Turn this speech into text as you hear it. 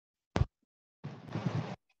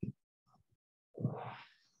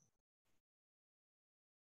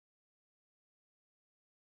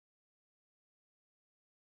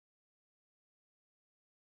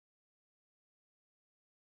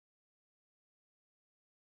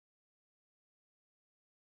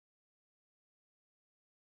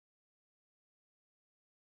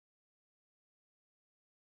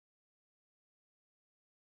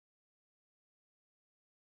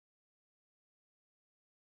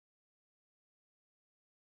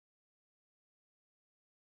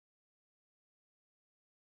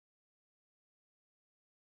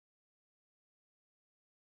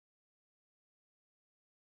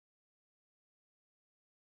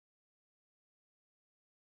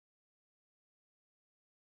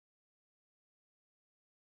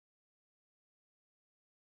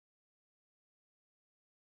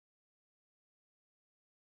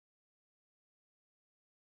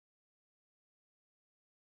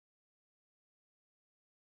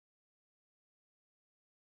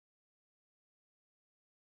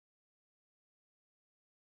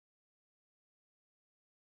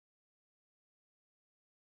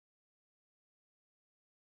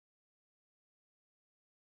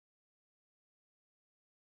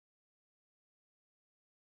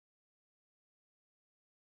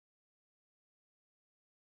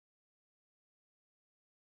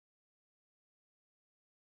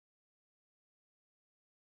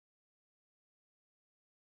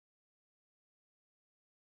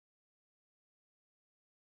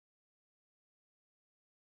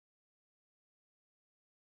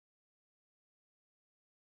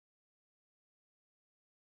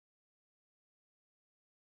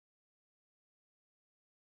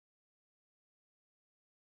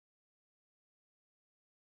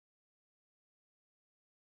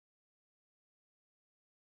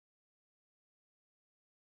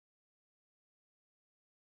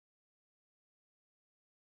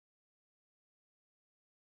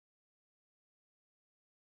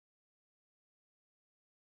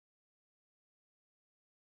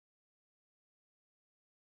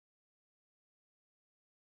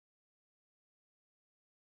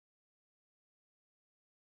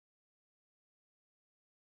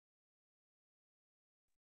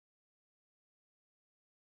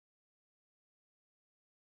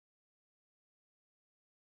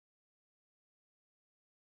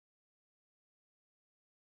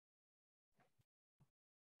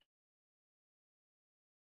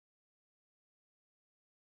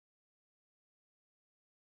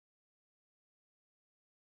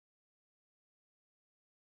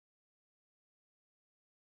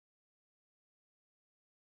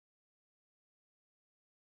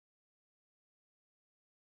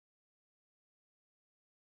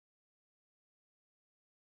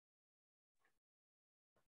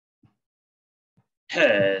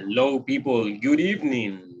Hello, people. Good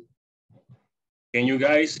evening. Can you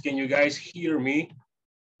guys hear me?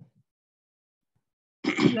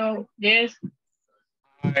 No. Yes.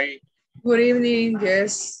 Hi. Good evening.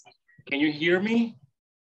 Yes. Can you hear me?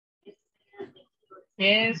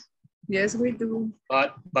 Yes. Yes, we do.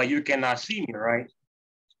 But you cannot see me, right?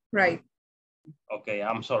 Right. Okay,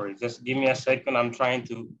 I'm sorry. Just give me a second. I'm trying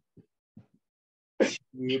to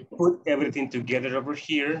put everything together over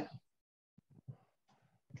here.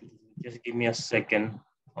 Just give me a second.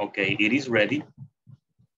 Okay, it is ready.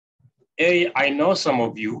 Hey, I know some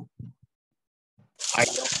of you. I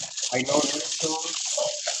know Nelson.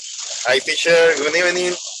 Hi, teacher. Good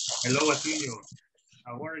evening. Hello, Atilio.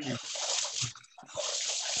 How are you?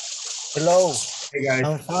 Hello. Hey, guys.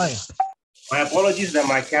 I'm fine. My apologies that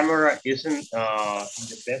my camera isn't in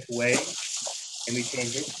the best way. Let me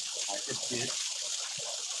change it. I just did.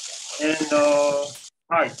 And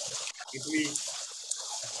hi, it's me.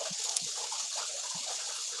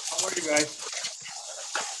 How are you guys?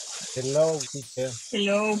 Hello, teacher.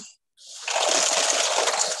 Hello.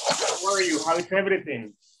 How are you? How is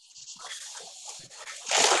everything?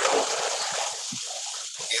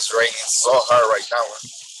 It's raining so hard right now.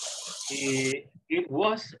 It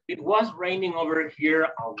was raining over here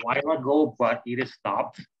a while ago, but it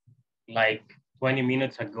stopped like 20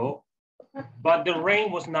 minutes ago. But the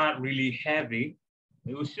rain was not really heavy.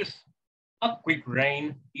 It was just a quick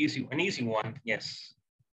rain, an easy one, yes.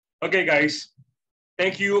 Okay, guys,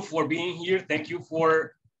 thank you for being here. Thank you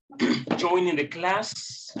for joining the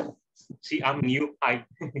class. See, I'm new.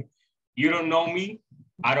 You don't know me.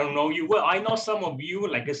 I don't know you. Well, I know some of you,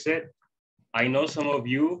 like I said, I know some of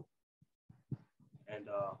you. And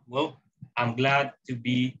well, I'm glad to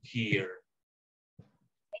be here.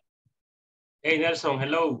 Hey, Nelson,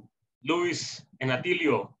 hello. Luis and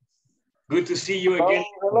Atilio. Good to see you again.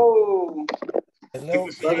 Hello. Hello,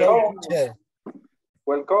 Welcome. teacher.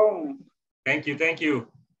 Welcome. Thank you, thank you.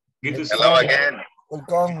 Good to see Hello you again.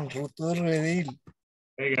 Welcome to reveal.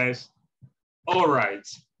 Hey, guys. All right,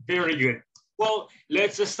 very good. Well,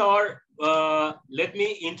 let's start. Let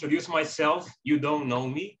me introduce myself. You don't know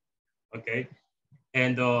me, okay?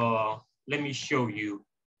 And let me show you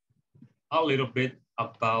a little bit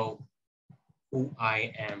about who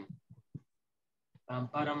I am.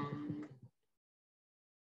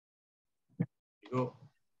 Go.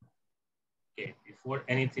 Okay, before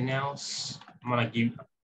anything else, I'm gonna give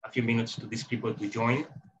a few minutes to these people to join,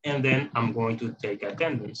 and then I'm going to take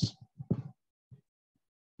attendance.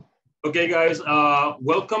 Okay, guys,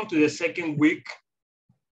 welcome to the second week.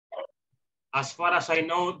 As far as I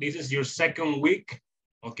know, this is your second week.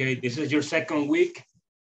 Okay, this is your second week.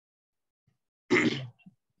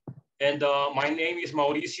 And my name is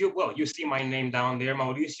Mauricio. Well, you see my name down there,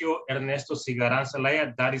 Mauricio Ernesto Cigaran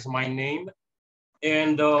Zelaya. That is my name.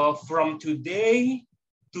 And from today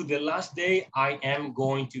to the last day, I am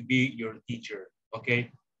going to be your teacher,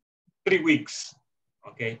 okay? 3 weeks,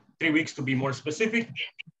 okay? 3 weeks to be more specific.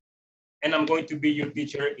 And I'm going to be your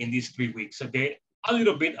teacher in these 3 weeks, okay? A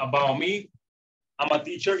little bit about me. I'm a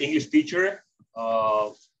teacher, English teacher.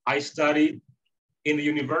 I studied in the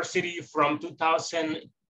university from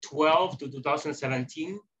 2012 to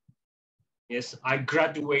 2017. Yes, I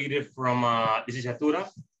graduated from licenciatura.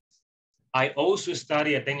 I also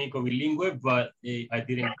studied a técnico bilingüe, but I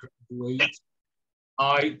didn't graduate.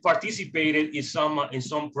 I participated in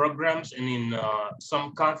some programs and in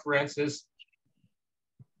some conferences.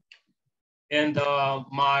 And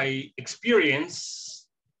my experience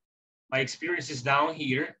is down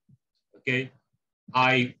here, okay?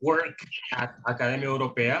 I work at Academia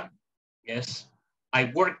Europea, yes.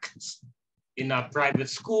 I worked in a private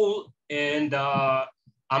school, and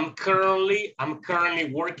I'm currently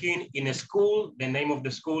working in a school. The name of the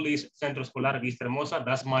school is Centro Escolar Vista Hermosa.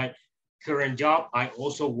 That's my current job. I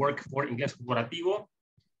also work for Inglés Corporativo,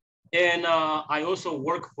 and I also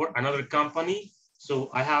work for another company. So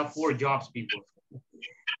I have 4 jobs, people,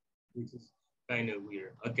 which is kind of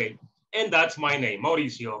weird. Okay, and that's my name,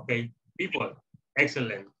 Mauricio. Okay, people,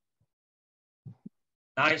 excellent.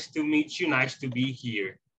 Nice to meet you. Nice to be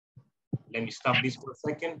here. Let me stop this for a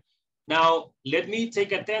second. Now, let me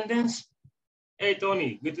take attendance. Hey,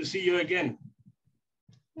 Tony, good to see you again.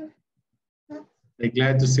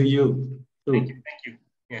 Glad to see you too. Thank you, thank you.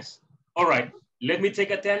 Yes. All right, let me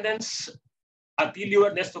take attendance. Atilio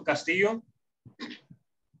Ernesto Castillo.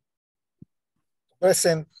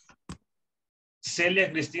 Present. Celia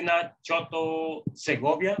Cristina Choto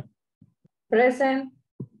Segovia. Present.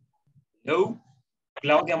 No.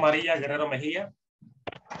 Claudia María Guerrero Mejía.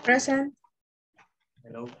 Present.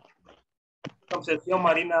 Hello. Concepción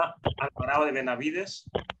Marina Alvarado de Benavides.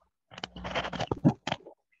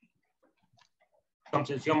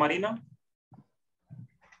 Concepción Marina?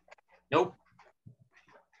 No.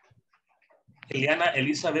 Eliana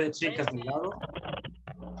Elizabeth Chicas Delgado.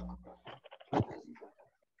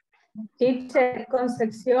 Teacher,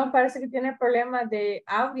 Concepción parece que tiene problemas de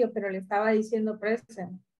audio, pero le estaba diciendo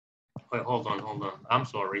present. Wait, hold on. I'm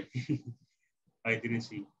sorry. I didn't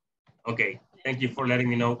see. Okay, thank you for letting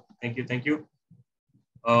me know. Thank you.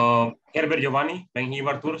 Herbert Giovanni,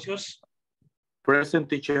 Benjivar Turcios. Present,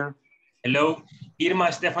 teacher. Hello.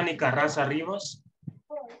 Irma Stephanie Carranza Rivas.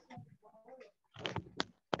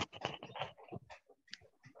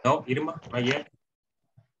 No, Irma, not yet.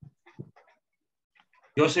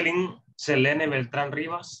 Jocelyn Selene Beltrán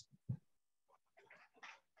Rivas.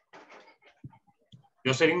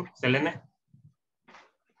 Jocelyn Selene.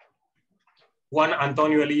 Juan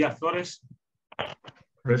Antonio Elías Flores.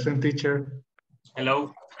 Present, teacher.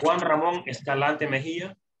 Hello. Juan Ramón Escalante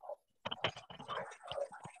Mejía.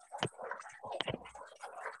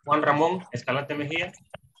 Juan Ramón Escalante Mejía.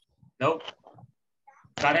 No.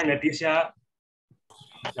 Karen Leticia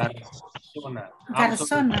Garzona.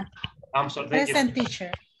 I'm sorry. Present,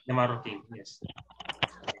 teacher. De Marroquín, yes.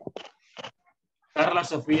 Carla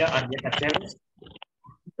Sofía Arrieta Chévez.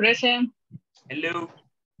 Present. Hello.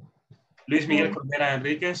 Luis Miguel Cordera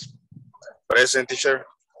Enríquez. Present, teacher.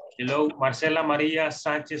 Hello. Marcela María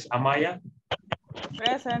Sánchez Amaya.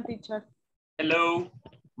 Present, teacher. Hello.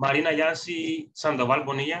 Marina Yancy Sandoval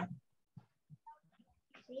Bonilla.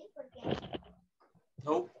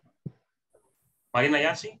 No. Marina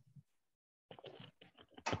Yancy.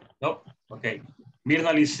 No. Okay.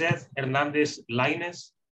 Mirna Lisset Hernández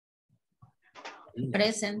Lainez.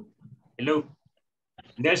 Present. Hello.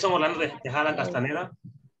 Nelson Orlando de Tejada Castaneda.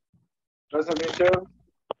 Present, teacher.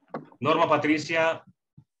 Norma Patricia.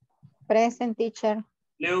 Present, teacher.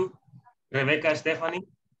 Hello. Rebeca Stephanie.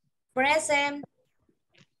 Present.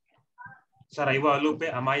 Saraí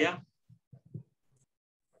Guadalupe Amaya.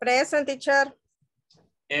 Present, teacher.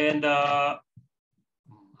 And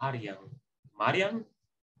Marian.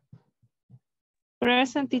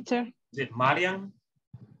 Present, teacher. Is it Marian?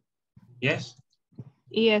 Yes.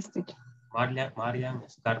 Yes, teacher. Marian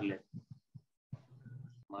Scarlett.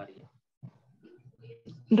 Marian.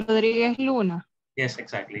 Rodríguez Luna. Yes,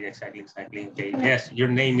 exactly. Okay. Yes, your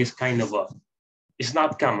name is kind of it's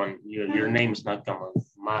not common. Your name is not common.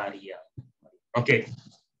 Maria. Okay.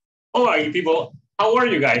 All right, people. How are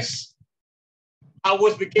you guys? How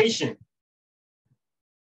was vacation?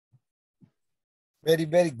 Very,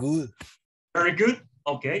 very good. Very good.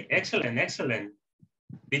 Okay, excellent.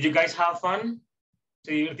 Did you guys have fun?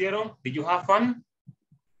 ¿Se divirtieron? Did you have fun?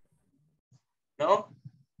 No?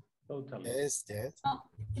 Totally. Yes.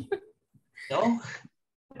 No?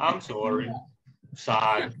 I'm sorry.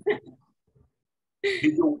 Sad.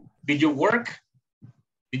 Did you work?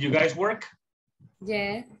 Did you guys work?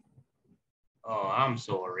 Yeah. Oh, I'm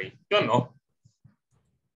sorry. You know.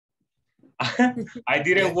 I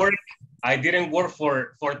didn't work. I didn't work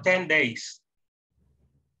for 10 days.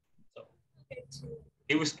 So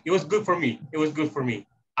it was good for me. It was good for me.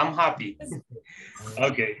 I'm happy.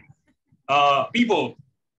 Okay. People,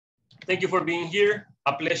 thank you for being here.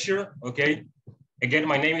 A pleasure. Okay. Again,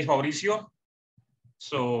 my name is Mauricio.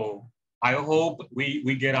 So I hope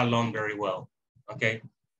we get along very well. Okay.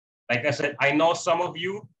 Like I said, I know some of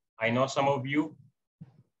you,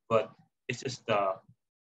 but it's just a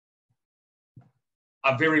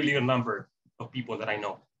very little number of people that I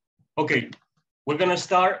know. Okay, we're gonna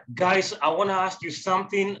start. Guys, I wanna ask you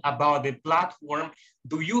something about the platform.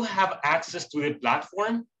 Do you have access to the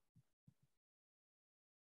platform?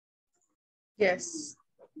 Yes.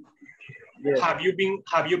 Have you been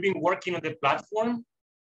working on the platform?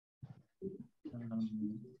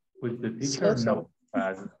 With the teacher, no.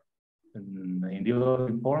 Individual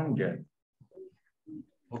form, yeah.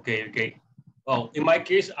 Okay. Well, in my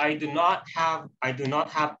case, I do not have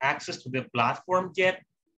access to the platform yet.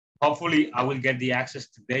 Hopefully, I will get the access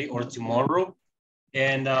today or tomorrow,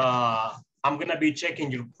 and I'm gonna be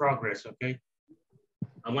checking your progress. Okay,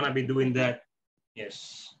 I'm gonna be doing that.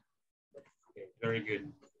 Yes. Okay, very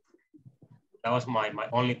good. That was my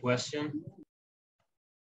only question.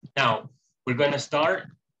 Now we're gonna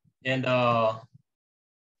start, and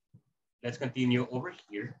let's continue over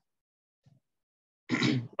here.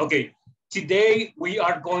 Okay. Today, we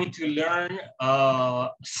are going to learn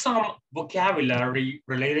some vocabulary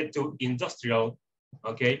related to industrial,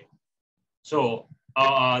 okay? So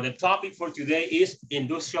the topic for today is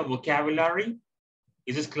industrial vocabulary.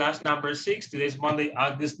 This is class number 6. Today is Monday,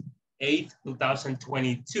 August 8th,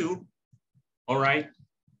 2022, all right?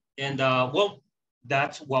 And well,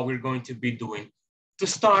 that's what we're going to be doing. To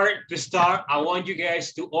start, I want you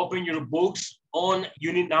guys to open your books on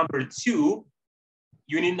unit number 2.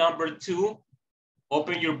 Unit number 2,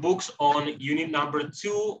 open your books on unit number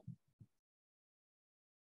 2.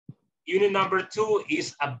 Unit number 2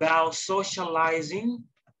 is about socializing.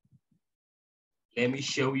 Let me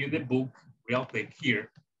show you the book real quick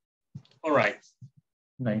here. All right.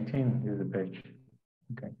 19 is the page.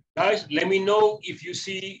 Okay. Guys, let me know if you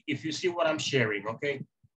see what I'm sharing, okay?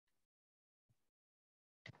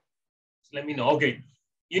 Let me know. Okay.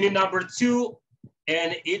 Unit number 2,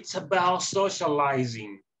 and it's about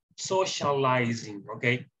socializing. Socializing,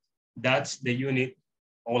 okay? That's the unit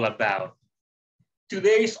all about.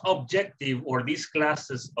 Today's objective, or this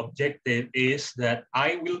class's objective, is that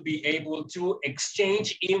I will be able to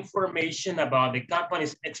exchange information about the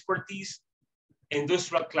company's expertise,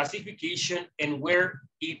 industrial classification, and where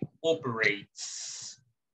it operates.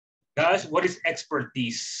 Guys, what is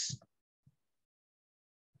expertise?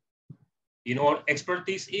 You know what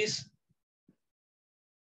expertise is?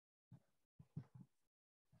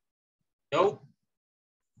 No?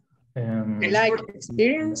 Like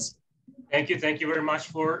experience? Thank you very much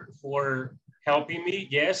for helping me.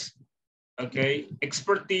 Yes. Okay.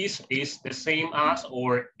 Expertise is the same as,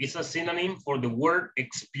 or is a synonym for the word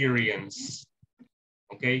experience.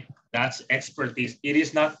 Okay, that's expertise. It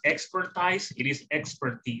is not expertise, it is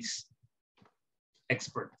expertise.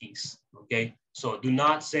 Expertise, okay? So do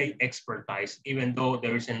not say expertise, even though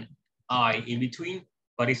there is an I in between,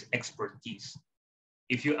 but it's expertise.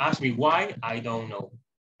 If you ask me why, I don't know.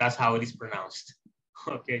 That's how it is pronounced.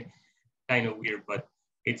 Okay, kind of weird, but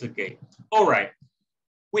it's okay. All right,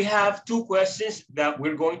 we have 2 questions that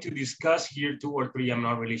we're going to discuss here, 2 or 3, I'm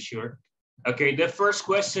not really sure. Okay, the first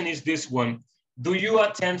question is this one. Do you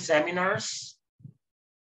attend seminars?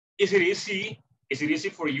 Is it easy? Is it easy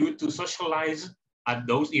for you to socialize at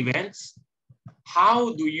those events?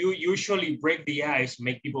 How do you usually break the ice,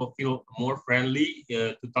 make people feel more friendly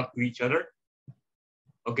to talk to each other?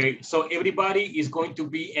 Okay, so everybody is going to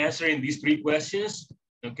be answering these 3 questions,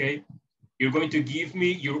 okay? You're going to give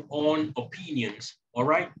me your own opinions, all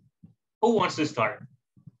right? Who wants to start?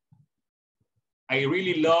 I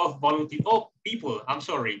really love volunteer. Oh, people, I'm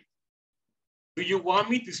sorry. Do you want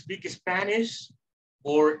me to speak Spanish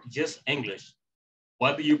or just English?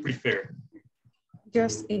 What do you prefer?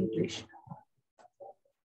 Just English.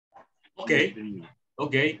 Okay,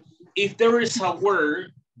 okay. If there is a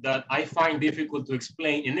word that I find difficult to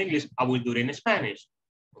explain in English, I will do it in Spanish,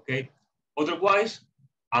 okay? Otherwise,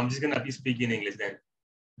 I'm just gonna be speaking English then.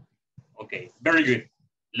 Okay, very good.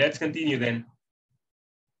 Let's continue then.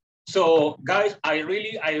 So guys, I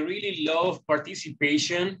really love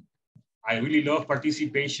participation. I really love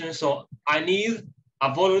participation. So I need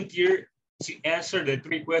a volunteer to answer the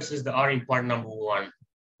 3 questions that are in part number 1.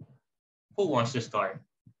 Who wants to start?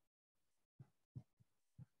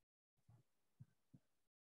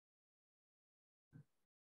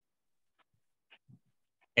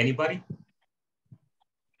 Anybody?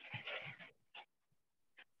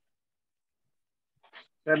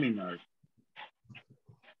 Seminars.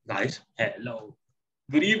 Nice. Hello.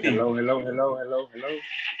 Good evening. Hello.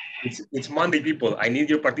 It's Monday, people. I need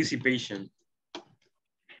your participation.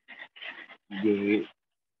 You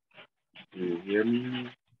hear me?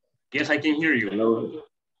 Yes, I can hear you. Hello.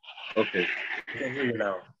 Okay. I can hear you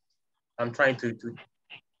now. I'm trying to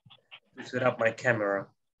set up my camera.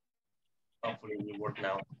 Hopefully it will work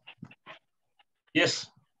now. Yes,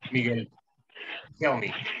 Miguel, tell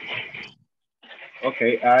me.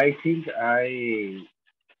 Okay, I think I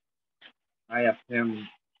attend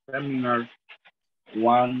seminars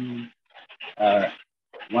one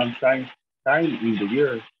time in the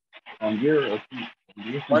year, or two.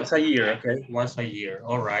 Once a year, okay? Once a year.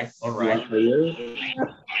 All right, all right. Once a year.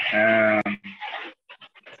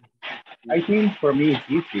 I think for me it's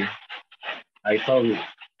easy. I told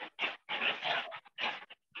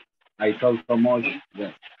so much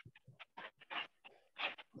that.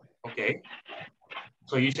 Okay.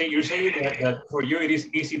 So you're saying that for you it is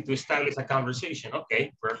easy to establish a conversation.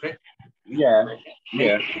 Okay, perfect. Yeah.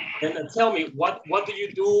 And tell me, what do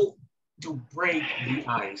you do to break the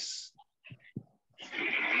ice?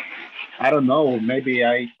 I don't know. Maybe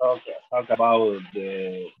I talk about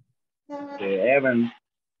the event.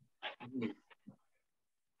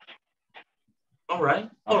 All right.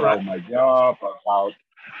 About my job, about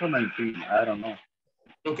so many things. I don't know.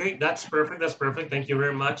 Okay, that's perfect. That's perfect. Thank you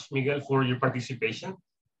very much, Miguel, for your participation.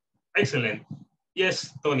 Excellent.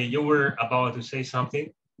 Yes, Tony, you were about to say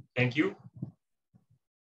something. Thank you.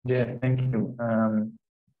 Yeah, thank you.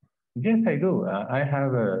 Yes, I do. I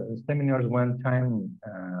have seminars one time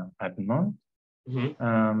a month.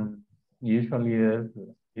 Mm-hmm. Usually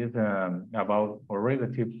is about or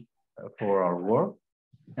relative for our work.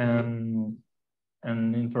 And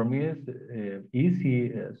for me, it's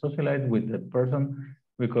easy socialize with the person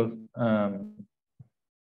because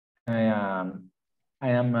I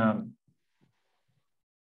am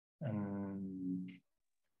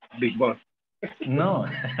Big boss. no,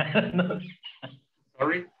 no.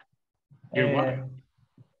 Sorry? You're what?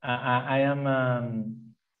 I am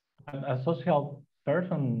a social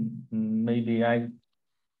person. Maybe I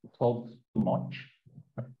talk too much,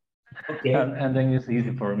 Okay. and then it's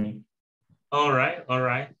easy for me. All right, all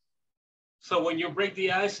right. So when you break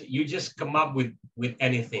the ice, you just come up with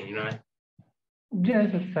anything, right?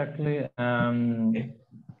 Yes, exactly.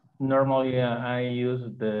 Normally, I use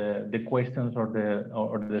the questions or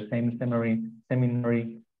the same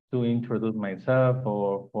seminary to introduce myself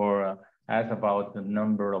or ask about the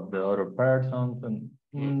number of the other persons and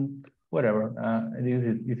whatever. It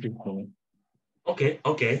is easy for me. Okay,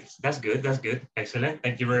 okay, that's good, that's good. Excellent.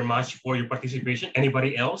 Thank you very much for your participation.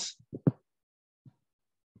 Anybody else?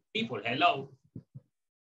 People, hello.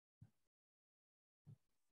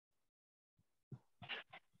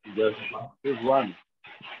 Just one.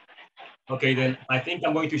 Okay, then I think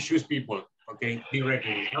I'm going to choose people. Okay,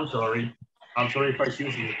 directly. I'm sorry. I'm sorry if I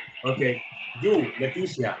choose you. Okay, you,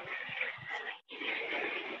 Leticia.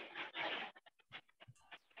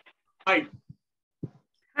 Hi.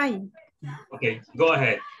 Hi. Okay, go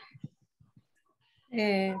ahead.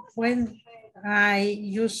 When I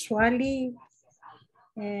usually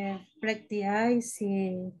break the ice,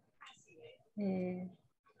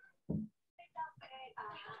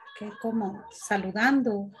 que como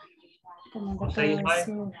saludando, como le Say puedo hi.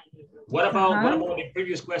 decir. What about the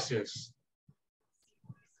previous questions?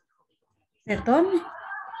 Perdón.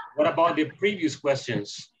 What about the previous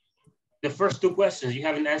questions? The first two questions, you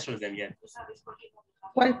haven't answered them yet.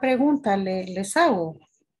 ¿Cuál pregunta les hago?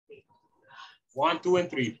 1, 2, and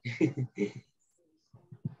 3.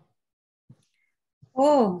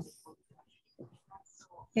 Oh,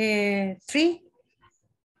 3.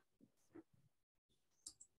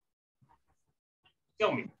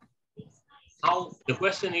 Tell me. How the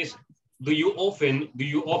question is, do you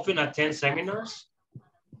often attend seminars?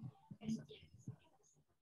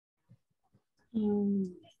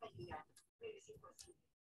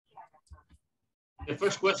 The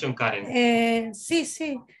first question, Karen. Sí,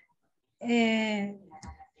 sí.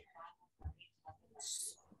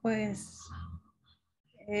 Pues,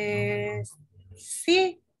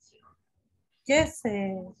 sí. Yes.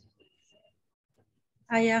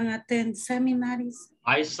 I attend seminars.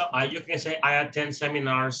 You can say I attend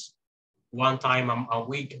seminars 1 time a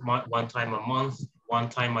week, 1 time a month, 1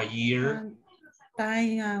 time a year. 1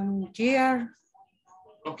 time a year.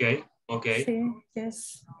 Okay, okay. Sí,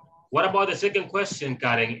 yes. What about the second question,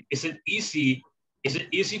 Karen? Is it easy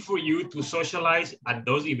for you to socialize at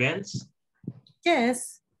those events?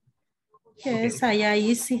 Yes. Yes, Okay. I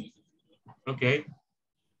easy. Okay.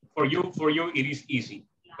 For you, it is easy.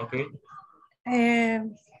 Okay.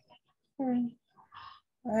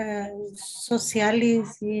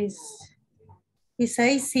 Socialis is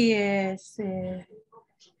easy.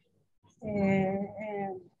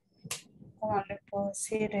 ¿Cómo le puedo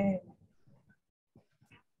decir?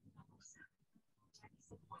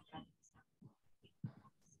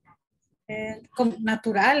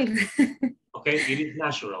 Natural. Okay, it is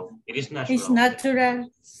natural. It is natural. It's natural.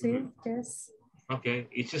 Sí, yes. Okay,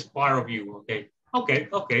 it's just part of you. Okay. Okay,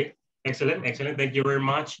 okay. Excellent, excellent. Thank you very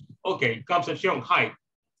much. Okay, Concepcion, hi.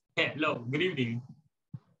 Hello, good evening.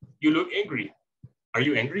 You look angry. Are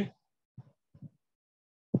you angry?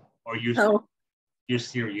 Or you're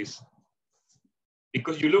serious?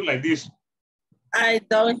 Because you look like this. I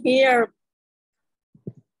don't hear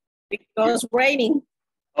because raining.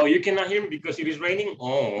 Oh, you cannot hear me because it is raining?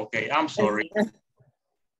 Oh, okay, I'm sorry.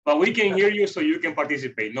 But we can hear you so you can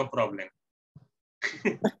participate, no problem.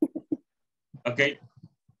 Okay.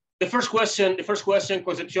 The first question,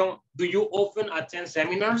 Concepcion, do you often attend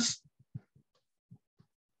seminars?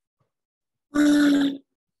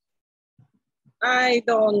 I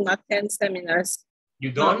don't attend seminars.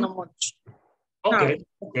 You don't? Not much. Okay,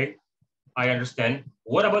 no. Okay. I understand.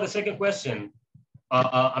 What about the second question?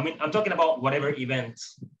 I mean, I'm talking about whatever event,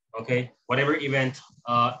 okay? Whatever event.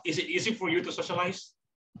 Is it easy for you to socialize?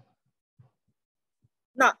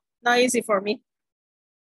 No, not easy for me.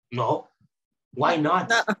 No? Why not?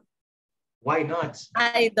 No. Why not?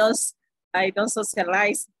 I don't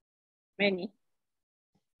socialize many.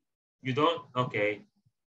 You don't? Okay.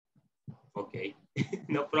 Okay.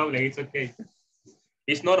 No problem. It's okay.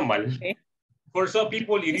 It's normal. Okay. For some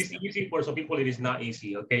people, it is easy. For some people, it is not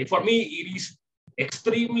easy. Okay. For me, it is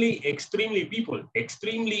extremely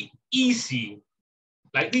easy.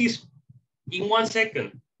 Like this, In 1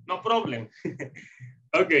 second, no problem.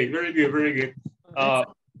 Okay, very good, very good.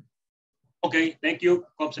 Okay, thank you,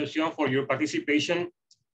 Concepcion, for your participation.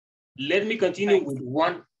 Let me continue with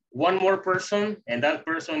one more person, and that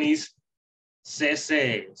person is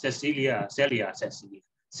Celia Cristina.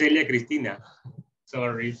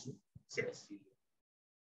 Sorry, Cecilia.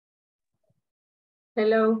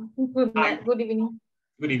 Hello, good night, good evening.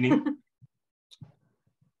 Good evening.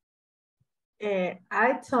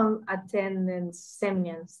 I don't attend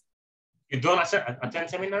seminars. You don't attend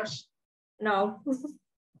seminars? No.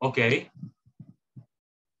 Okay.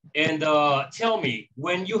 And tell me,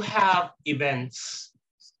 when you have events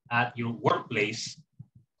at your workplace,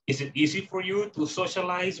 is it easy for you to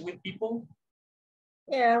socialize with people?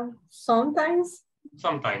 Yeah, sometimes.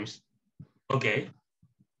 Sometimes. Okay.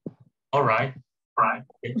 All right. Right.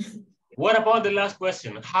 Okay. What about the last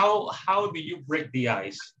question? How do you break the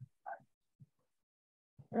ice?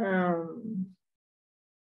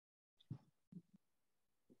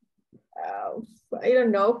 I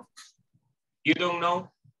don't know. You don't know?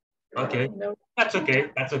 Okay. No. That's okay.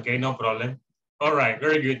 That's okay. No problem. All right.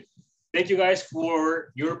 Very good. Thank you guys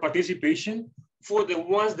for your participation. For the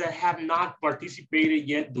ones that have not participated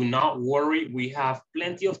yet, do not worry. We have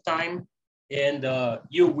plenty of time and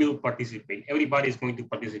you will participate. Everybody is going to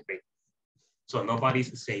participate. So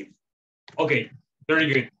nobody's safe. Okay. Very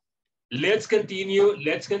good. Let's continue.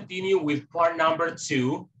 Let's continue with part number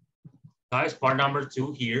 2. Guys, part number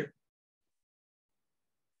 2 here.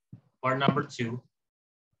 Part number 2.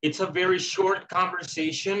 It's a very short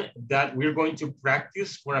conversation that we're going to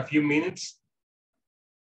practice for a few minutes.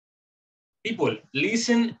 People,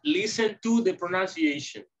 listen to the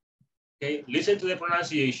pronunciation. Okay, listen to the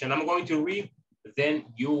pronunciation. I'm going to read, then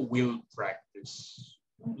you will practice.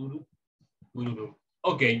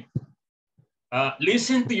 Okay.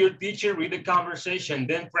 Listen to your teacher, read the conversation,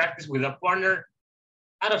 then practice with a partner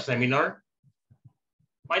at a seminar.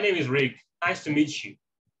 My name is Rick. Nice to meet you.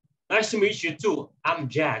 Nice to meet you too. I'm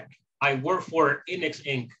Jack. I work for INSCRIBETE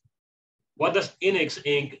Inc. What does INSCRIBETE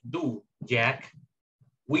Inc. do, Jack?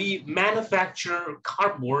 We manufacture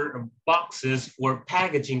cardboard boxes for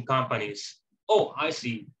packaging companies. Oh, I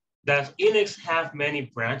see. Does INSCRIBETE have many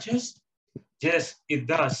branches? Yes, it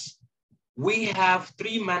does. We have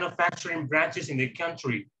 3 manufacturing branches in the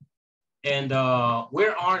country. And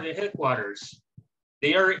where are the headquarters?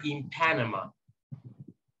 They are in Panama.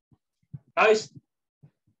 Guys,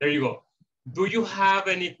 there you go. Do you have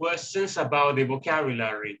any questions about the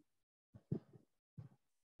vocabulary?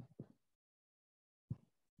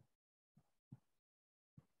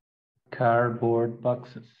 Cardboard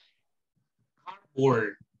boxes.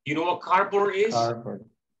 Cardboard. You know what cardboard is? Cardboard.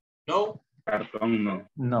 No? Cartón, no.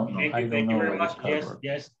 No, I don't know very what much. is cardboard.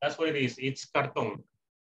 Yes, that's what it is. It's cartón.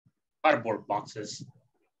 Cardboard boxes.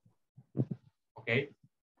 Okay.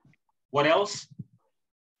 What else?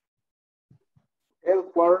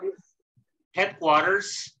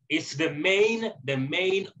 Headquarters is the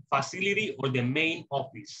main facility or the main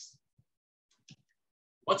office.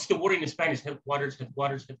 What's the word in Spanish? Headquarters.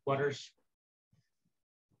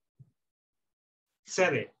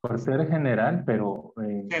 Sede. Por ser general, pero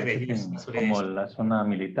Sede, yes, como la zona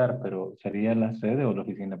militar, pero sería la sede o la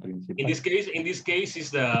oficina principal. In this case,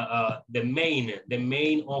 is the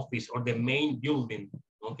main office or the main building.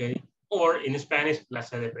 Okay, or in Spanish, la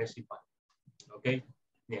sede principal. Okay,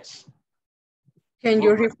 yes. Can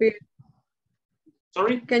you repeat?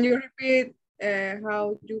 Sorry? Can you repeat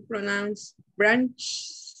how you pronounce branch?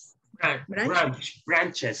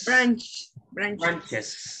 Branches.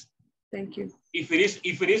 Thank you. If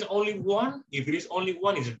it is only one,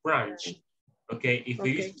 it's branch. Okay. If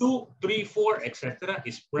it is 2, 3, 4, etc.,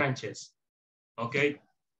 it's branches. Okay.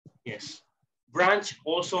 Yes. Branch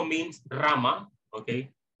also means rama.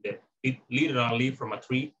 Okay. It literally from a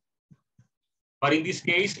tree. But in this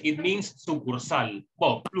case, it means sucursal.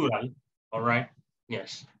 Well, plural. All right.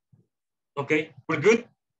 Yes. Okay. We're good.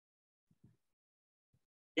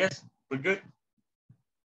 Yes, we're good.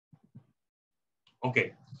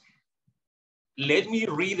 Okay. Let me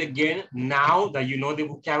read again. Now that you know the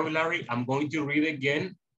vocabulary, I'm going to read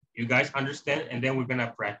again. You guys understand, and then we're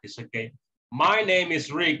gonna practice, okay? My name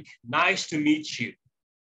is Rick. Nice to meet you.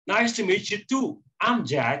 Nice to meet you too. I'm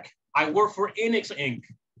Jack. I work for INSCRIBETE Inc.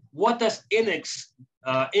 What does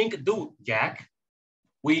INSCRIBETE Inc. do, Jack?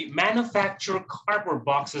 We manufacture cardboard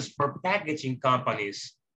boxes for packaging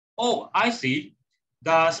companies. Oh, I see.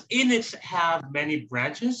 Does INSCRIBETE have many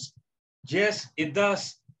branches? Yes, it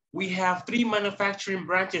does. We have 3 manufacturing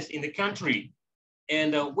branches in the country.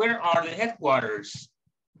 And where are the headquarters?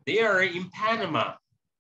 They are in Panama.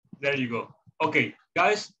 There you go. Okay,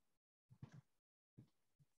 guys.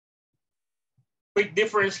 quick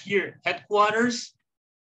difference here. Headquarters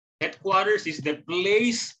is the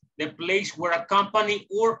place where a company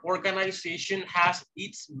or organization has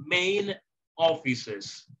its main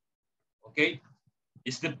offices. Okay,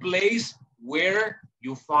 it's the place where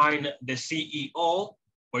you find the CEO,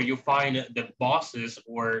 where you find the bosses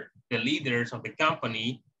or the leaders of the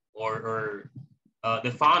company or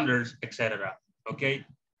the founders, etc. Okay,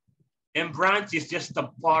 and branch is just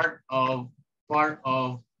a part of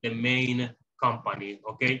the main company.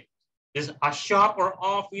 Okay, it's a shop or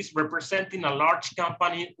office representing a large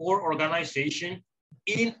company or organization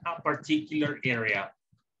in a particular area.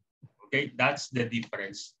 Okay, that's the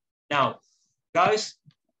difference. Now, guys,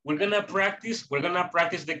 we're gonna practice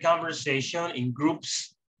the conversation in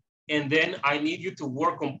groups, and then I need you to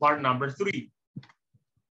work on part number 3.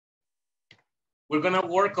 We're gonna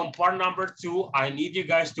work on part number 2. I need you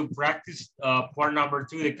guys to practice part number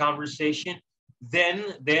 2, the conversation.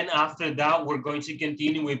 Then after that, we're going to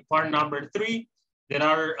continue with part number 3.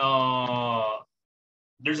 There's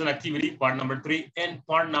an activity, part number 3, and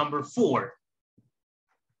part number 4.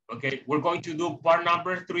 Okay, we're going to do part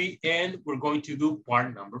number 3 and we're going to do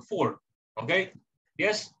part number 4. Okay,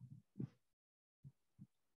 yes?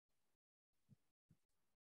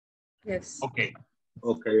 Yes. Okay.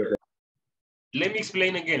 Okay. Let me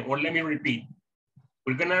explain again, or let me repeat.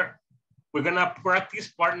 We're gonna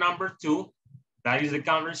practice part number 2. That is the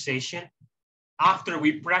conversation. After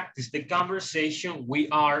we practice the conversation, we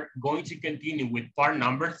are going to continue with part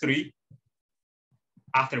number 3.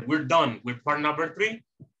 After we're done with part number 3,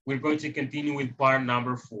 we're going to continue with part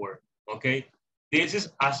number 4, okay? This is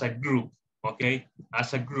as a group, okay?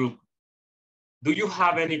 As a group. Do you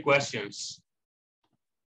have any questions?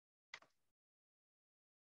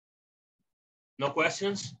 No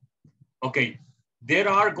questions? Okay, there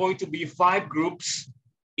are going to be 5 groups.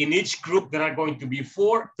 In each group, there are going to be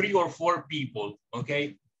 3 or 4 people,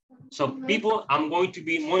 okay? So people, I'm going to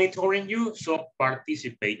be monitoring you, so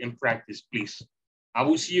participate and practice, please. I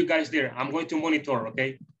will see you guys there. I'm going to monitor,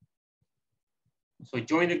 okay? So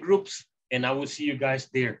join the groups and I will see you guys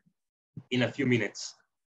there in a few minutes.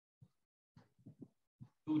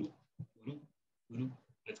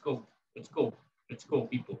 Let's go, let's go, let's go,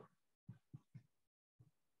 people.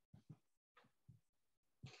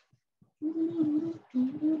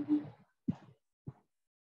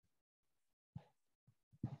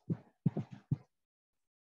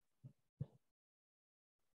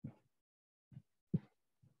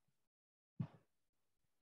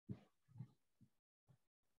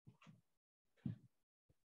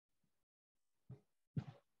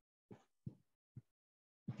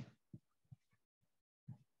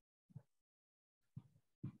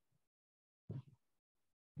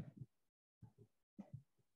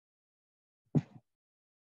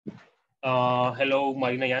 Hello,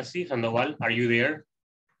 Marina Yancy, Sandoval, are you there?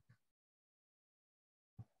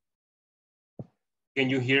 Can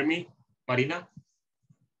you hear me, Marina?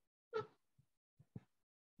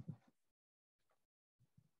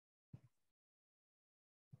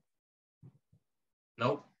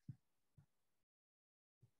 No?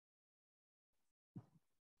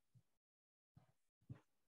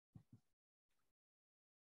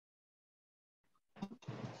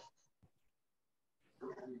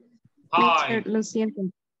 Hi. Lo siento.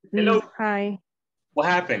 Hello. Hi. What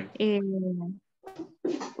happened?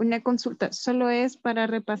 Una consulta. Solo es para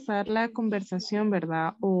repasar la conversación,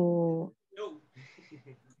 ¿verdad? O... No.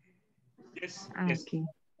 Yes, yes. Okay.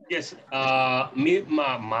 Yes.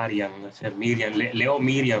 Mariam, Leo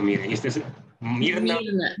Miriam, mire. Este es Mirna.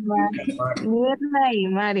 Mirna y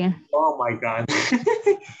María. Oh my God.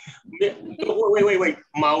 Wait.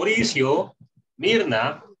 Mauricio,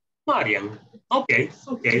 Mirna, Mariam. Okay.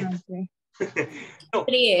 No.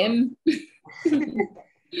 3M.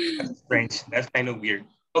 That's strange. That's kind of weird.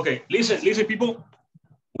 Okay, listen, people.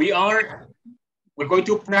 We're going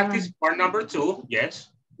to practice part number 2.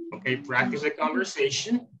 Yes. Okay, practice the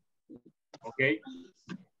conversation. Okay.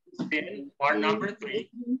 Then part number 3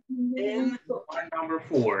 and part number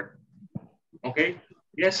 4. Okay.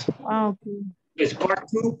 Yes. Okay. It's part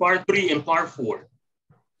 2, part 3, and part 4.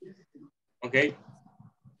 Okay.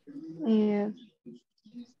 Yes.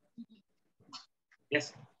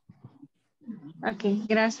 Yes. Okay,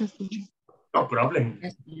 gracias. No problem.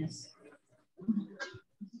 Yes.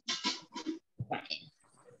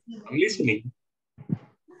 I'm listening.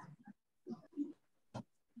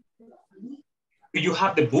 Do you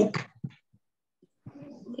have the book?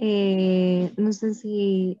 No sé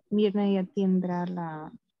si Mirna ya tendrá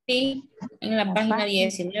la... Sí, en la página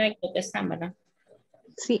 19 creo que están, ¿verdad?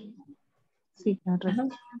 Sí, correcto.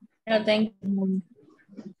 Lo tengo.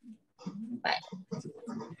 Vale.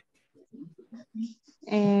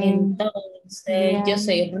 Entonces, yo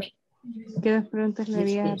soy Rick. ¿Qué dos preguntas le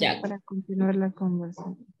haría Jack. para continuar la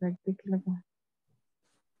conversación? Practique la conversación.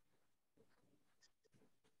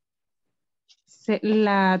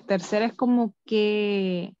 La tercera es como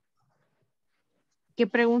que, ¿qué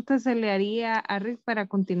pregunta se le haría a Rick para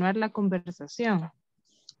continuar la conversación?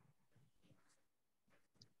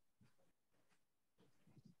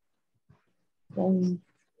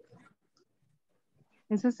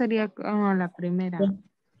 Esa sería como la primera.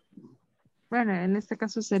 Bueno, en este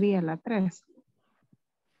caso sería la 3.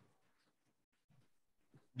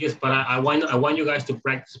 Yes, but I want you guys to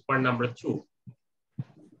practice part number 2.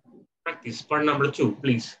 Practice part number 2,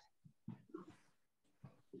 please.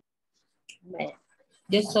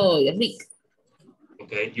 Yo soy Rick.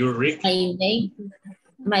 Okay, you're Rick.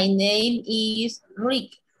 My name is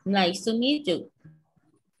Rick. Nice to meet you.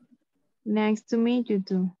 Nice to meet you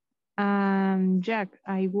too. Jack,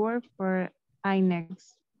 I work for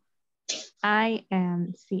INEX.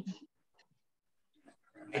 INC.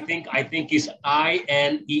 I think it's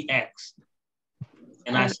INEX.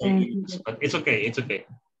 And I say X, but it's okay, it's okay.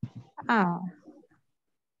 Oh.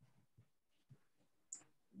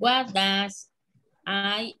 What does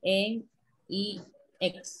INEX?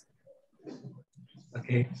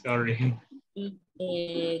 Okay, sorry.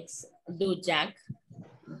 EX do, Jack?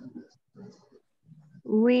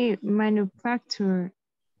 We manufacture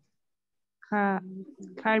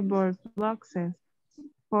cardboard boxes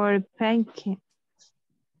for packaging.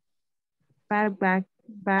 For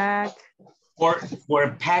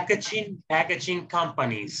packaging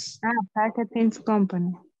companies. Packaging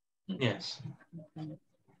company. Yes.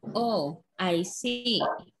 Oh, I see.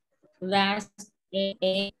 That's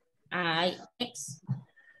AIX.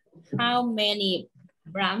 How many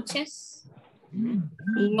branches?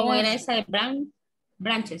 ¿Cómo era esa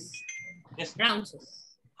branches? Yes.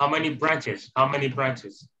 Branches. How many branches? How many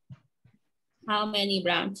branches? How many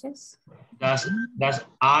branches? Does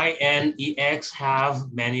INEX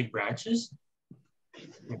have many branches?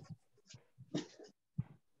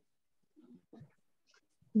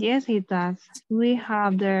 Yes, it does. We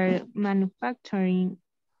have the manufacturing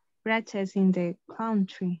branches in the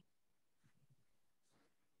country.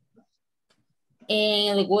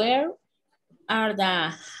 And where are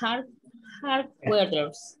the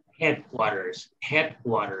headquarters? Headquarters.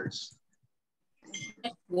 Headquarters.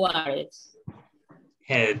 Headquarters.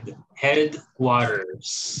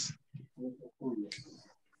 Headquarters.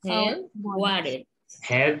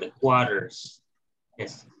 Headquarters.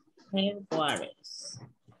 Yes. Headquarters.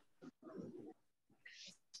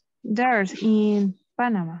 There's in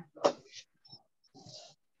Panama.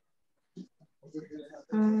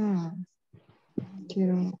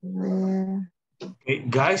 Okay,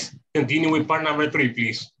 guys, continue with part number 3,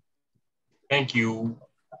 please. Thank you.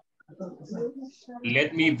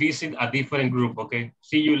 Let me visit a different group, okay?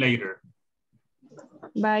 See you later.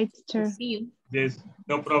 Bye, teacher. See you. Yes,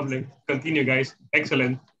 no problem. Continue, guys.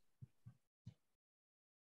 Excellent.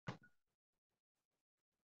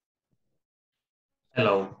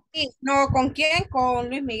 Hello. No, ¿con quién? ¿Con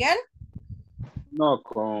Luis Miguel? No,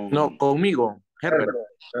 conmigo, Herbert.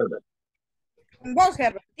 Con vos,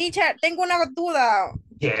 Herbert. Teacher, tengo una duda.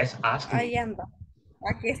 Yes, ask me. Ahí anda.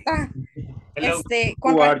 Aquí está. Hello.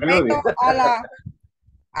 Con respecto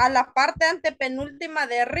a la parte antepenúltima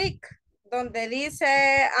de Rick, donde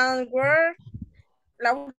dice and where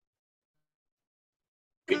I'm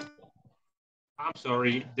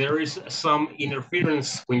sorry, there is some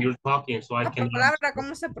interference when you're talking, so I la can. palabra,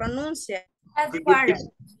 ¿cómo se pronuncia? Headquarters.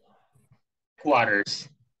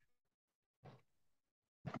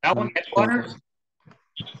 That one, headquarters.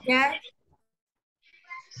 Yeah.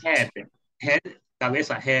 Head,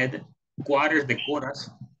 cabeza, head, quarters de coras,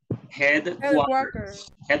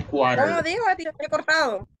 headquarters. ¿Cómo digo? He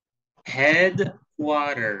cortado.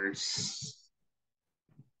 Headquarters.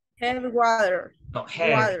 Headquarters. No,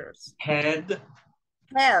 headquarters. Headquarters.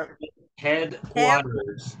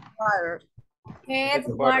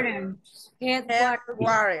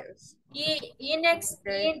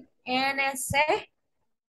 INSC.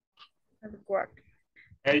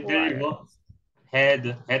 Hey, there you go.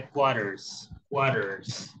 Headquarters.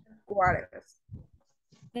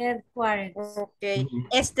 Headquarters. Ok.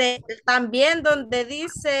 También donde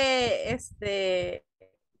dice,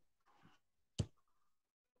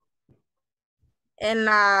 en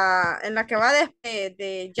la que va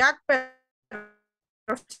de Jack, pero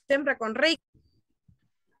siempre con Rick.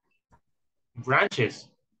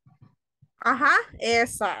 Branches. Ajá,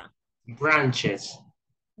 esa. Branches.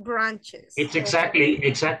 It's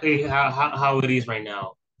exactly how it is right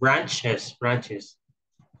now. Branches.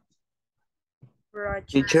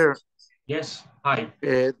 Teacher. Yes. Hi.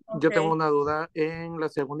 Yo tengo una duda en la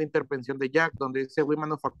segunda intervención de Jack, donde dice we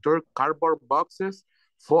manufacture cardboard boxes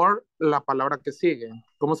for la palabra que sigue.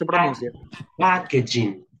 ¿Cómo se pronuncia?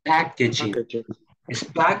 Packaging. Packaging. Packaging. It's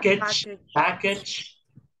package. Package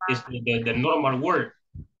is the normal word.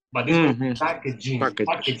 But this one is packaging.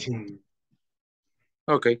 Packaging.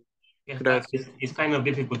 Okay. It's kind of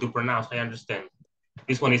difficult to pronounce, I understand.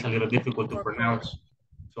 This one is a little difficult to pronounce,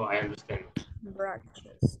 so I understand.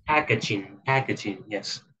 Packaging, packaging,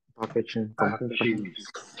 yes. Packaging.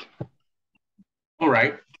 All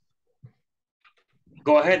right.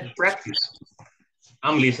 Go ahead, practice.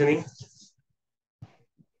 I'm listening.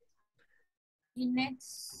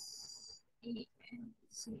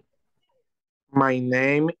 My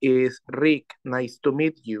name is Rick. Nice to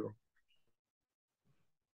meet you.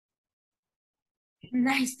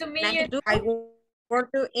 Nice to meet you. I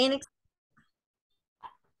work to INSCRIBETE.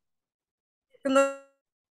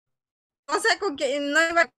 No sé con quién no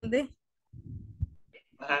iba a entender.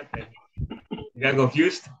 Okay. You got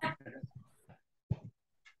confused?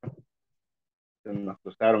 Nos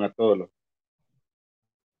cruzaron a todos los.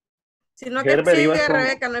 Si no que Herbert, sigue ibas con-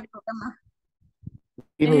 Rebeca, no hay problema.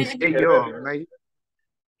 Inicié yo.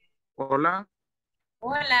 Hola.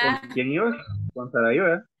 Hola. ¿Con quién ibas? Con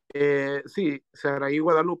Sarayo, Sí, Saraí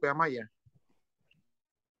Guadalupe Amaya.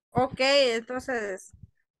 Ok, entonces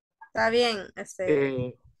está bien,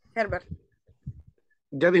 Herbert.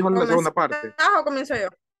 Ya dijo en la segunda parte. ¿O comienzo yo?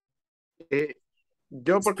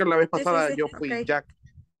 Yo porque la vez pasada sí, yo fui ok. Jack.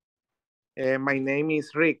 My name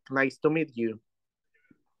is Rick. Nice to meet you.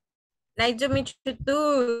 Nice to meet you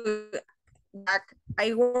too, Jack.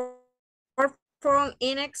 I work from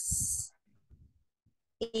INSCRIBETE.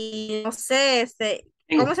 Y no sé,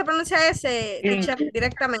 ¿cómo se pronuncia ese teacher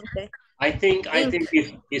directamente? I think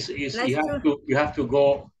is Nice you have to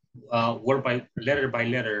go word by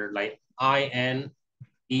letter, like INEX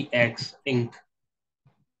Inc.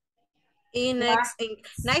 INSCRIBETE Inc.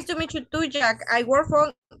 Nice to meet you too, Jack. I work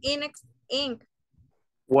for INSCRIBETE Inc.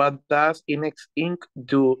 What does INEX Inc.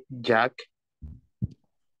 do, Jack?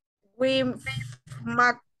 We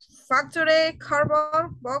manufacture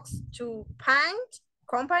cardboard box to paint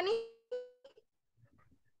company.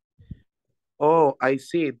 Oh, I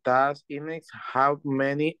see. Does INEX have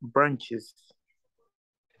many branches?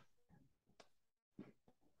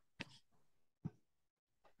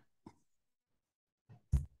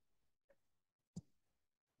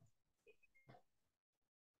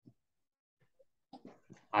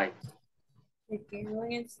 Hi. Se quedó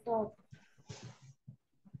en stop.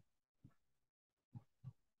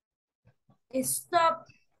 Stop.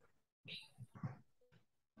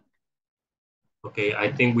 Okay,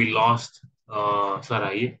 I think we lost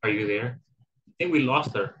Sarai. Are you there? I think we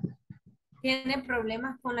lost her. Tiene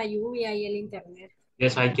problemas con la lluvia y el internet.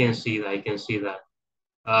 Yes, I can see that. I can see that.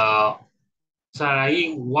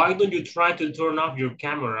 Sarai, why don't you try to turn off your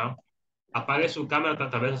camera? Apague su cámara,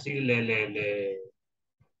 tal vez así le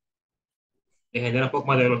genera un poco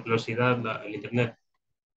más de velocidad el internet.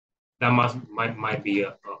 That might be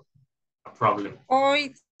a problem.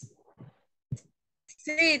 Hoy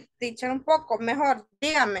sí, teacher, un poco mejor,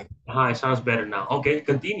 dígame. It sounds better now. Okay,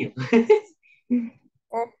 continue.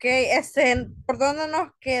 Ok, ¿por dónde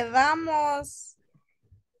nos quedamos?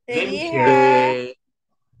 Te dije...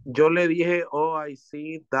 yo le dije, oh, I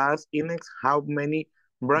see. Does INEX have many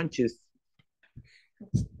branches?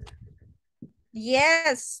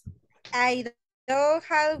 Yes, I don't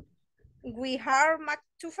have, we have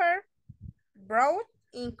MacTufer broad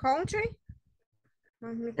in country.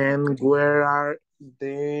 And where are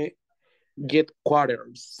the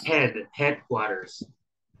headquarters? Headquarters.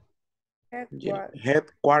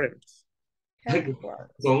 Headquarters.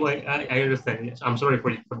 Well, I understand. Yes. I'm sorry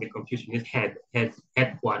for the confusion. It's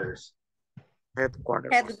headquarters.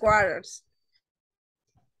 Headquarters.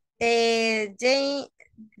 They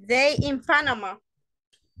in Panama.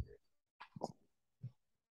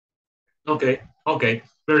 Okay,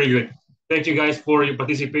 very good. Thank you guys for your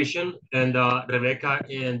participation. And Rebecca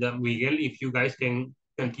and Miguel, if you guys can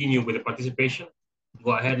continue with the participation,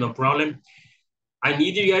 go ahead, no problem. I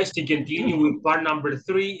need you guys to continue with part number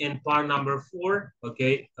 3 and part number 4,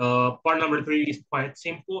 okay? Part number 3 is quite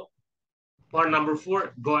simple. Part number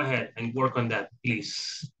 4, go ahead and work on that,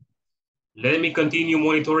 please. Let me continue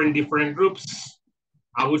monitoring different groups.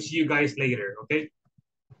 I will see you guys later, okay?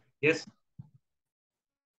 Yes?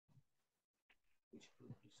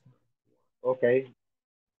 Okay.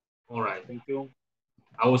 All right. Thank you.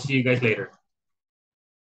 I will see you guys later.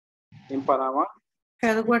 In Panama?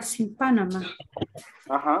 Headquarters in Panama.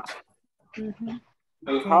 Ajá. Uh-huh.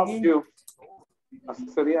 El help you. Así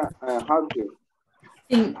sería help you.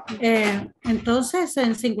 Entonces,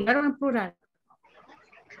 ¿en singular o en plural?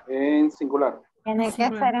 En singular. Tiene que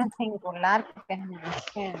ser en singular porque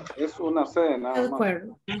Es una C nada más.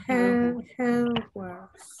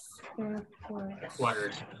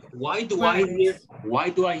 Headquarters. Why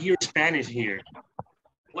do I hear Spanish here?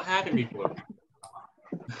 What happened before?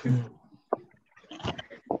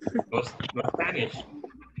 No Spanish.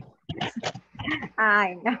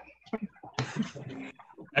 Ay, no.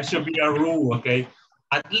 That should be a rule, okay?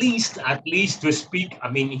 At least to speak, I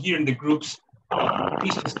mean, here in the groups, at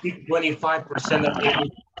least to speak 25% of English,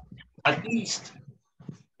 at least.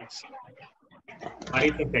 But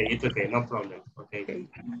it's okay, no problem, okay?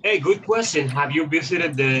 Hey, good question. Have you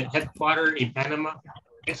visited the headquarters in Panama?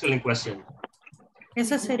 Excellent question.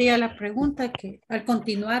 Esa sería la pregunta que al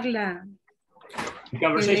continuar el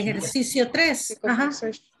ejercicio 3. Ajá.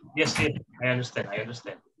 Yes, I understand.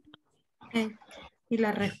 Okay. Y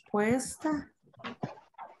la respuesta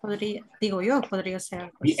podría ser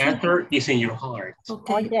algo The así. answer is in your heart.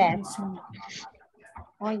 Okay.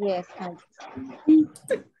 Oh, yes.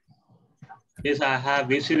 Yes, I have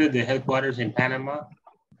visited the headquarters in Panama.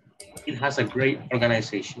 It has a great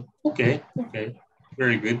organization. Okay.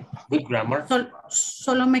 Very good. Good grammar.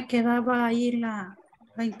 Solo me quedaba ahí la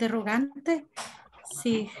interrogante.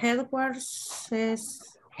 Si headquarters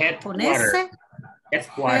es con S.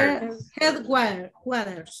 Headquarters.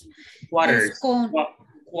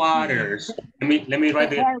 Quarters. Let me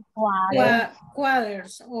write it.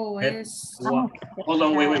 Quarters. Hold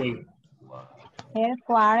on, wait.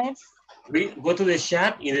 Headquarters. Go to the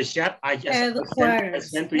chat. In the chat, I just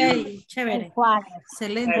sent to you. Hey, chévere.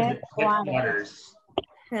 Excelente. Headquarters.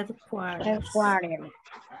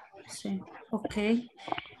 Sí, ok.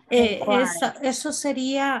 ¿Eso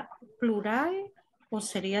sería plural o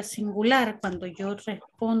sería singular cuando yo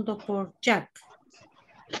respondo por Jack?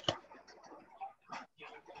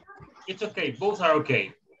 It's okay. Both are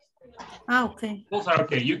okay. Okay. Both are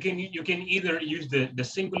okay. You can either use the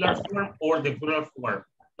singular form or the plural form.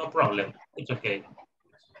 No problem. It's okay.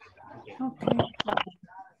 Okay.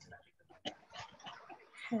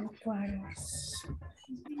 Headquarters.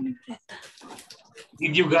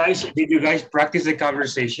 Did you guys practice the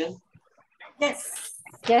conversation? Yes.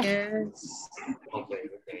 Okay.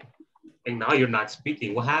 And now you're not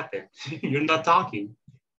speaking. What happened? You're not talking.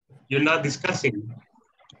 You're not discussing.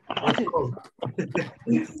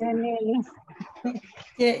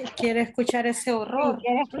 ¿Quiere escuchar ese horror?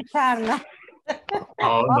 Quiere escucharlo.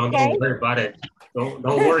 Oh, don't worry about it. Don't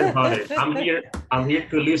worry about it. I'm here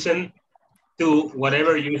to listen to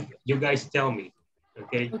whatever you guys tell me.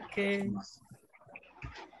 Okay.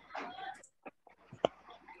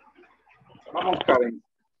 Vamos, Karen.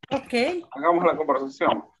 Ok. Hagamos la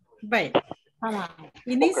conversación. Vaya.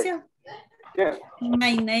 Inicio. Okay. Yes.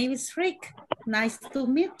 My name is Rick. Nice to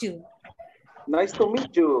meet you. Nice to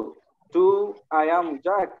meet you. Too, I am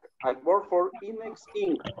Jack. I work for INEX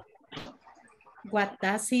Inc. What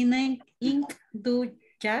does INEX Inc. do,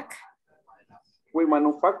 Jack? We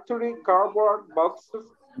manufacture cardboard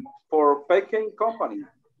boxes for packing company.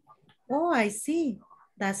 Oh, I see.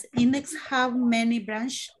 Does INEX have many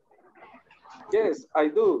branches? Yes, I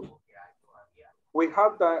do. We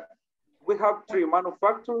have 3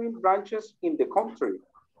 manufacturing branches in the country.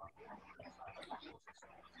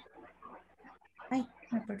 Ay,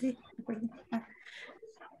 me perdí.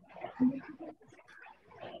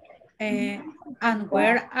 And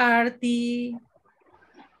where are the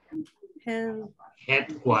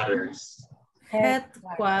headquarters?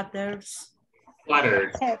 Headquarters.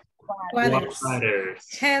 Quarters. Quarters.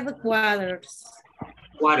 Headquarters.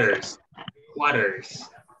 Quarters. Quarters.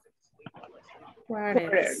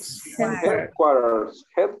 Quarters. Headquarters.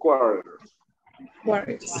 Headquarters.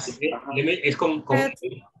 Quarters.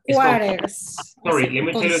 Sorry, let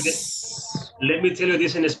me tell you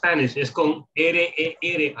this in Spanish. Es con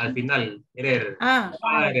R-E-R al final.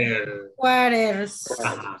 Quarters.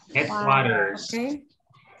 Headquarters. Okay.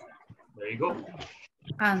 There you go.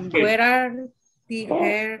 And where are the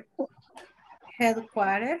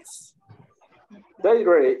headquarters?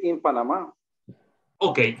 They're in Panama.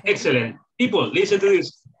 Okay, excellent. People, listen to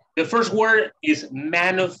this. The first word is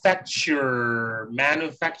manufacture.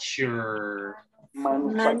 Manufacture.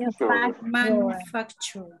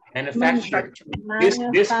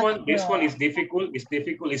 This one is difficult. It's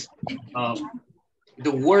difficult. It's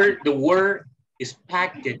the word is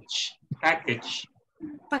package. Package.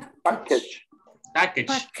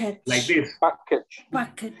 Like this.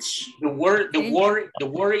 Package. The word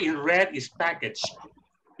in red is package.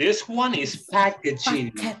 This one is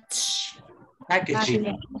packaging.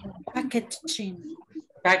 Packaging.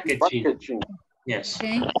 Yes.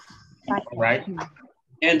 Okay. All right.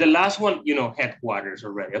 And the last one, you know, headquarters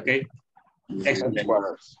already, okay? Excellent.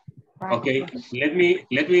 Headquarters. Okay, let me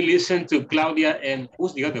listen to Claudia and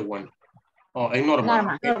who's the other one? Oh, and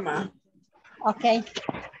Norma. Norma. Okay.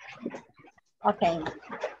 Okay.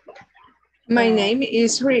 My name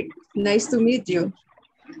is Rick. Nice to meet you.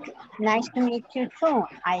 Nice to meet you too.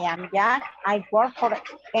 I am Jack. I work for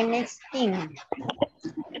NX team.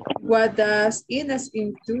 What does INSS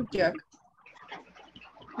do, Jack?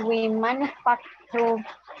 We manufacture.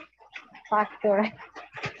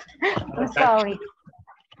 I'm sorry.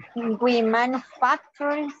 We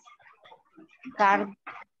manufacture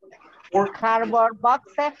cardboard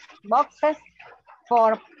boxes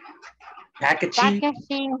for packaging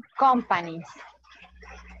companies.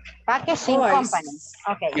 Packaging companies.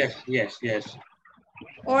 Okay. Yes.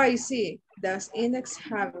 Oh, I see. Does INSS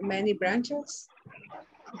have many branches?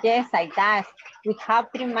 Yes, it does. We have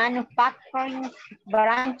 3 manufacturing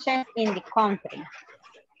branches in the country.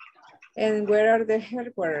 And where are the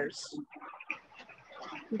headquarters?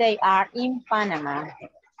 They are in Panama.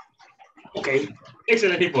 Okay,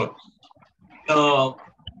 excellent people. Well,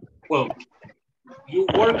 you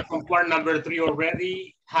worked on part number 3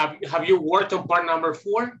 already. Have you worked on part number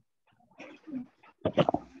 4?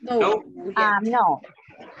 No. No.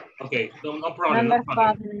 Okay, no problem. Number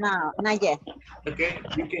 5, no, not yet. Okay,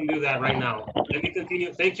 you can do that right now. Let me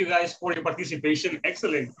continue. Thank you guys for your participation.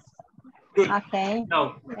 Excellent. Good. Okay.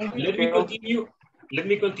 Now, let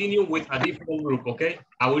me continue with a different group, okay?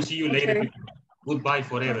 I will see you later. Okay. Goodbye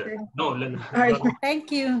forever. Okay. No,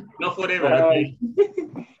 Thank you. not forever, okay?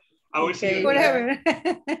 I will see you Forever.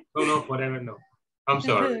 No, forever, no. I'm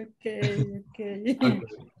sorry. Okay.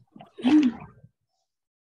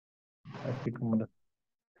 Así como la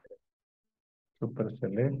super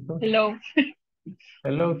selecto. Hello.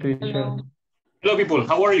 Hello, teacher. Hello, people.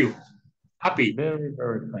 How are you? Happy? Very,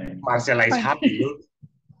 very fine. Marcela is happy.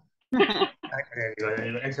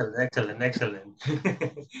 Excellent.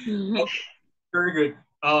 Very good.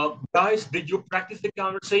 Guys, did you practice the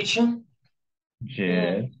conversation?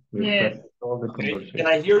 Yes. We practice all the conversation. Can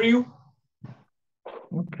I hear you?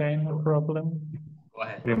 Okay, no problem. Go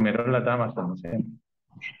ahead. Primero las damas, como siempre.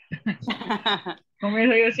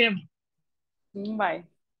 Comienzo yo siempre. Bye.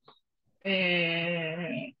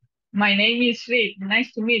 My name is Rick.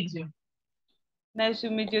 Nice to meet you. Nice to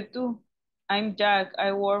meet you too. I'm Jack.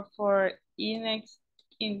 I work for INSS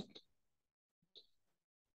Inc.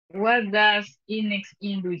 What does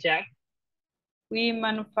INSS do, Jack? We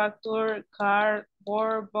manufacture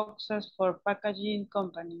cardboard boxes for packaging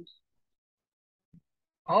companies.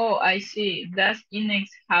 Oh, I see. Does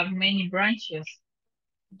INSS have many branches?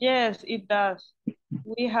 Yes, it does.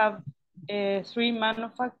 We have 3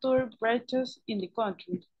 manufacturing branches in the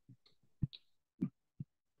country.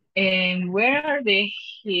 And where are the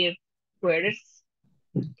headquarters?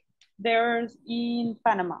 There's in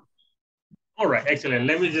Panama. All right, excellent.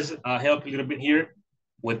 Let me just help a little bit here.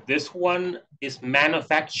 With this one is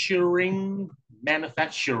manufacturing.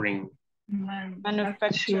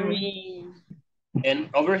 And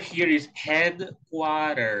over here is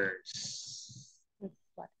headquarters.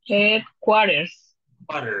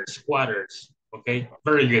 Quarters. Okay,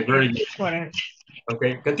 very good.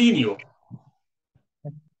 Okay, continue.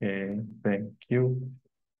 Okay, thank you.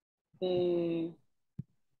 Okay.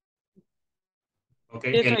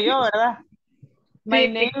 Yo soy yo, ¿verdad? My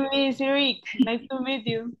name is Rick. Nice to meet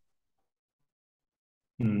you.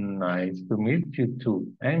 Nice to meet you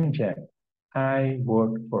too. I'm Jack. I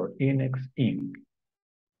work for INSS Inc.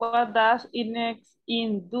 What does INSS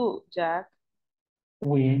Inc. do, Jack?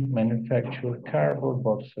 We manufacture cardboard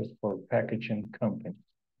boxes for packaging companies.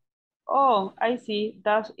 Oh, I see.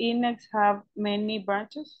 Does INSS have many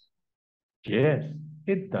branches? Yes,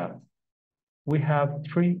 it does. We have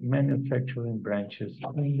 3 manufacturing branches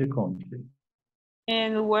in the country.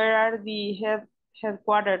 And where are the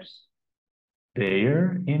headquarters?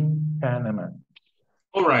 They're in Panama.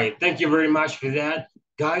 All right, thank you very much for that.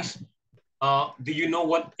 Guys, do you know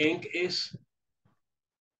what Inc. is?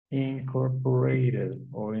 Incorporated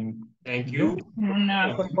or in... Thank you.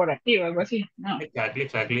 Una corporativa, algo así. No.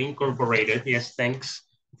 Exactly. Incorporated. Yes, thanks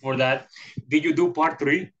for that. Did you do part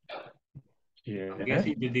 3? Yeah. I'm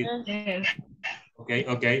guessing you did. Yes.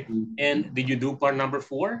 Okay. And did you do part number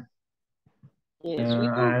 4? Yes, we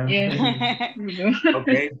do. Yes.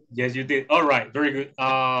 Okay. Yes, you did. All right. Very good.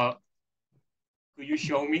 Could you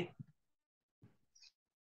show me?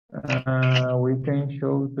 We can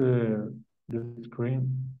show the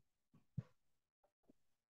screen.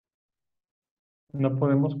 No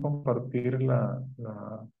podemos compartir la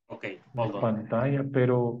pantalla,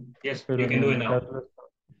 pero... Yes, you can do it now.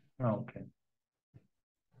 Okay.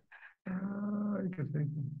 Okay,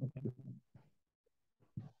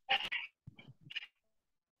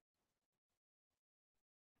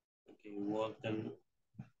 Walton.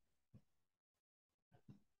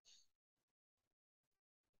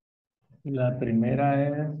 La primera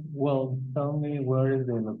es, well, tell me where is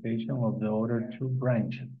the location of the other two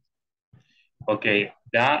branches. Okay,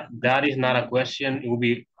 that is not a question. It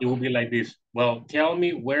will be like this. Well, tell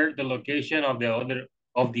me where the location of the other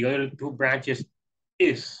two branches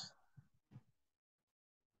is.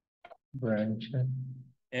 Branches.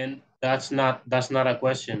 And that's not a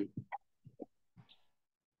question.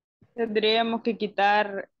 Tendríamos que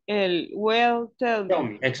quitar el well, tell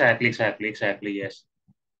me. Exactly, yes.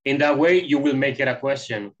 In that way, you will make it a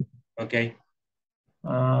question, okay?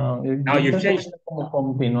 Now you changed. Como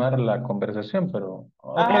continuar la conversación, pero.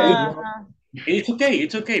 It's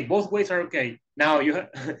okay. Both ways are okay. Now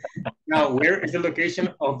now where is the location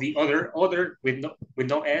of the other with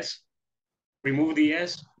no S? Remove the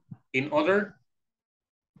S in other.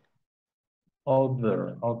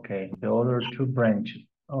 Other, okay. The other two branches,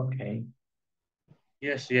 okay.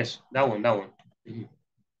 Yes, that one.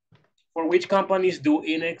 For which companies do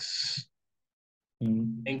INEX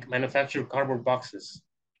Inc. manufacture cardboard boxes?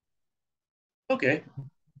 Okay.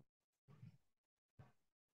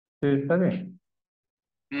 ¿Está bien?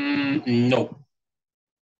 No.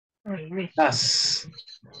 That's.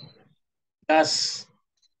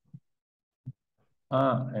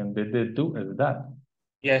 En vez de do is that.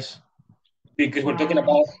 Yes, because we're talking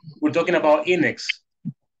about INEX.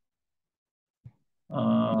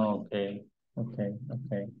 Okay.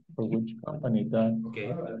 For which company does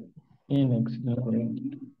INEX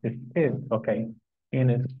is okay.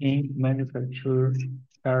 INEX Inc. manufacture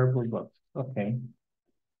cardboard box. Okay.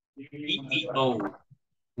 EEO.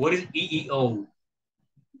 What is EEO?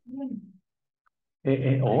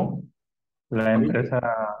 EEO, la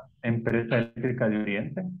empresa eléctrica de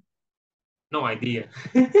Oriente. No idea.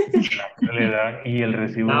 Y el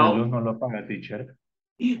recibo de luz no lo paga, teacher.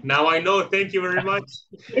 Now I know. Thank you very much.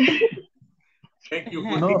 Thank you.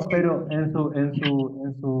 No, pero en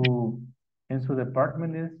su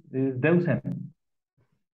department es Deusen.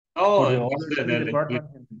 Oh, the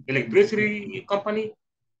electricity company?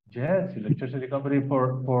 Yes, electricity company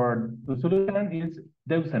for Usulután is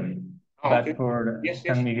Deusen. But okay. for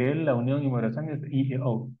San Miguel, La Unión y Morazán is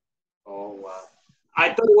EEO. Oh, wow.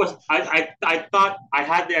 I thought it was, I thought I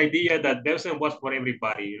had the idea that Deusen was for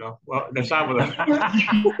everybody, you know, well, the Salvador.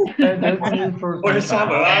 For the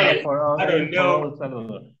Salvador. I don't know.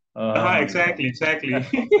 Exactly.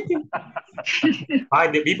 Hi,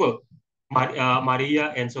 the people,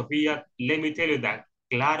 Maria and Sofia, let me tell you that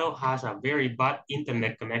Claro has a very bad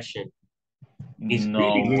internet connection. It's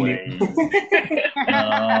No way.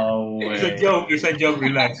 No way. It's a joke,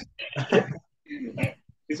 relax.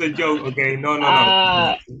 It's a joke, okay? No.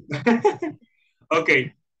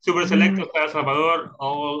 Okay, Super Selectos El Salvador,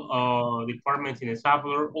 all departments in El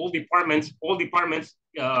Salvador, all departments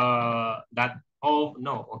that all,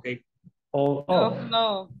 no, okay?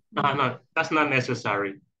 No, No, that's not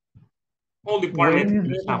necessary. All departments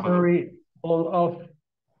in El Salvador. All of.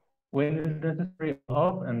 When is necessary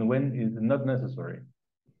off and when is not necessary?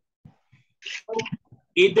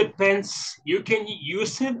 It depends. You can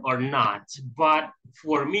use it or not. But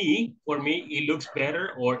for me, it looks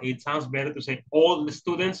better or it sounds better to say all the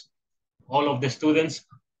students, all of the students,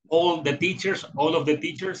 all the teachers, all of the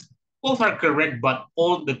teachers. Both are correct, but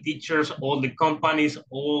all the teachers, all the companies,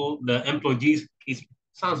 all the employees, it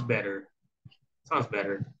sounds better. Sounds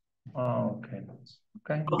better. Oh, okay.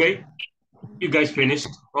 Okay. You guys finished.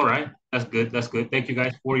 All right. That's good. Thank you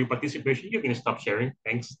guys for your participation. You can stop sharing.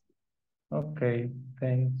 Thanks. Okay.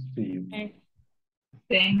 Thanks to you.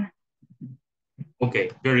 Thanks. Okay.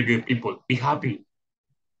 Very good, people. Be happy.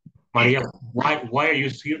 Maria, why are you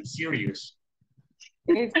serious?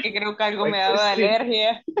 Es que creo que algo me ha dado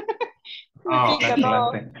alergia.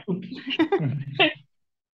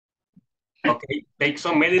 Okay. Take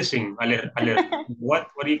some medicine. What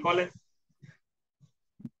do you call it?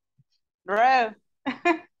 Red.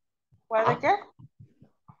 ¿Cuál de qué?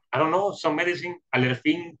 I don't know. Some medicine.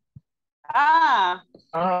 Alerfin. I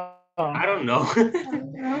don't know.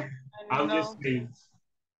 I'm just saying.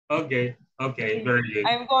 Okay. Very good.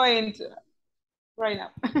 I'm going to right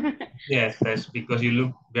now. Yes, that's because you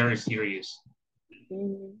look very serious.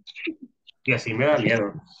 Y así me da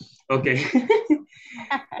miedo. Okay.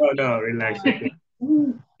 No, relax. Okay.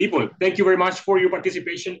 People, thank you very much for your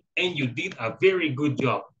participation, and you did a very good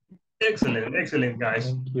job. Excellent, guys.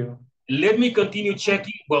 Thank you. Let me continue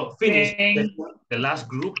checking. Well, finish the last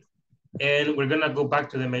group, and we're gonna go back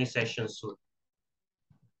to the main session soon.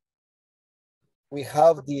 We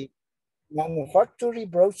have the manufacturing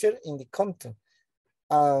brochure in the content.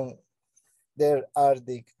 And there are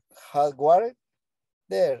the hardware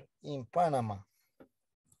there in Panama.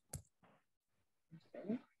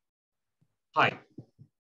 Hi.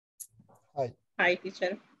 Hi. Hi,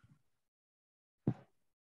 teacher.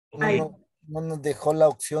 No nos dejó la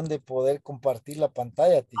opción de poder compartir la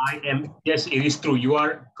pantalla, teacher. Yes, it is true. You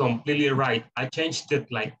are completely right. I changed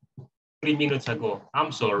it like 3 minutes ago.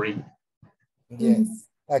 I'm sorry. Yes.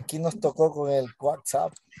 Aquí nos tocó con el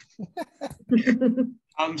WhatsApp.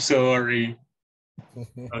 I'm sorry.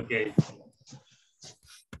 Okay.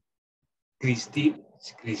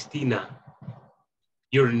 Cristina.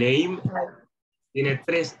 Your name tiene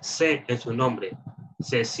 3 C en su nombre.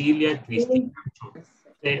 Cecilia Cristina.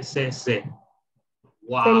 C.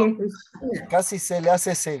 Wow. Casi se le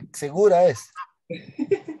hace segura es.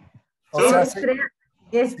 O sea,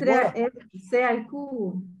 es C al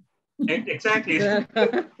cubo. Exactly.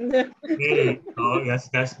 Oh, that's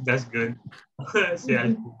good. C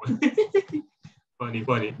al cubo.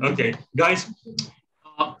 Funny. Okay, guys,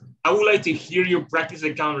 I would like to hear you practice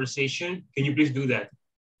the conversation. Can you please do that?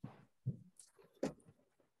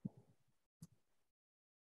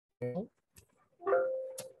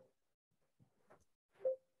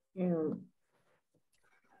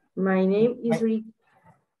 My name is Rick.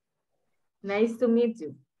 Nice to meet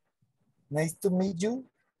you. Nice to meet you.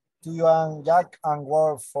 Do you and Jack and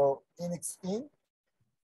work for INSCRIBETE?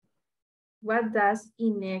 What does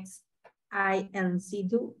INC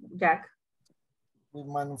do, Jack? We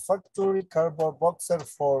manufacture cardboard boxes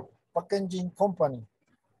for packaging company.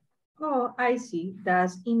 Oh, I see.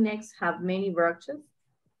 Does INEX have many branches?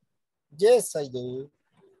 Yes, I do.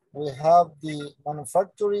 We have the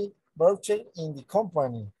manufacturing branch in the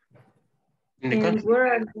company. In the country? Where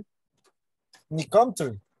are in the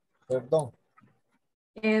country, perdón.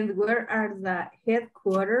 And where are the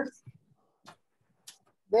headquarters?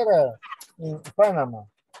 There are in Panama.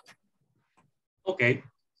 Okay.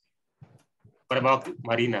 What about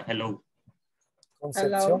Marina? Hello.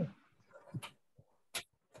 Hello.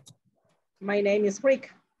 My name is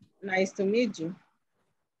Rick. Nice to meet you.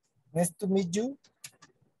 Nice to meet you.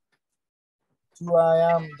 So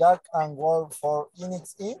I am Jack and work for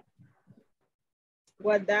INSCRIBETE.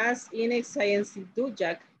 What does INSCRIBETE do,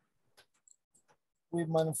 Jack? We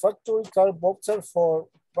manufacture card boxes for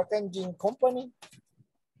packaging company.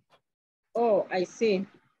 Oh, I see.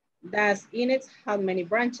 Does INEX have many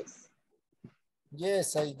branches?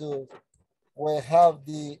 Yes, I do. We have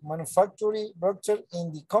the manufacturing branch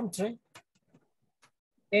in the country.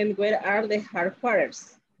 And where are the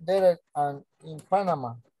headquarters? There and in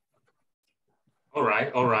Panama. All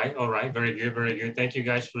right. Very good. Thank you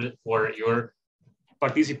guys for your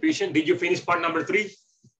participation. Did you finish part number 3?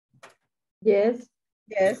 Yes.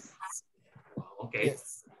 Okay.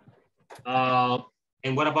 Yes.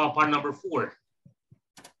 And what about part number 4?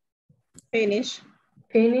 Finish.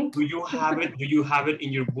 Do you have it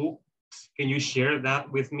in your book? Can you share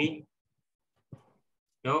that with me?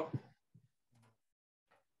 No?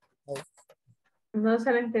 No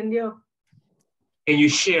se lo entendió. Can you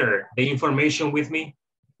share the information with me?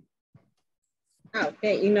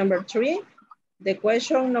 Okay, in number 3, the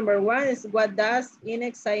question number 1 is what does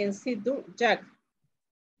INSCRIBETE do, Jack?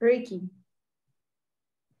 Ricky.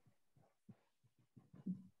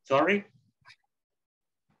 Sorry?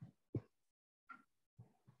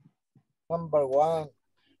 Number 1,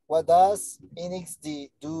 what does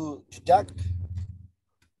INSCRIBETE do, Jack?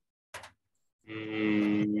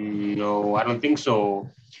 No, I don't think so.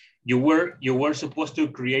 You were supposed to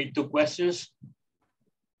create 2 questions.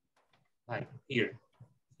 Right here.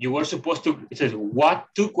 You were supposed to, it says, what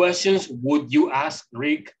 2 questions would you ask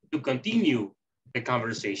Rick to continue the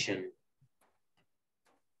conversation?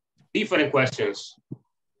 Different questions.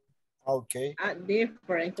 Okay. A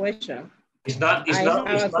different question. It's not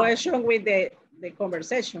a question with the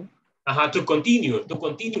conversation. To continue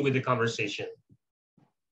with the conversation.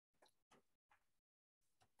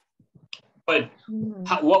 But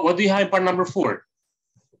what do you have in part number 4?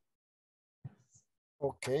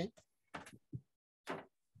 Okay.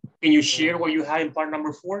 Can you share what you have in part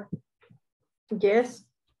number 4? Yes.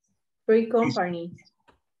 3 companies.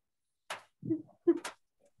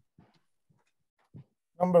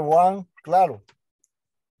 Number 1, claro.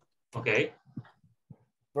 Okay.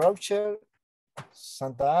 Brochure,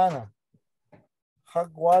 Santa Ana.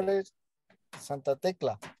 Hardware, Santa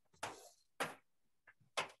Tecla.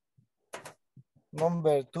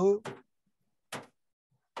 Number 2,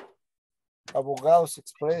 Abogados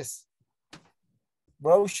Express.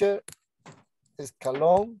 Brochure,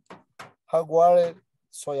 Escalón, Hardware,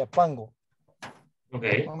 Soyapango.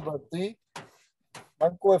 Okay. Number 3,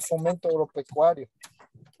 Banco de Fomento Agropecuario.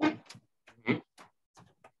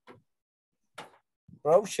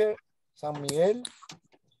 Browser, San Miguel,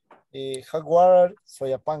 Jaguar,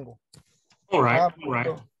 Soyapango. All right, all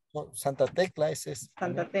right. Santa Tecla, ese es.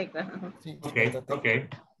 Santa Tecla. Sí, Okay, Santa Tecla. okay.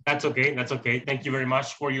 That's okay, that's okay. Thank you very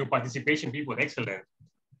much for your participation, people. Excellent.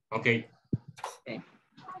 Okay.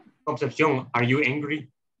 Concepcion, are you angry?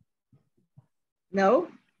 No.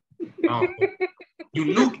 No. You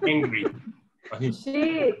look angry.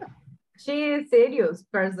 She is serious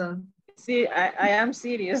person. See, I am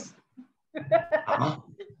serious.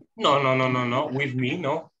 No. With me,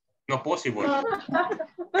 no. No possible.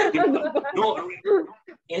 No,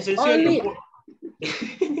 en serio.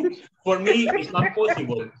 For me, it's not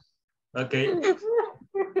possible. Okay.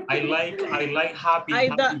 I like happy.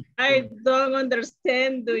 I don't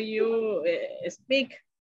understand. Do you speak?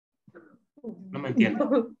 No me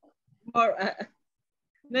entiendo.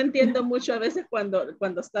 No entiendo mucho a veces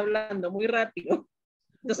cuando está hablando muy rápido.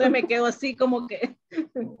 Entonces me quedo así como que,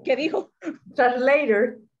 ¿qué dijo?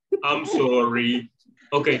 Translator. I'm sorry.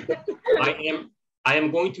 Okay. I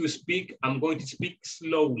am going to speak. I'm going to speak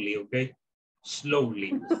slowly. Okay.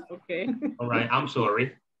 Slowly. Okay. All right. I'm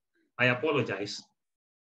sorry. I apologize.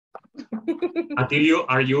 Atilio,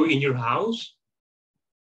 are you in your house?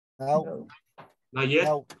 No. Not yet?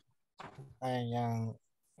 No. I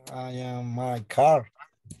am my car.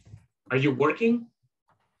 Are you working?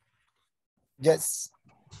 Yes.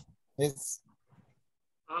 Yes.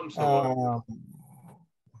 I'm sorry.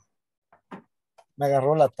 Me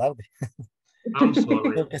agarró la tarde. I'm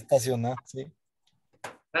sorry. Tengo que estacionar, sí.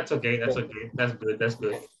 That's okay. That's okay. That's good. That's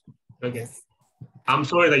good. Okay. I'm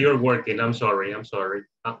sorry that you're working. I'm sorry. I'm sorry.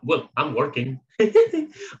 Well, I'm working.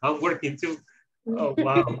 I'm working too. Oh,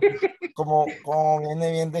 wow. Como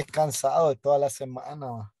viene bien descansado de toda la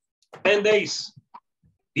semana. 10 days.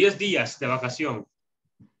 10 días de vacación.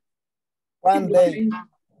 One day.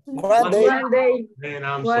 One day. One day. Man,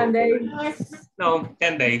 I'm One day. No,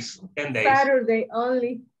 10 days. 10 days. Saturday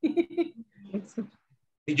only.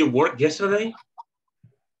 Did you work yesterday?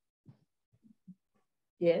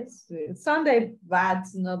 Yes. Sunday, but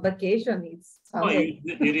no vacation. It's Sunday.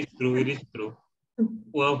 Oh, it is true. It is true.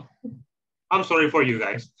 Well, I'm sorry for you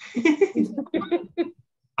guys.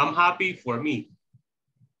 I'm happy for me.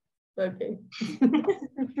 Okay.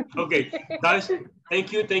 Okay, guys,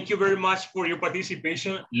 thank you very much for your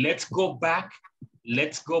participation. Let's go back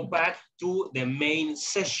to the main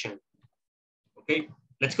session. Okay,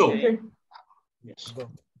 let's go. Okay. Yes.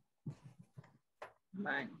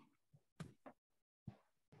 Bye.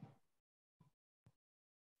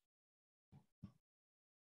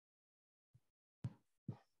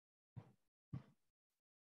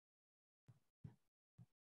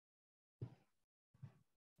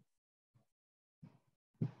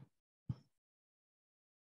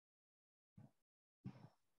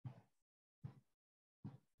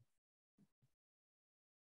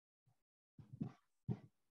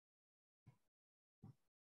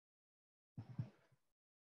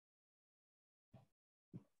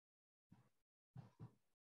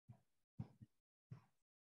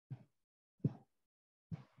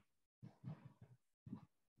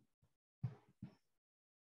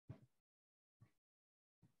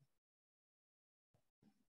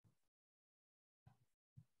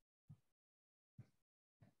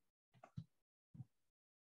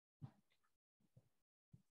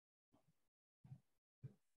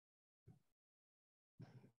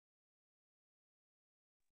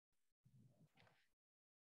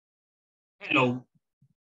 Hello,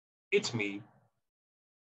 it's me.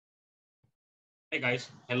 Hey guys,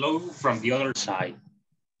 hello from the other side.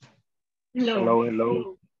 Hello,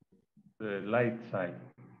 hello. The light side.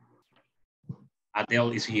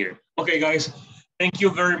 Adele is here. Okay guys, thank you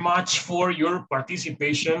very much for your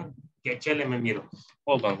participation.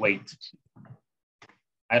 Hold on, wait.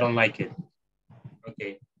 I don't like it.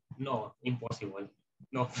 Okay, no, impossible.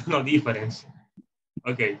 No, no difference.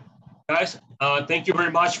 Okay, guys, thank you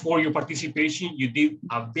very much for your participation. You did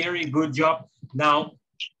a very good job. Now,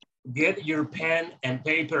 get your pen and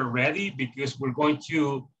paper ready because we're going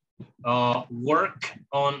to work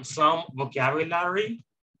on some vocabulary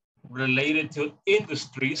related to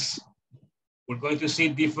industries. We're going to see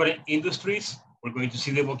different industries. We're going to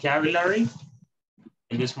see the vocabulary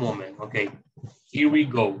in this moment. Okay, here we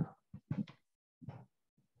go.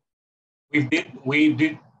 We did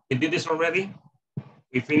this already.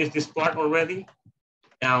 We finished this part already.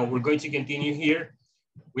 Now we're going to continue here.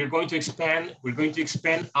 We're going to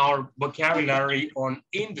expand our vocabulary on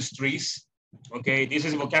industries. Okay, this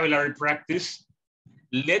is vocabulary practice.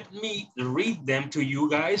 Let me read them to you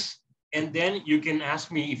guys, and then you can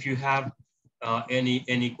ask me if you have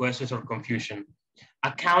any questions or confusion.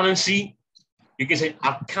 Accountancy, you can say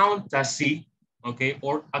accountancy, okay,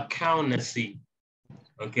 or accountancy,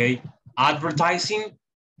 okay. Advertising,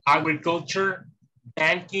 agriculture,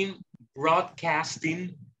 banking,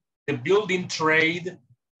 broadcasting, the building trade,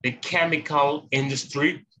 the chemical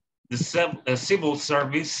industry, the civil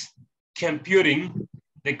service, computing,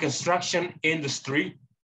 the construction industry,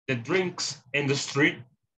 the drinks industry,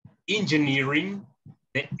 engineering,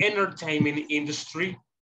 the entertainment industry,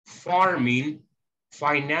 farming,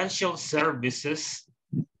 financial services,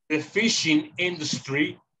 the fishing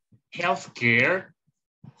industry, healthcare,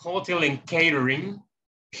 hotel and catering,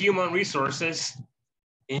 human resources,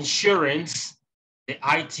 insurance, the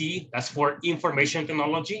IT, that's for information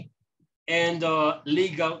technology, and the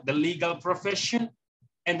legal profession.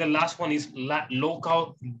 And the last one is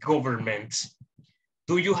local government.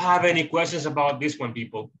 Do you have any questions about this one,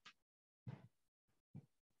 people?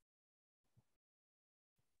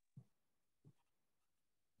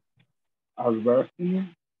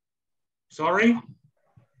 Advertising. Sorry?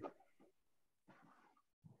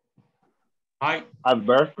 Hi.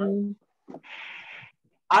 Advertising.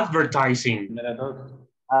 Advertising.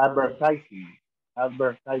 Advertising.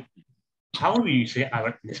 Advertising. How do you say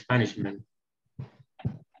in Spanish, man?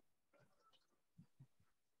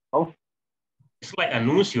 Oh. It's like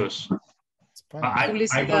anuncios.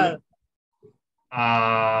 Publicidad.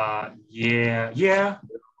 Yeah.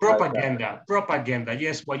 Propaganda.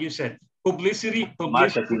 Yes, what you said. Publicity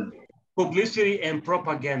and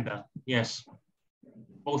propaganda. Yes,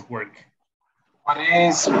 both work. What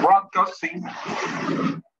is broadcasting?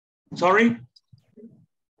 Sorry?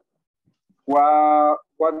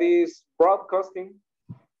 What is broadcasting?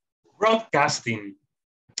 Broadcasting.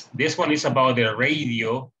 This one is about the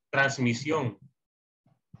radio transmission.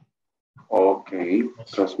 Okay,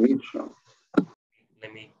 transmission.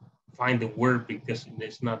 Let me find the word because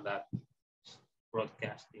it's not that.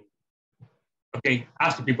 Broadcasting. Okay,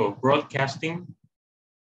 ask the people. Broadcasting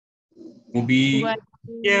will be,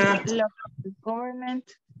 Local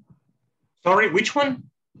government. Sorry, which one?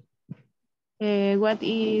 What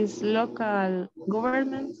is local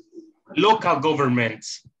government? Local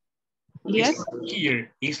governments. Yes.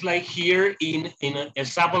 It's like here in El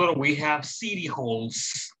Salvador, we have city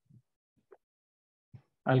halls.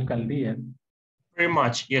 Alcaldía. Very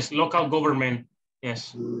much, yes, local government,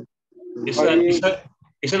 yes.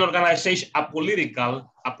 It's an organization, a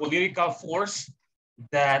political force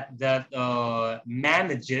that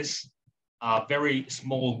manages a very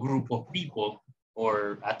small group of people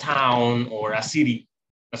or a town or a city.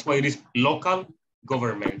 That's why it is local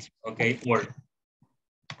government, okay? Or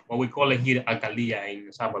what we call it here, alcaldía in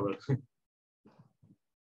El Salvador.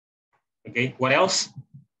 Okay, what else?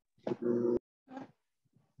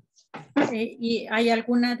 ¿Y hay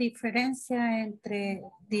alguna diferencia entre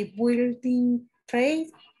the building trade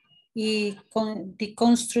y the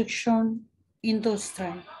construction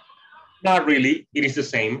industry? Not really, it is the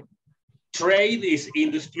same. Trade is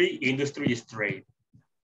industry, industry is trade.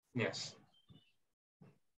 Yes.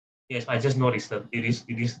 Yes, I just noticed that it is,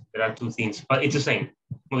 there are two things, but it's the same,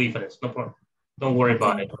 no difference, no problem. Don't worry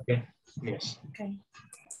about it, okay? Yes. Okay.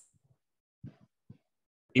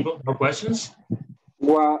 People, more questions?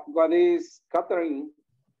 What is catering?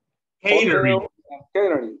 Catering.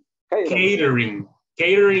 Catering.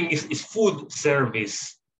 Catering is food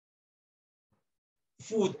service.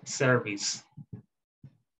 Food service.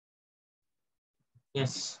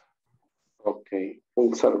 Yes. Okay,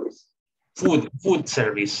 food service. Food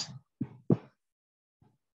service.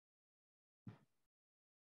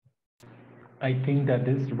 I think that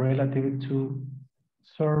is relative to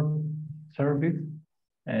service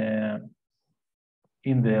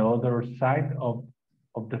in the other side of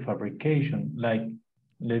the fabrication. Like,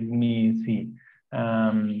 let me see.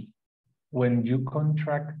 When you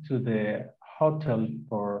contract to the hotel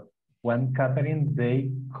for one catering,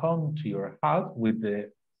 they come to your house with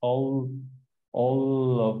the all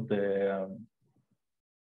of the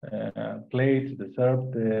plates, the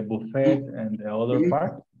serve, the buffet, and the other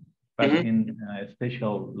part, but in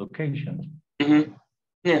special locations.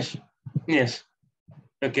 Yes, yes.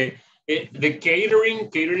 Okay. The catering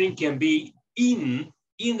can be in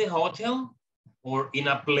the hotel or in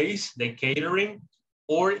a place, the catering,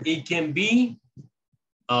 or it can be,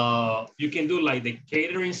 you can do like the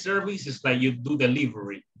catering service, it's like you do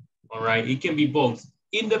delivery, all right? It can be both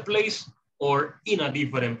in the place or in a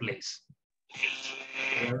different place.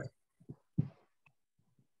 Yeah.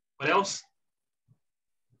 What else?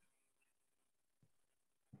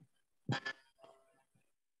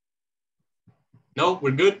 No,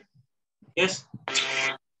 we're good? Yes?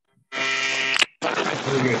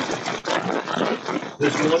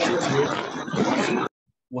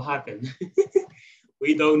 What happened?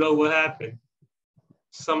 We don't know what happened.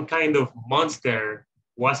 Some kind of monster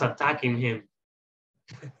was attacking him.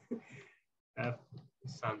 That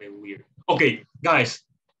sounded weird. Okay, guys,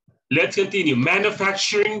 let's continue.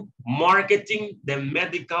 Manufacturing, marketing, the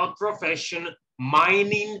medical profession,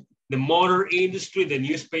 mining, the motor industry, the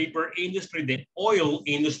newspaper industry, the oil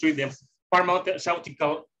industry, the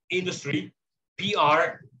pharmaceutical industry,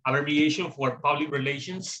 PR, abbreviation for public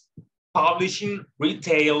relations, publishing,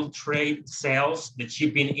 retail, trade, sales, the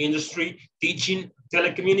shipping industry, teaching,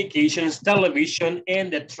 telecommunications, television,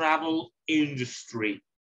 and the travel industry.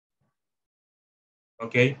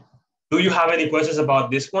 Okay. Do you have any questions about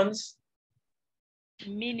these ones?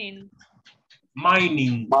 Meaning.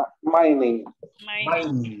 Mining. Mining.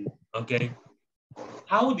 Mining. Okay.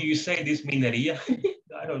 How do you say this minería?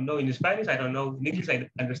 I don't know. In Spanish, I don't know. In English, I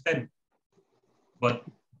understand. But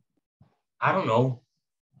I don't know.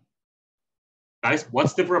 Guys,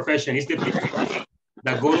 what's the profession? Is the people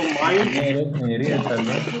that go to mine? Minería está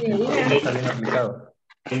bien. Está bien aplicado.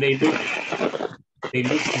 And they look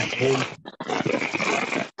gold.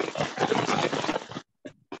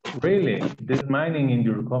 Really? This mining in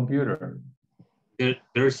your computer?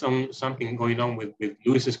 There's something going on with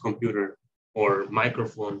Luis's computer or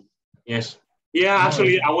microphone. Yes. Yeah,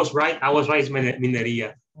 actually, I was right. It's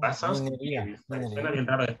minería. That sounds Minería. Suena bien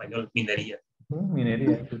raro en español, minería.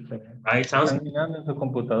 Minería. Right, sounds. Están minando en su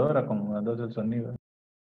computadora como dándose el sonido.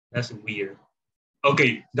 That's weird.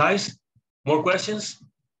 Okay, guys, more questions?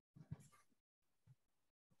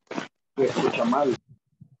 Se escucha mal.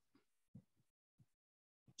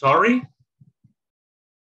 Sorry?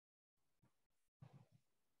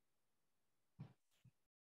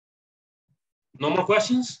 No more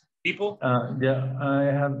questions, people? Yeah, I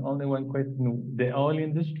have only one question. The oil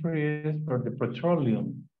industry is for the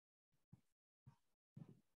petroleum.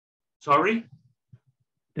 Sorry?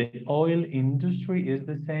 The oil industry is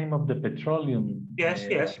the same of the petroleum. Yes,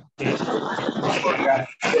 yes.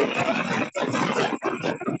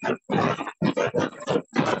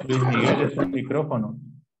 Luis Miguel es un micrófono.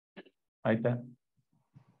 Ahí está.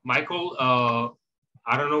 Michael,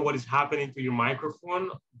 I don't know what is happening to your microphone,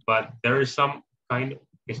 but there is some kind of...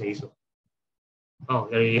 ¿Qué se hizo? Oh,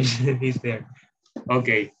 there he is. He's there.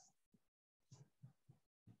 Okay.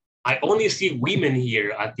 I only see women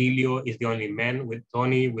here. Atilio is the only man, with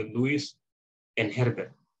Tony, with Luis, and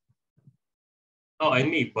Herbert. Oh,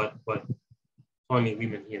 and me, but only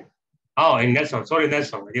women here. Oh, and Nelson. Sorry,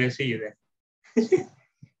 Nelson. I didn't see you there.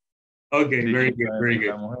 Okay, very good, very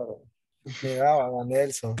good.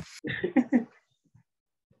 Nelson.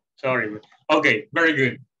 Sorry. Okay, very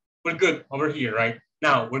good. We're good over here, right?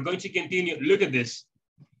 Now, we're going to continue. Look at this.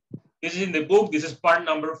 This is in the book. This is part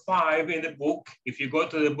number 5 in the book. If you go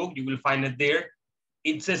to the book, you will find it there.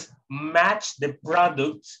 It says match the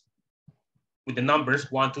products with the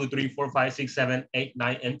numbers 1, 2, 3, 4, 5, 6, 7, 8,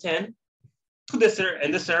 9, and 10 to the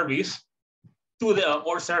service to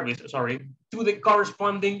the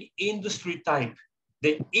corresponding industry type.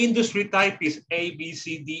 The industry type is A, B,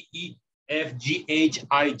 C, D, E, F, G, H,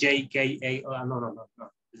 I, J, K, A. Oh, no.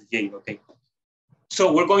 It's J, okay.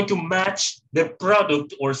 So we're going to match the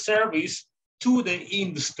product or service to the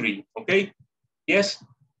industry, okay? Yes,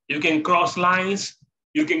 you can cross lines,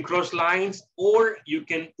 or you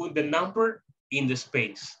can put the number in the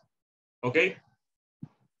space, okay?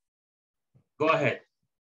 Go ahead.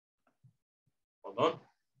 Hold on,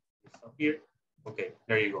 it's up here. Okay,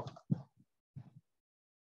 there you go.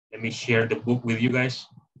 Let me share the book with you guys.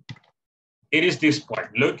 It is this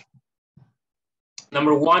part, look.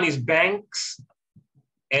 Number 1 is banks,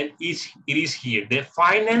 and it is here. The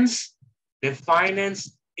finance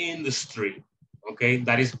industry, okay?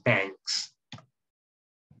 That is banks.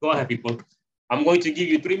 Go ahead, people. I'm going to give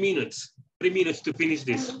you 3 minutes. 3 minutes to finish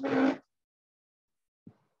this.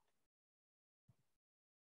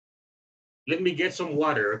 Let me get some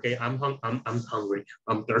water, okay? I'm hungry.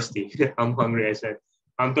 I'm thirsty. I'm hungry, I said.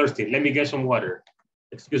 I'm thirsty. Let me get some water.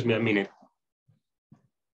 Excuse me a minute.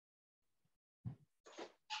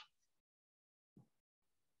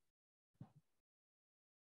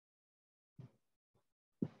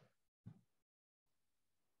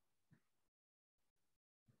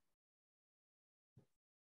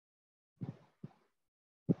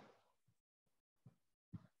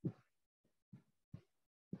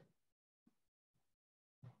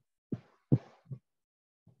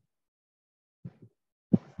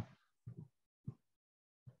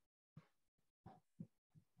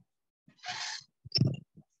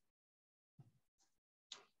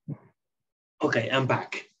 Okay, I'm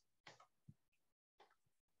back.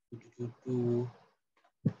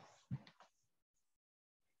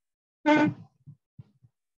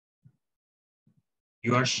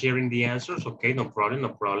 You are sharing the answers? Okay, no problem, no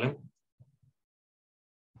problem.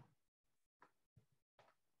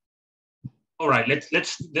 All right,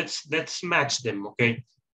 let's match them, okay?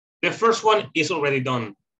 The first one is already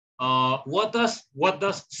done. What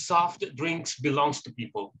does soft drinks belongs to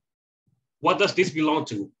people? What does this belong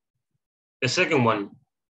to? The second one.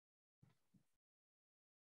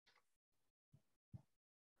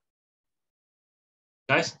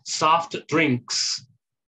 Guys, soft drinks.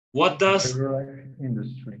 What does?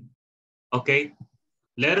 Industry. Okay,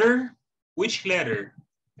 letter, which letter?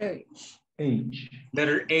 H. H.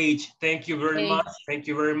 Letter H, thank you very much, thank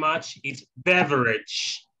you very much. It's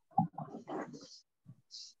beverage.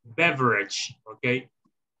 Beverage, okay?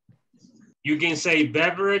 You can say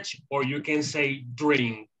beverage or you can say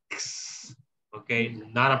drinks, okay?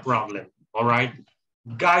 Not a problem, all right?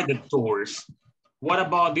 Guided tours. What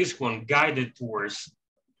about this one, guided tours?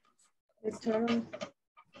 The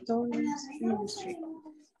tourist industry.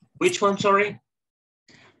 Which one, sorry?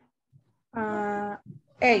 A.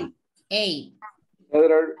 A.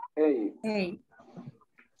 Letter A. A.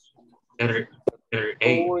 Letter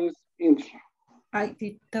A. Tourist industry. I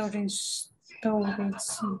did tourist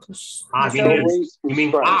industry. Ah, you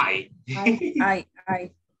mean I. I.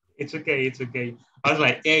 It's okay, it's okay. I was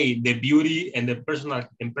like, A, the beauty and the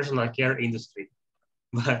personal care industry.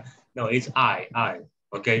 But no, it's I,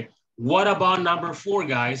 okay? What about number 4,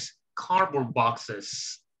 guys? Cardboard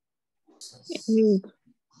boxes.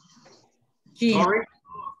 G. Sorry?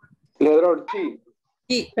 Letter T.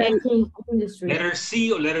 G. Letter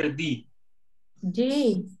C or letter D?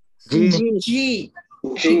 G. G. G.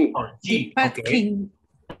 G. Or G, okay. Packaging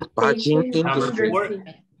Number industry. 4,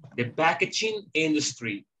 the packaging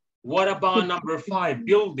industry. What about number 5,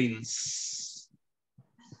 buildings?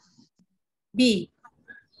 B.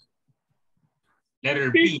 Letter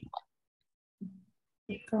B.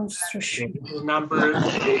 Construction. Okay, this is number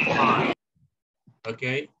 5.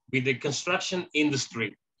 Okay, with the construction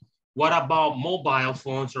industry. What about mobile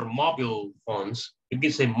phones or mobile phones? You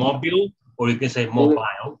can say mobile or you can say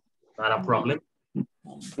mobile, not a problem.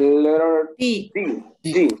 Letter D. D.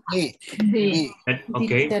 D.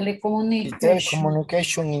 Okay.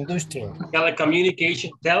 Telecommunication industry.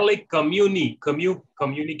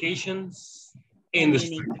 Communications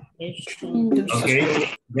industry. Okay.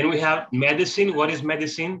 Then we have medicine. What is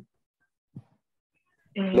medicine?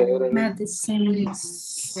 Medicine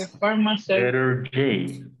is pharmacy. Letter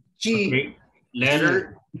J. G. Okay.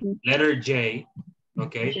 Letter J.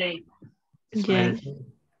 Okay. J. J.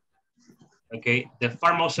 Okay. The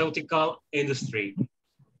pharmaceutical industry.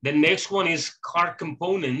 The next one is car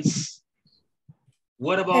components.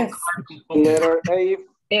 What about F. car components? Letter A.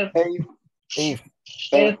 F. F.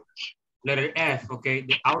 F. Letter F. Okay.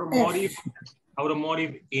 The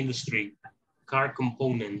automotive industry. Car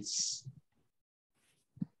components.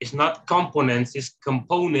 It's not components, it's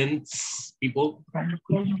components, people.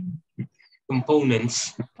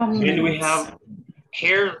 Components. Then we have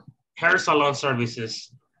hair salon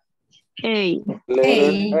services. A.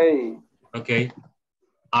 Letter A. Okay.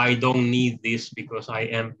 I don't need this because I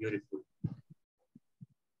am beautiful.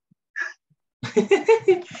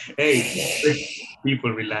 Hey,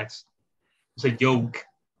 people relax. It's a joke.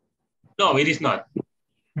 No, it is not.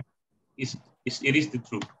 It is the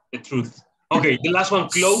truth. The truth. Okay, the last one,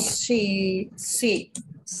 clothes. C.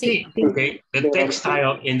 Okay, the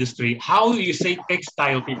textile industry. How do you say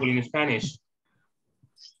textile, people, in Spanish?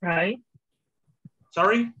 Right.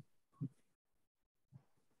 Sorry?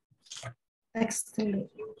 Textile.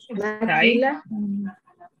 Maquila.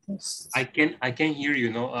 I can hear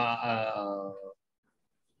you, no?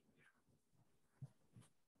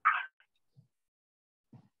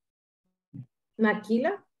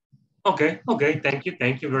 Maquila. Okay, thank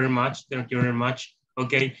you very much. Thank you very much.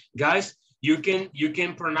 Okay, guys, you can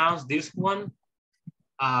pronounce this one.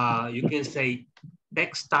 You can say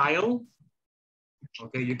textile.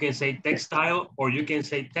 Okay, you can say textile or you can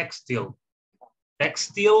say textile.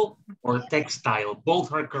 Textile or textile,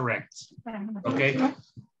 both are correct. Okay.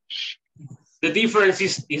 The difference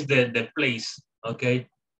is the place. Okay,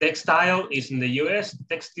 textile is in the US.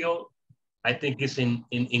 Textile, I think, is in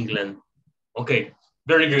England. Okay,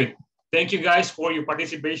 very good. Thank you guys for your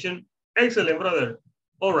participation. Excellent, brother.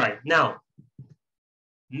 All right, now,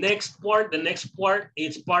 the next part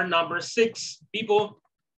is part number 6. People,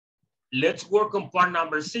 let's work on part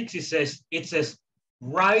number 6. It says,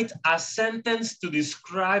 write a sentence to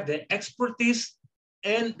describe the expertise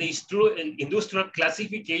and the industrial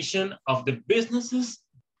classification of the businesses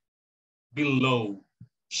below.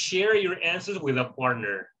 Share your answers with a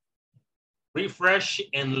partner. Refresh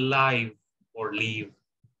and live or leave.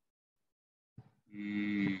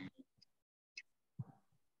 I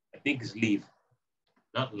think it's live,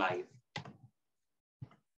 not live.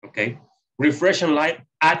 Okay. Refresh and Live.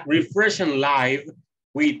 At Refresh and Live,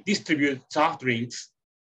 we distribute soft drinks.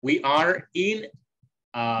 We are in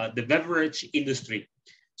the beverage industry.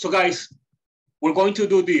 So guys, we're going to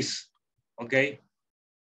do this, okay?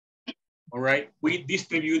 All right, we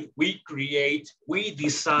distribute, we create, we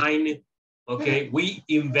design, okay? We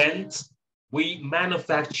invent, we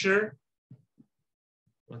manufacture,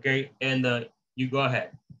 okay? And you go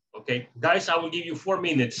ahead, okay? Guys, I will give you 4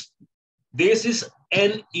 minutes. This is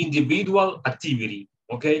an individual activity,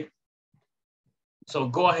 okay? So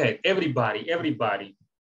go ahead, everybody.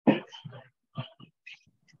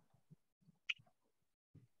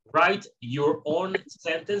 Write your own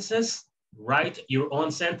sentences,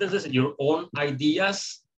 your own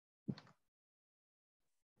ideas.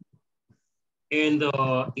 And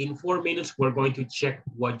in 4 minutes, we're going to check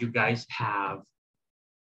what you guys have.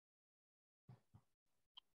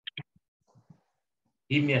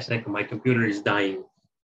 Give me a second, my computer is dying.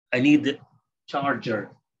 I need the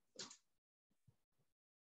charger.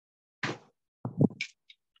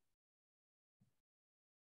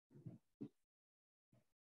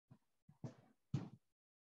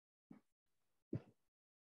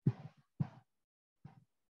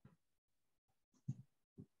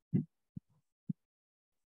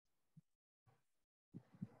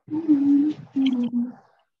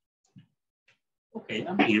 Okay,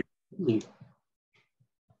 I'm here.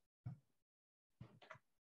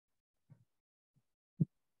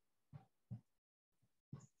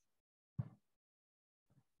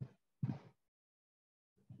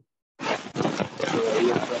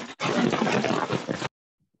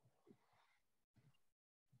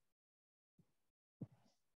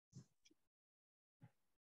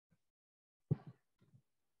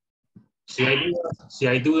 Si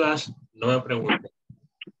hay dudas, no me pregunten.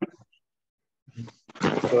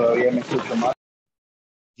 Todavía me escucho mal.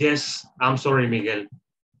 Yes, I'm sorry, Miguel.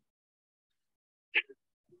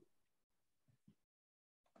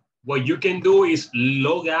 What you can do is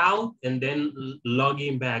log out and then log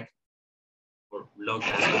in back. Or log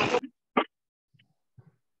out.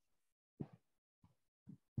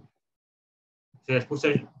 Se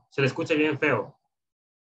le escucha bien feo.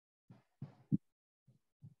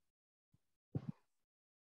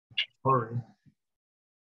 Sorry.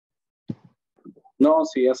 No,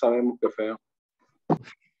 sí, ya sabemos que feo.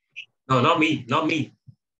 No, not me.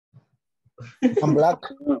 I'm black.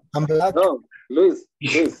 No, Luis.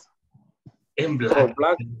 In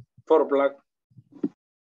black. For black.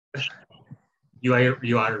 You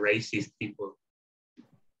are racist people.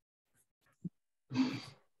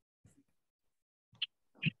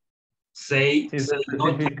 Say a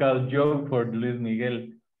specific joke for Luis Miguel.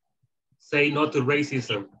 Say no to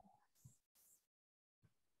racism.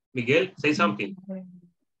 Miguel, say something.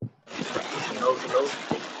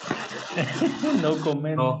 No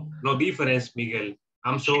comment. No difference, Miguel.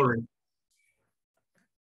 I'm sorry.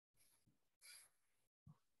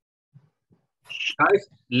 Guys,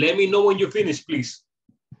 let me know when you finish, please.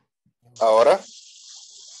 Ahora.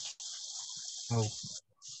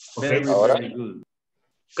 Okay. Ahora. Very good.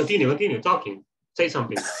 Continue talking. Say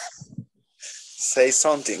something. Say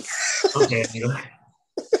something. Okay.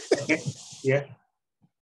 Okay. Yeah.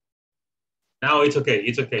 Now it's okay.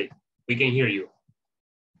 We can hear you.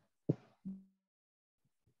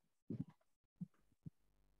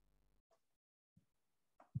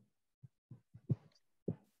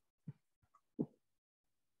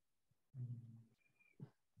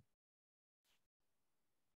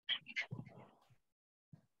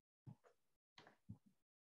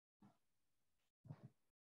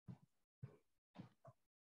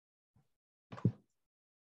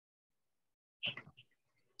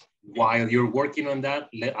 While you're working on that,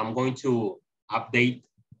 I'm going to update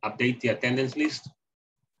the attendance list.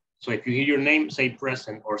 So if you hear your name, say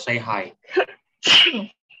present or say hi.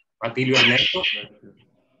 Atilio Ernesto.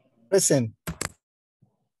 Present.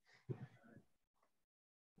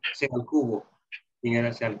 Sea al cubo. ¿Quién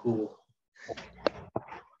era Sea al cubo?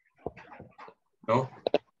 No.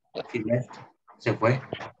 He left. Se fue.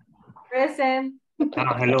 Present.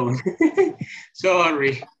 Ah, hello.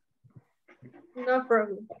 Sorry. No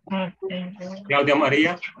problem. Claudia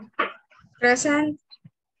María. Present.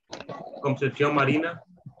 Concepción Marina.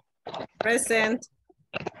 Present.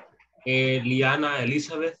 Liana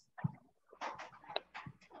Elizabeth.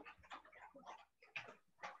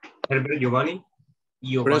 Herbert Giovanni.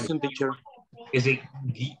 Present, teacher. Is it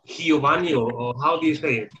Giovanni or how do you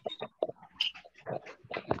say it?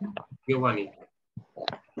 Giovanni.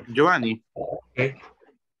 Giovanni. Okay.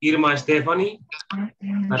 Irma Stephanie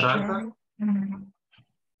Carranza.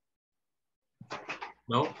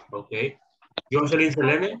 No, okay. Jocelyn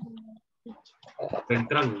Selene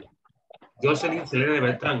Beltrán. Jocelyn Selene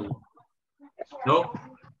Beltrán. No.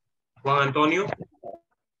 Juan Antonio.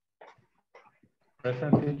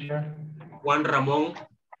 Present, teacher. Juan Ramón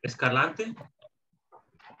Escalante.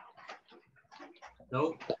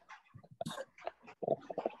 No.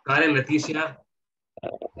 Karen Leticia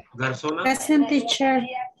Garzona. Present, teacher.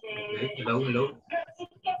 Okay, hello, hello.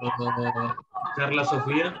 Carla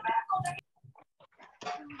Sofía.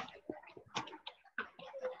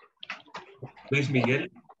 Luis Miguel.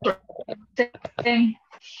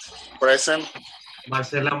 Present.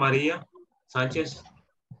 Marcela María Sánchez.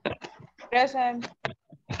 Present.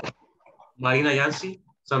 Marina Yancy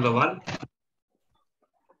Sandoval.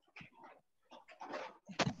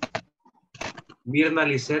 Mirna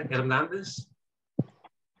Lisette Hernández.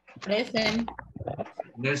 Present.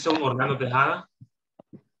 Nelson Orlando Tejada.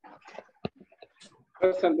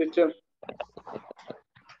 Present, teacher.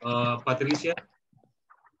 Patricia.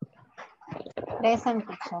 Present,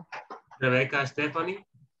 teacher. Rebeca Stephanie.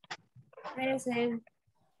 Present.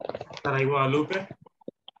 Saray Guadalupe.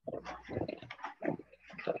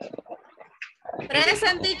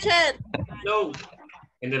 Present, teacher. No.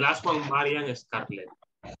 And the last one, Marian Scarlett.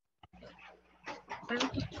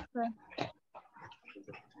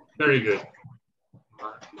 Very good.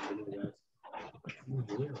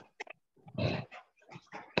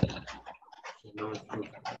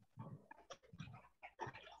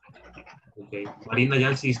 Okay, Marina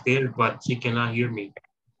Yancy is there, but she cannot hear me.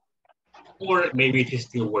 Or maybe she's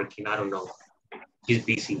still working, I don't know. She's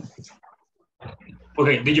busy.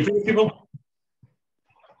 Okay, did you finish, people?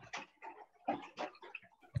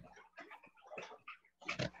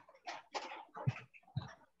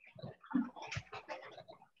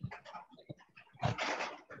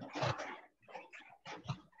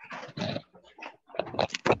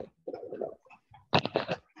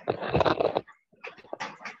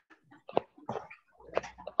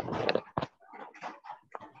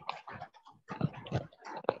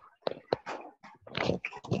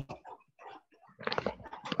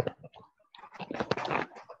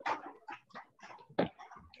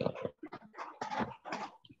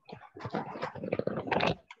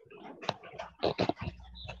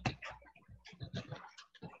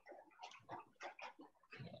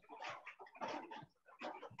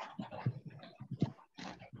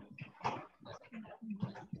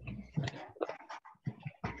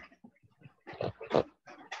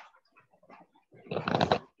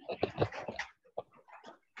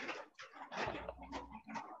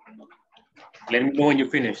 Let me know when you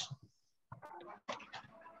finish.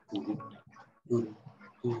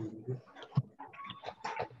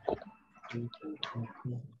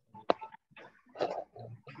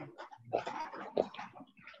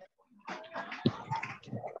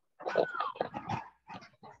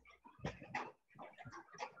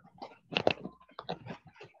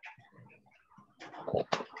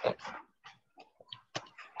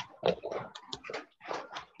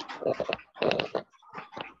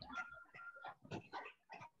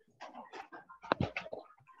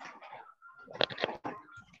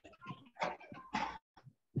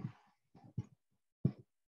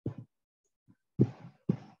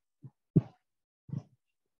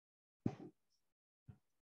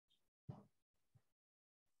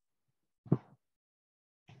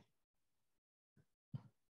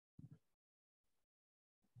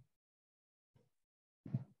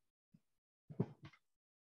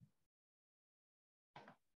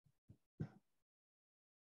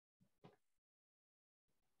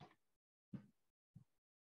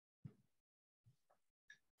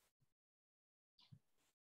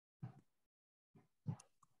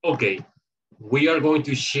 Okay, we are going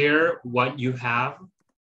to share what you have.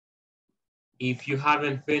 If you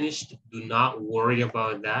haven't finished, do not worry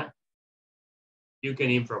about that. You can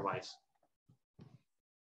improvise.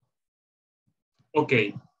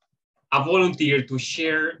 Okay, I volunteer to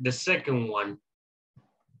share the second one.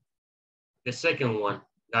 The second one,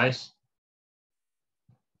 guys.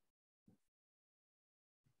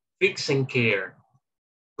 Fix and care.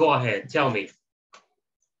 Go ahead, tell me.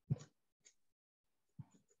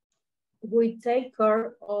 We take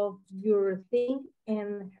care of your thing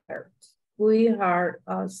and hurt. We are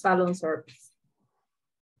a salon service.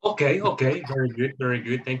 Okay, okay, very good, very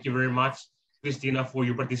good. Thank you very much, Christina, for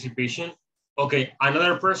your participation. Okay,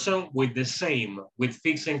 another person with the same, with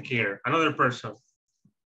fix and care. Another person.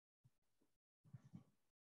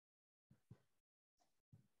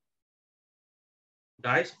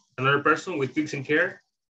 Guys, another person with fix and care.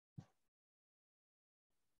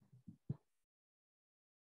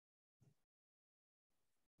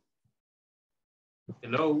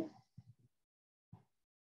 Hello.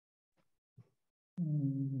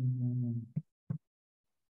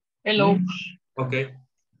 Hello. Okay,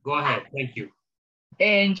 go ahead. Thank you.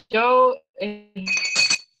 Enjoy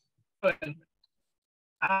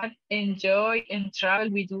and travel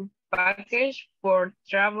with your package for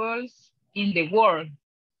travels in the world.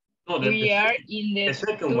 No, We are in the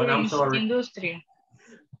second one, I'm sorry. Industry.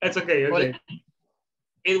 It's okay, okay.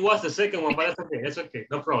 It was the second one, but it's okay, it's okay,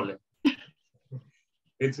 no problem.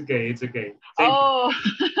 It's okay, it's okay. Oh.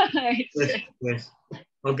 Yes, yes.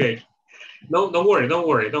 Okay. No, don't worry, don't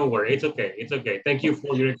worry, don't worry. It's okay, it's okay. Thank you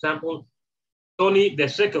for your example. Tony, the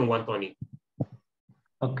second one, Tony.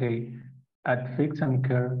 Okay. At Fix and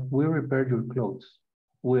Care, we repair your clothes.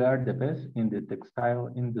 We are the best in the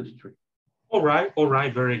textile industry. All right,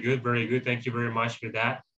 very good, very good. Thank you very much for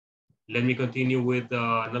that. Let me continue with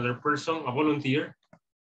another person, a volunteer.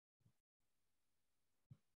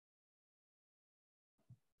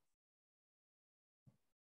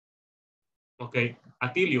 Okay,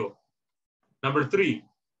 Atilio, number 3.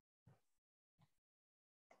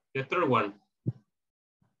 The third one.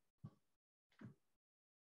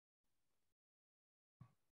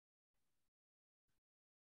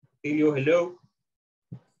 Atilio, hello.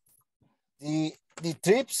 The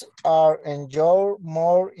trips are enjoyed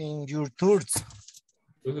more in your tours.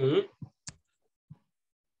 Mm-hmm.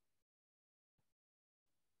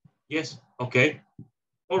 Yes, okay.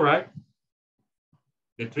 All right.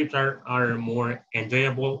 The trips are more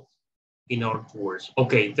enjoyable in our tours.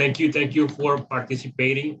 Okay, thank you for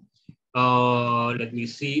participating. Let me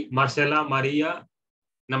see, Marcela, Maria,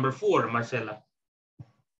 number 4, Marcela.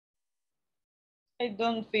 I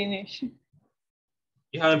don't finish.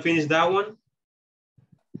 You haven't finished that one?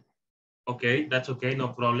 Okay, that's okay, no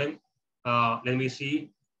problem. Let me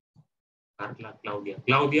see. Carla, Claudia.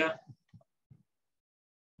 Claudia.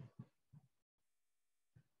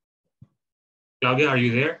 Claudia, are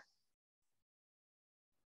you there?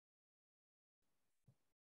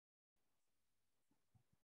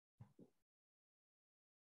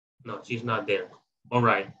 No, she's not there. All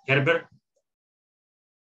right, Herbert,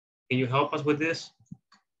 can you help us with this?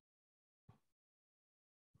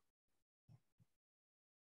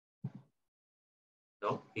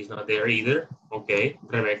 No, he's not there either. Okay,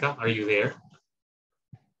 Rebecca, are you there?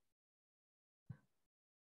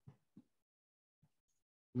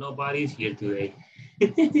 Nobody's here today.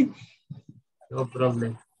 No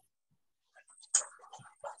problem.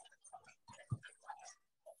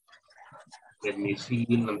 Let me see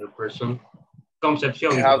another person.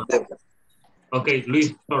 Concepcion. Okay,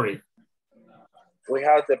 Luis, sorry. We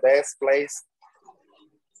have the best place.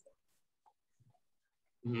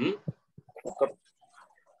 Mm-hmm.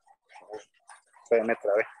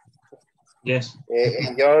 Yes.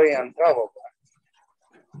 Enjoy and travel.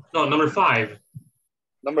 No, number 5.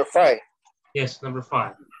 Number 5. Yes, number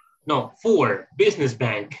 5. No, 4. Business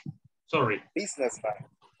bank. Sorry. Business bank.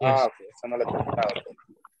 Yes. Ah, okay. Eso no lo he tocado.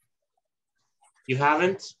 You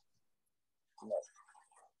haven't? No.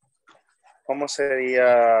 ¿Cómo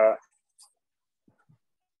sería?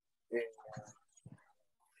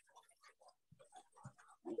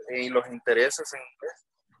 Y los intereses en inglés.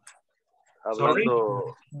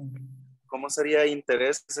 Hablando, ¿cómo sería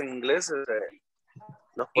intereses en inglés?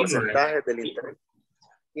 Los porcentajes del interés.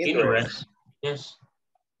 Interest. Yes.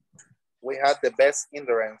 We have the best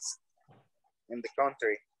interest in the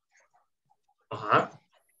country. Uh-huh.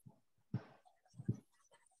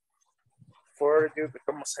 For you,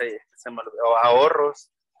 ¿cómo se me olvidó? Ahorros.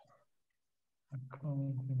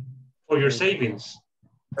 For your savings.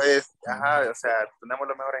 Entonces, ajá, o sea, tenemos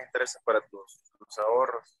los mejores intereses para tus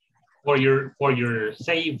ahorros. For your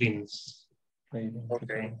savings. Okay,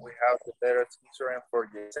 we have the better insurance for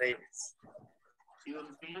your savings.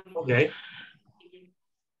 Okay.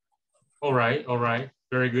 All right.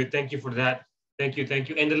 Very good. Thank you for that. Thank you.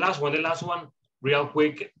 And the last one, real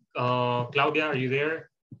quick. Claudia, are you there?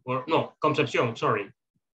 Or no, Concepcion, sorry.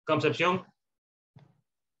 Concepcion.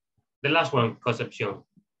 The last one, Concepcion.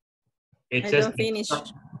 It says don't finish.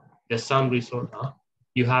 The Sun Resort. Huh?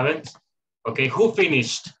 You haven't? Okay, who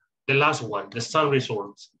finished the last one, the Sun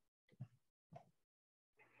Resort?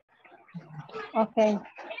 Okay,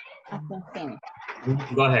 I can finish.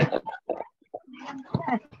 Go ahead.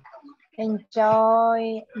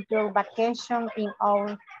 Enjoy your vacation in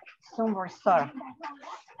our summer resort.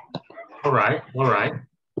 All right.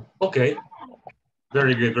 Okay.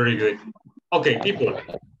 Very good. Okay, people,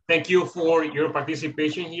 thank you for your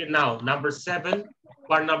participation here. Now,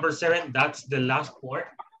 part number 7, that's the last part.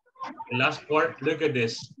 The last part, look at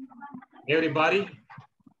this. Everybody,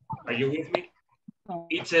 are you with me?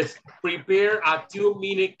 It says, prepare a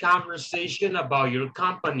 2-minute conversation about your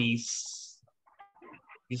companies.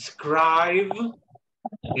 Describe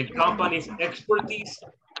the company's expertise,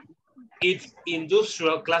 its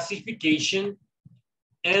industrial classification,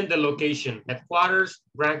 and the location, headquarters,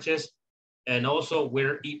 branches, and also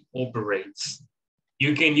where it operates.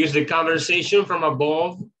 You can use the conversation from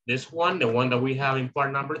above, this one, the one that we have in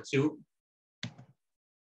part number 2.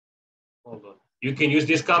 Hold on. You can use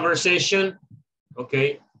this conversation,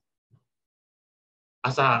 okay,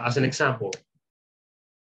 as an example.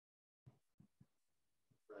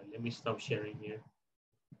 Right, let me stop sharing here.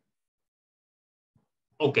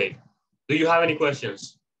 Okay, do you have any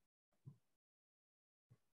questions?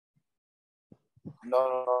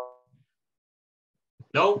 No.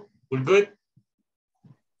 No, we're good?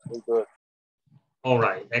 We're good. All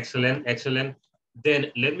right, excellent, excellent.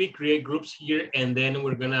 Then let me create groups here and then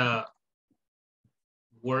we're gonna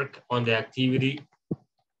work on the activity.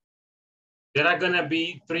 There are gonna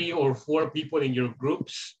be 3 or 4 people in your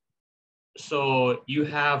groups. So you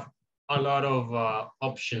have a lot of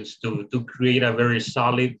options to create a very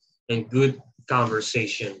solid and good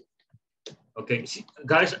conversation. Okay,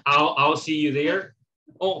 guys, I'll see you there.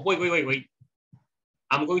 Oh, wait.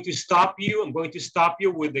 I'm going to stop you. I'm going to stop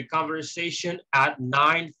you with the conversation at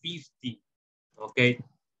 9:50. Okay,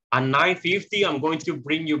 at 9:50, I'm going to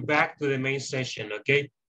bring you back to the main session.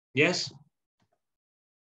 Okay, yes.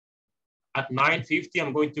 At 9:50,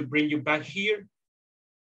 I'm going to bring you back here.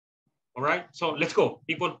 All right, so let's go,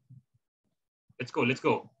 people. Let's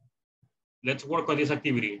go. Let's work on this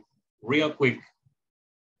activity real quick.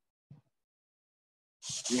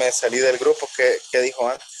 Me salí del grupo. ¿Qué dijo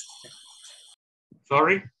antes?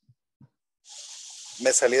 Sorry?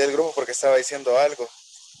 Me salí del grupo porque estaba diciendo algo.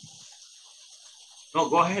 No,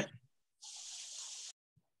 go ahead.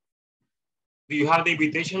 Do you have the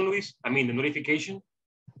invitation, Luis? I mean, the notification?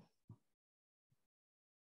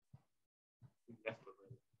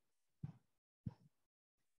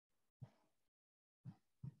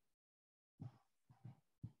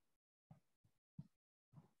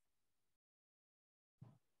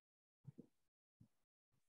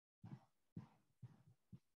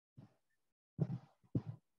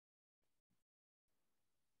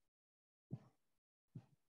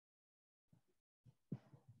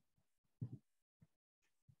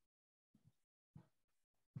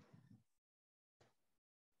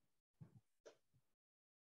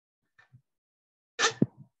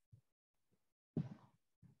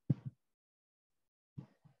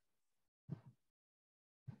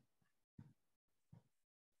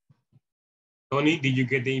 Tony, did you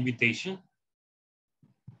get the invitation?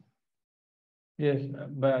 Yes,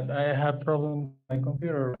 but I have problem with my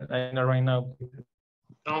computer. I know right now.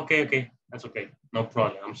 Okay. That's okay. No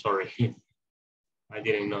problem. I'm sorry. I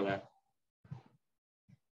didn't know that.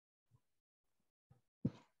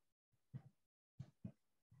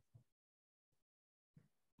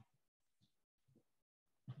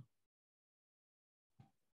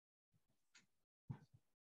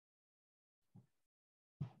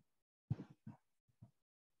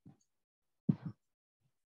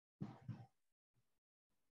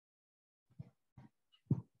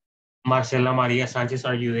 Marcela Maria Sanchez,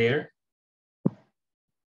 are you there?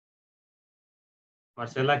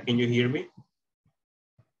 Marcela, can you hear me?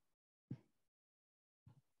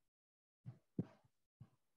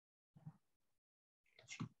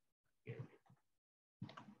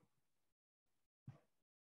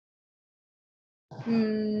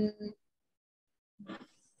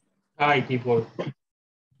 Hi, people.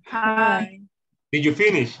 Hi. Did you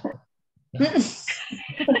finish?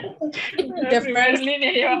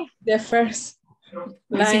 The first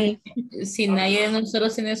line. Si nadie de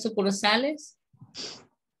nosotros tiene sucursales,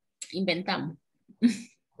 inventamos.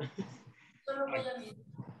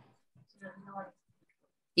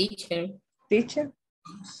 Teacher.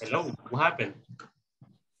 Hello, what happened?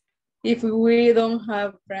 If we don't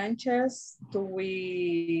have branches, do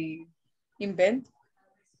we invent?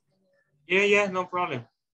 Yeah, no problem.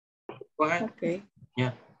 Go ahead. Okay.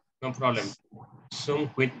 Yeah, no problem. Zoom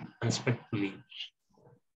quit unexpectedly.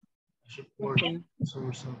 Okay.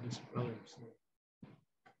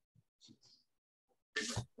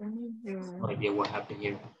 No idea what happened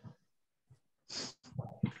here.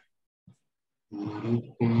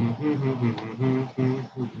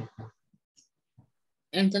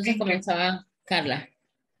 Entonces comenzaba Carla.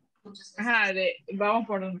 Ajá, vamos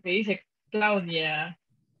por donde dice Claudia.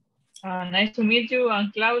 Nice to meet you,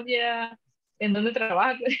 I'm Claudia. ¿En dónde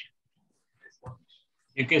trabajas?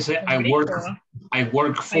 You can say I work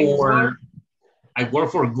for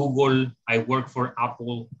Google, I work for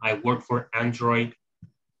Apple, I work for Android.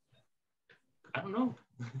 I don't know.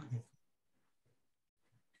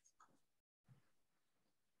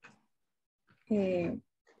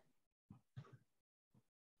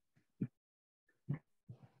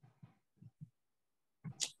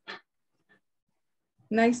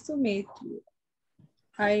 Nice to meet you.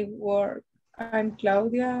 I'm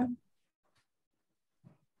Claudia.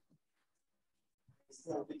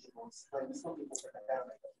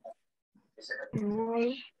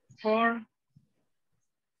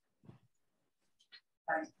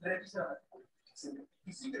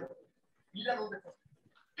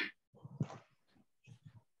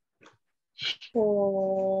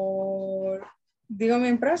 For Dígame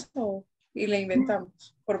en brazo y le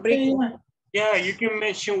inventamos. Por brico. Yeah, you can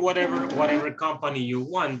mention whatever company you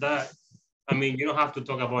want. That, I mean, you don't have to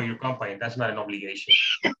talk about your company. That's not an obligation.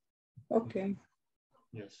 Okay.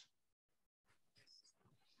 Yes.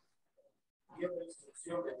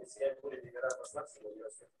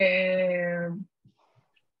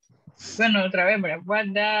 Bueno, otra vez,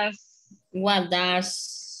 ¿verdad? What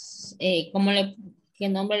does, ¿qué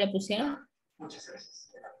nombre le pusieron?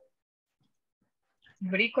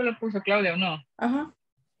 Brico lo puso Claudia, ¿o no? Ajá.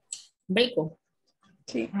 Brico.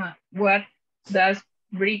 Sí. Ajá. What does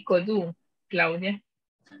Brico do, Claudia?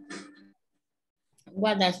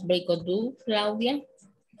 What does Brico do, Claudia?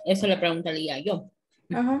 Eso le preguntaría yo.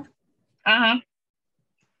 Ajá. Ajá.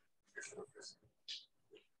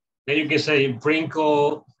 Then you can say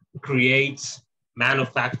Brinko creates,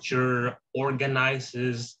 manufacture,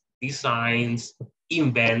 organizes, designs,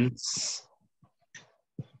 invents,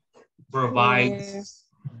 provides,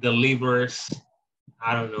 delivers,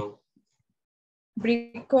 I don't know.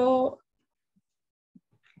 Brico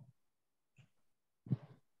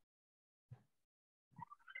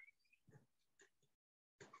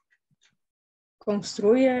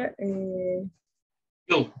construye,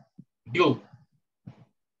 Build.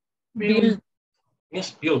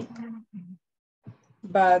 Yes, build.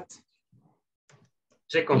 But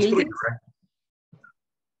Say construye, right?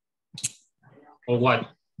 Or what?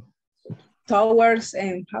 towers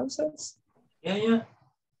and houses. Yeah.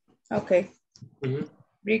 Okay.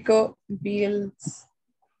 Brico builds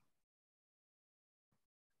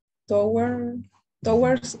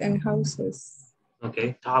towers and houses.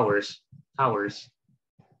 Okay, towers.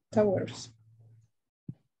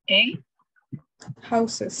 En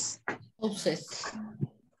Houses.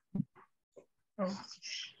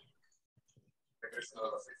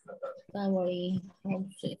 Tower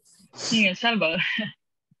houses. Sí, El Salvador.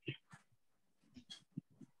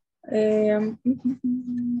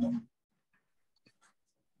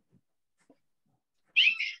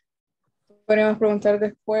 Podríamos preguntar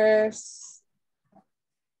después.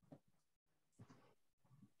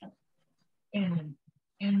 En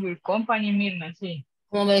your company, Mirna, sí.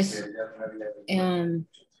 ¿Cómo ves?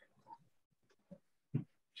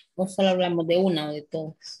 O solo hablamos de una o de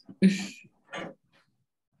todas.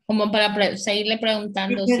 Como para seguirle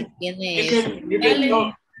preguntando si tiene...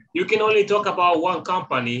 You can only talk about one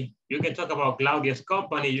company. You can talk about Claudia's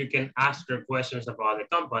company. You can ask her questions about the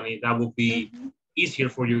company. That would be easier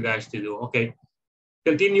for you guys to do. Okay.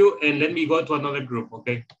 Continue and let me go to another group.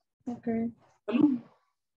 Okay. Okay.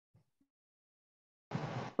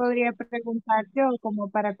 Podría preguntar yo como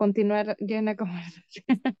para continuar yo en la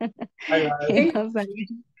conversación. Hi guys.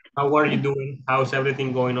 How are you doing? How's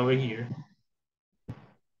everything going over here?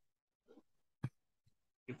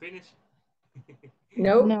 You finished?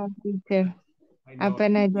 No, teacher.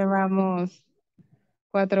 Apenas llevamos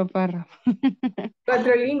 4 párrafos.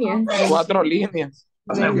 4 líneas. 4 líneas.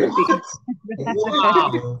 Wow,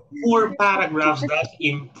 4 paragraphs. That's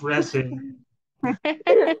impressive.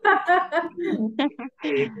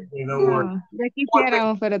 No, ya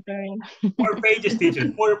quisiéramos, pero todavía no. 4 pages,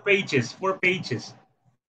 teacher. 4 pages. 4 pages.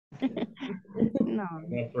 No.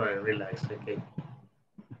 That's right. Relax. Okay.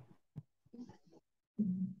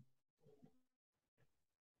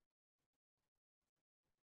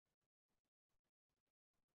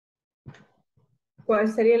 ¿Cuál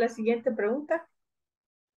sería la siguiente pregunta?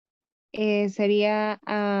 Sería,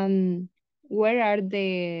 where are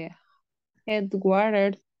the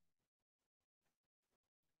headquarters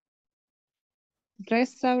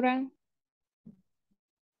restaurant?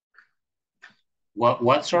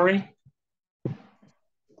 What, sorry?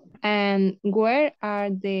 And where are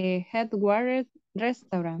the headquarters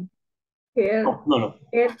restaurant? No.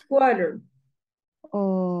 Headquarters.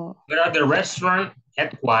 Oh. Where are the restaurant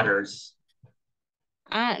headquarters?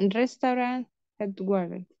 Restaurant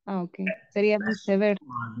headquarters. Okay. Sería viceversa.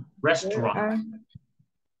 Restaurant.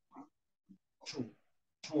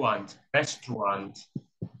 Headquarters.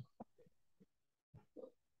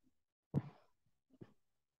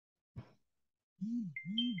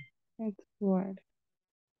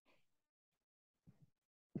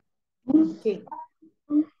 Okay.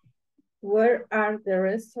 Where are the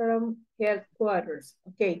restaurant headquarters?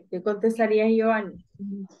 Okay, ¿qué contestaría Giovanni?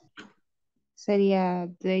 sería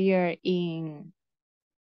they are in...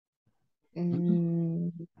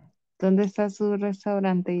 ¿Dónde está su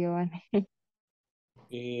restaurante, Giovanni?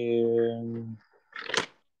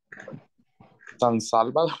 San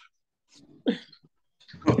Salvador.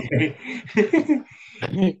 Okay.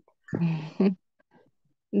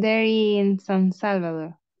 They're in San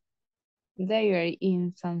Salvador. They are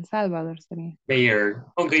in San Salvador. Sería. They are.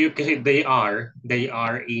 Okay, you can say they are. They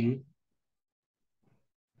are in.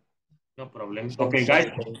 No problem. Okay,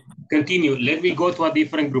 guys, continue. Let me go to a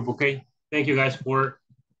different group, okay? Thank you guys for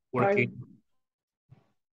working.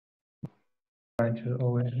 Branches.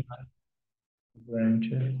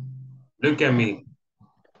 Look at me.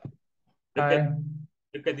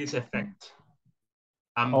 Look at this effect.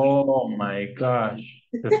 Oh my gosh,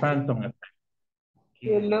 the phantom effect.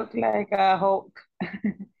 You look like a Hulk.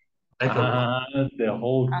 The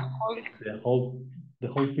whole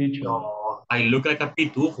picture. No, I look like a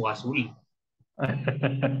pitufo azul.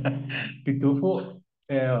 Pitufo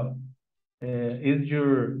is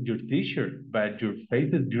your t-shirt, but your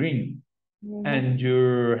face is green and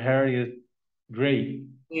your hair is gray.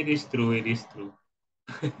 It is true, it is true.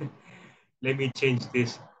 Let me change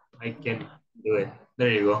this. I can do it. There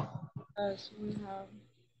you go. As we have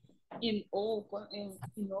in all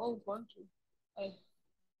countries.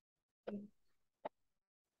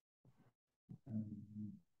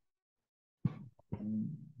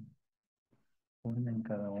 Una en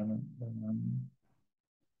cada uno.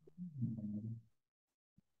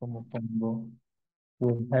 Como pongo,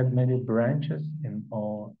 we have many branches in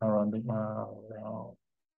all around the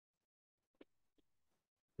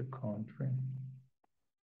country.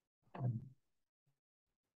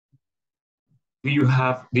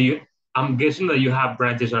 I'm guessing that you have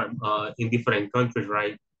branches in different countries,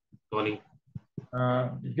 right, Tony?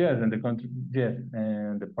 Yes, in the country, yes,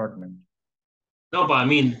 and department. No, but I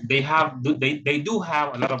mean, they do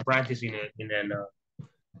have a lot of branches in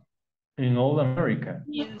all America.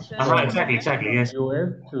 Exactly, yes.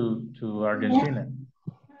 US to Argentina.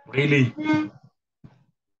 Really?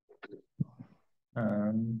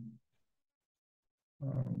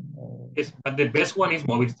 Yes, but the best one is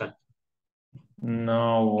Movistar.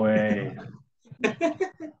 No way.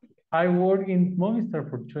 I worked in Movistar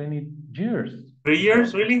for 20 years. 3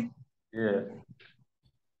 years, really? Yes.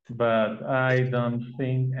 But I don't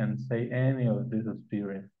think and say any of this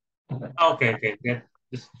experience. Okay. Yeah.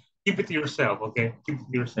 Just keep it to yourself, okay? Keep it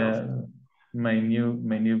to yourself. My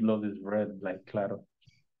new blood is red like Claro.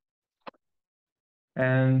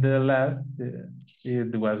 And the last,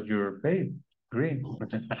 it was your face, green.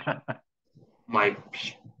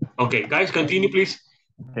 Okay, guys, continue, please.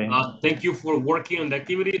 Okay. Thank you for working on the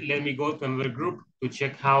activity. Let me go to another group to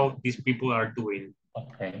check how these people are doing.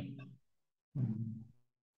 Okay.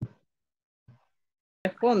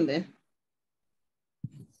 Responde.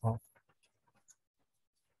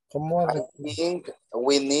 I think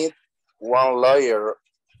we need one lawyer.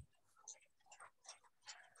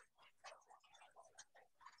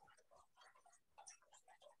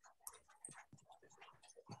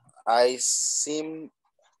 I seen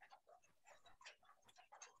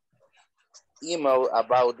email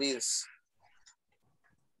about this.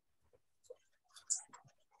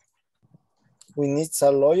 We need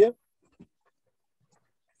a lawyer.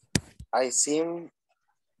 I seen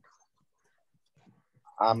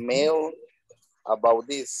a mail about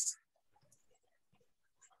this.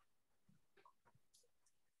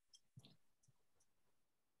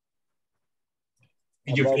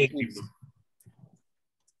 Did you finish?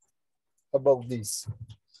 About this.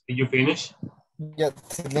 Did you finish? Ya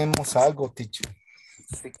tenemos algo, teacher.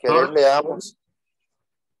 Si querés leamos.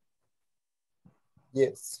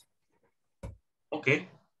 Yes. Okay.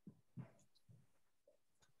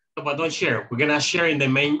 But don't share. We're gonna share in the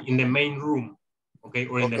main room, okay,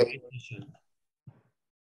 or in the main session.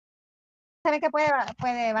 ¿Sabe que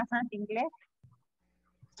puede bastante inglés?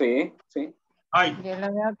 Sí. Ay. Yo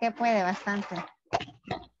lo veo que puede bastante.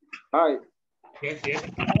 Ay. Yes.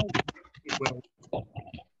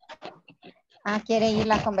 Quiere ir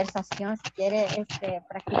la conversación, si quiere,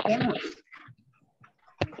 practiquemos.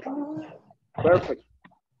 Perfect.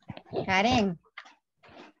 Karen.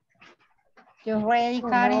 You ready,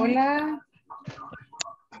 Karen? Hola.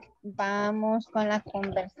 Vamos con la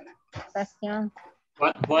conversación.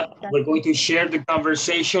 But we're going to share the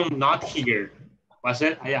conversation not here. Was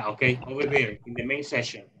it? Yeah, okay, over there in the main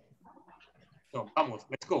session. So, vamos,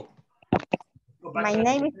 let's go. My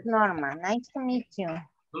name is Norma. Nice to meet you.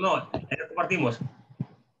 No, compartimos.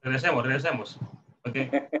 Regresemos. Okay.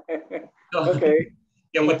 Okay.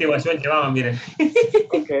 Qué motivación llevaban, miren.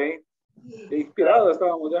 Okay. Inspirados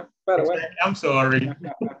estábamos ya, pero bueno. I'm sorry.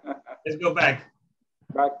 Let's go back.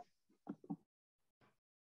 Back.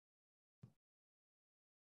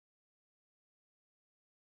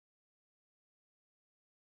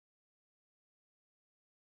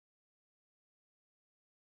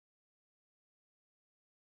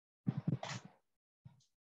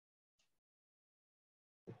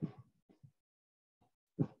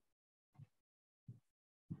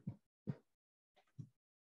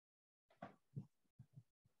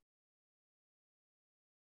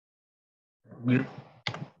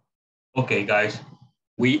 Okay, guys,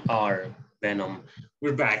 we are Venom.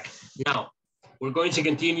 We're back. Now, we're going to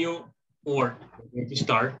continue, or we're going to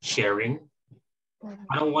start sharing.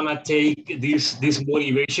 I don't want to take this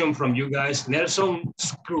motivation from you guys.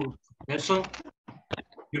 Nelson's group. Nelson,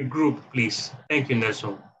 your group, please. Thank you,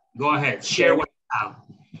 Nelson. Go ahead, share what you have.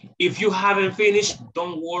 If you haven't finished,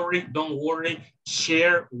 don't worry.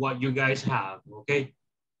 Share what you guys have, okay?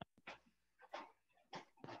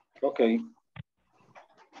 Okay.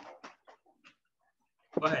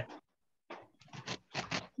 Go ahead.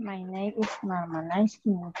 My name is Norma. Nice to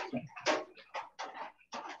meet you.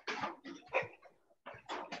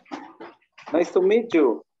 Nice to meet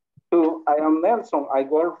you. Too. I am Nelson. I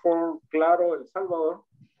work for Claro El Salvador.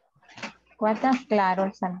 What does Claro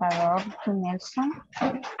El Salvador to Nelson?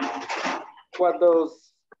 What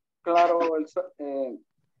does Claro El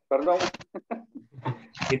perdón.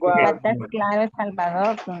 What does Claro El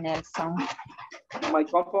Salvador to Nelson? My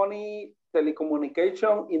company,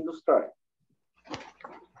 telecommunication industry.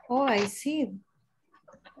 Oh, I see.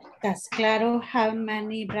 Does Claro have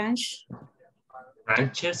many branches?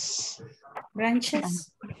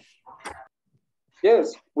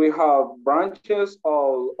 Yes, we have branches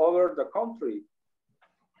all over the country.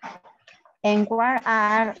 And where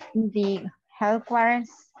are the headquarters?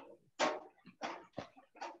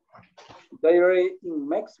 They are in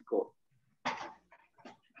Mexico.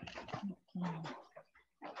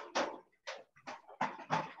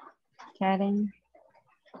 Karen.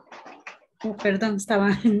 Oh, perdón,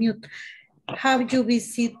 estaba en mute. Have you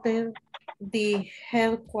visited the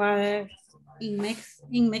headquarters in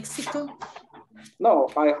Mexico? No,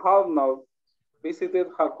 I have not visited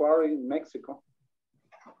headquarters in Mexico.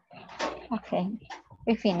 Okay,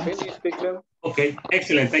 we finished. Okay,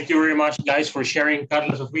 excellent. Thank you very much, guys, for sharing.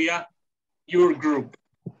 Carla Sofia, your group.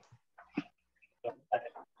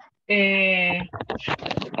 Hi,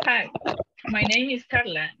 my name is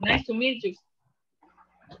Carla. Nice to meet you.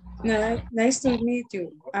 Nice to meet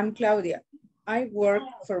you. I'm Claudia. I work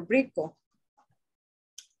for Brico.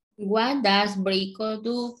 What does Brico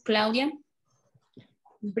do, Claudia?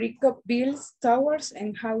 Brico builds towers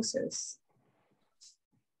and houses.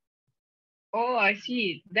 Oh, I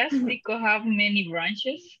see. Does Brico have many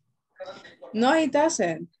branches? No, it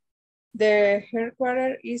doesn't. The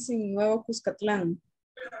headquarters is in Nuevo Cuscatlán.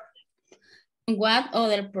 What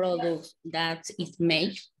other products does it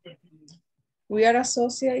make? We are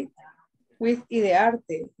associated with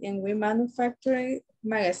Idearte and we manufacture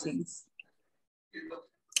magazines.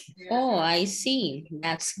 Oh, I see.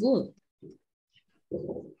 That's good.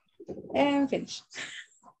 And finish.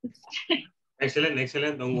 Excellent,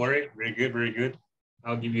 excellent. Don't worry. Very good, very good.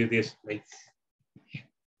 I'll give you this. Wait.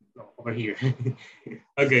 No, over here.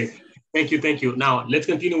 Okay. Thank you, thank you. Now, let's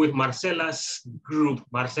continue with Marcela's group.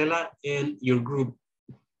 Marcela and your group.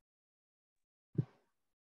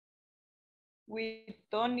 With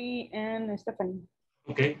Tony and Stephanie.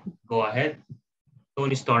 Okay, go ahead.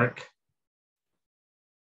 Tony Stark.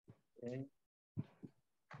 Okay.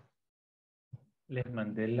 Les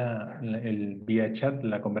mandé el vía chat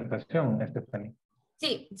la conversación, Stephanie.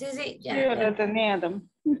 Sí. Ya. Yo lo tenía.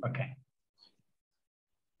 Okay.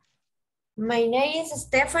 My name is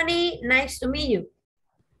Stephanie. Nice to meet you.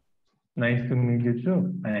 Nice to meet you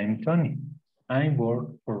too. I'm Tony. I work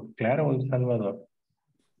for Claro El Salvador.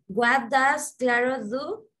 What does Claro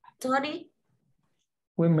do, Tony?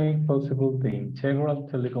 We make possible the integral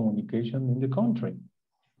telecommunication in the country.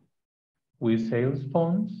 We sell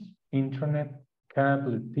phones, internet,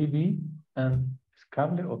 cable TV, and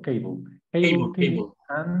cable or cable TV,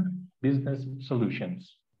 and business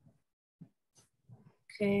solutions.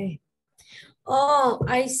 Okay. Oh,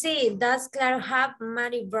 I see. Does Claro have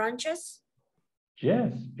many branches?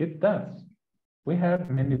 Yes, it does. We have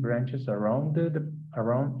many branches around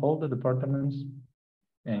all the departments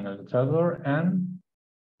in El Salvador and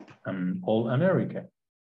all America.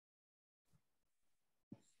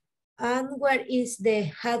 And where is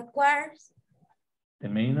the headquarters? The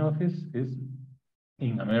main office is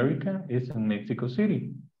in America, is in Mexico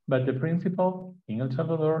City, but the principal in El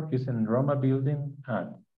Salvador is in Roma Building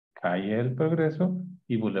at Calle El Progreso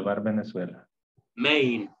y Boulevard Venezuela.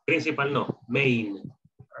 Main, principal no, main.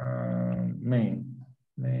 main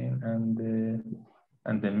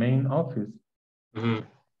and the main office.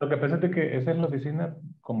 Lo que pasa es que esa es la oficina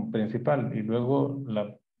como principal y luego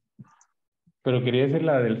pero quería decir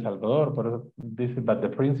la de El Salvador, por eso dice, but the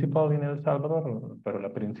principal in El Salvador, pero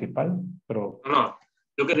la principal, pero... No,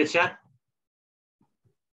 look at the chat.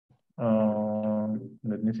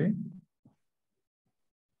 Let me see.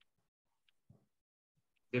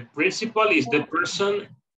 The principal is the person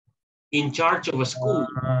in charge of a school.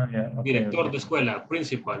 Yeah, okay, Director de escuela,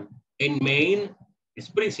 principal. En main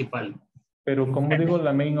es principal. Pero ¿cómo digo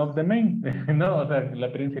la main of the main? No, o sea,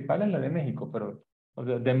 la principal es la de México, pero o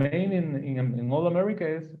sea, the main in all America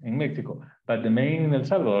es en México, but the main en El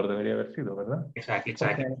Salvador debería haber sido, ¿verdad?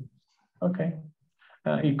 Exacto. Okay.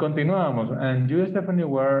 Y continuamos. And you, Stephanie,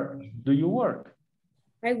 where do you work?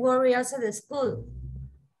 I work as at the school.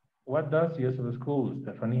 What does yes of the school,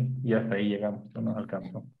 Stephanie? Y hasta ahí llegamos, no nos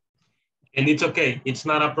alcanzó. And it's okay. It's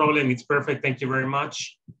not a problem. It's perfect. Thank you very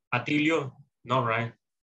much. Atilio, no, right?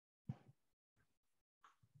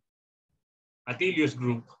 Atilio's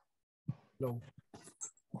group. No.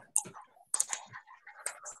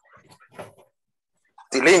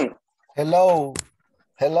 Tilín. Hello,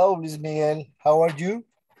 Luis Miguel. How are you?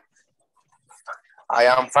 I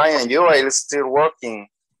am fine, and you are still working.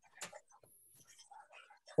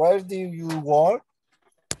 Where do you work?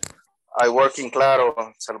 I work in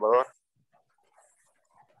Claro, Salvador.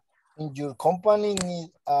 In your company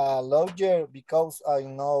need a lawyer because I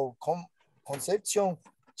know Concepcion,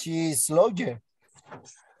 she is lawyer.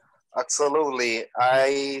 Absolutely.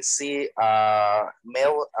 I see a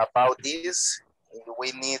mail about this.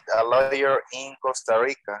 We need a lawyer in Costa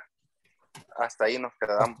Rica. Hasta ahí nos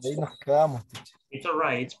quedamos. It's all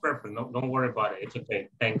right. It's perfect. No, don't worry about it. It's okay.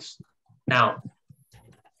 Thanks. Now,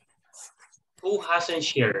 who hasn't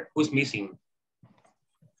shared? Who's missing?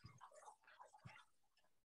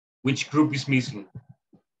 Which group is missing?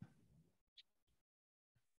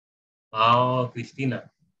 Oh,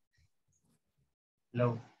 Cristina.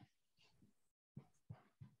 Hello.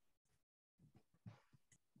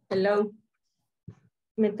 Hello.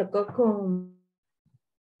 Me tocó con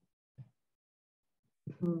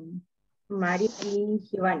Mari y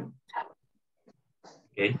Giovanni.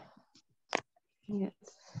 Okay. Yes.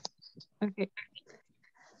 Okay.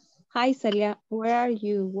 Hi, Celia. Where are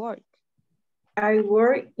you work? I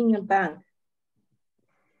work in a bank.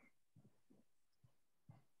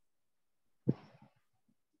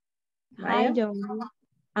 Hi, John.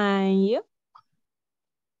 And you?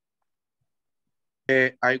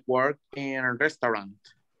 I work in a restaurant.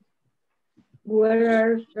 Where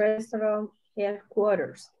are restaurant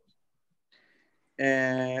headquarters?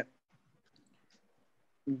 There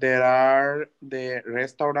are the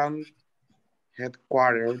restaurant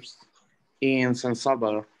headquarters in San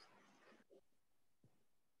Salvador.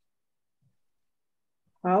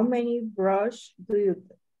 How many branches do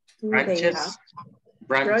they have?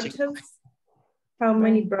 Branches. How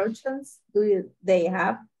many branches they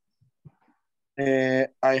have?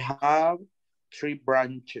 I have 3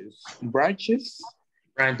 branches. Branches.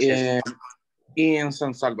 In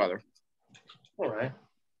San Salvador. All right.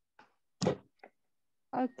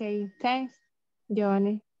 Okay, thanks,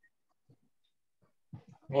 Johnny.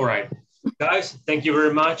 All right, guys, thank you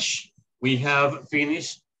very much. We have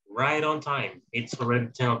finished right on time. It's already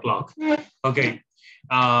 10 o'clock. Okay,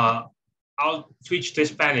 I'll switch to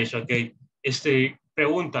Spanish, okay.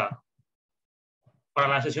 Pregunta, para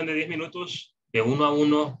la sesión de 10 minutos, de 1 a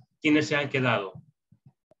 1, ¿quiénes se han quedado?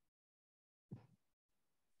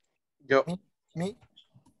 Yo. Me.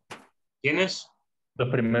 ¿Quiénes? Los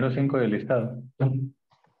primeros 5 del listado.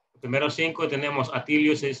 Los primeros 5 tenemos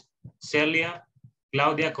Atilio, Celia,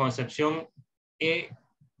 Claudia, Concepción y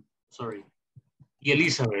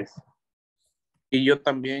Elizabeth. Y yo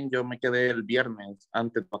también, yo me quedé el viernes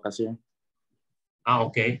antes de vacación. Ah,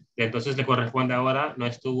 ok. Entonces le corresponde ahora, no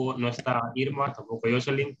está Irma, tampoco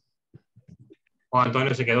Jocelyn. Juan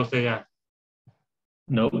Antonio, ¿se quedó usted ya?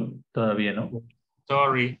 No, todavía no.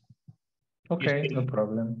 Sorry. Okay, no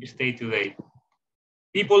problem. You stay today.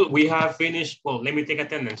 People, we have finished. Well, let me take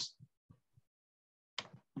attendance.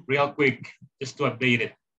 Real quick, just to update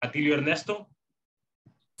it. Atilio Ernesto.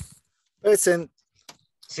 Present.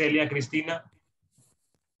 Celia Cristina.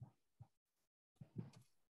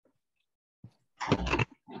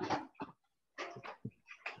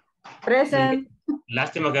 Present.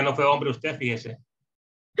 Lástima que no fue hombre usted, fíjese.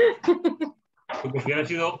 Porque si hubiera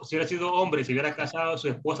sido hombre, si hubiera casado, su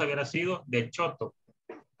esposa hubiera sido de choto.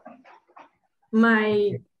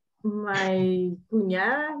 Mi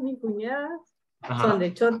cuñada son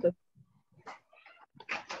de choto.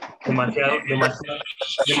 Demasiado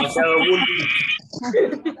bullying.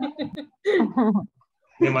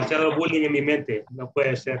 Demasiado bullying en mi mente. No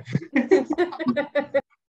puede ser.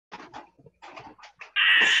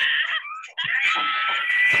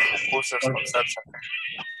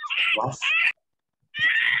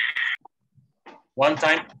 One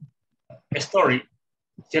time, story.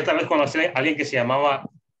 Cierta vez conocí a alguien que se llamaba,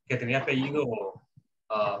 que tenía apellido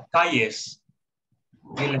Calles.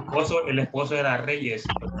 Y el esposo era Reyes.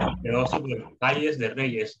 Quedó sobre Calles de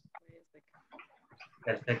Reyes.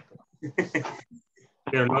 Perfecto.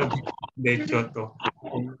 Pero no de Choto.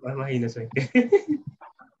 Imagínense.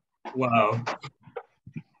 Wow.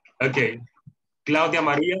 Ok. Claudia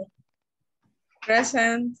María.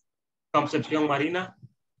 Present. Concepción Marina.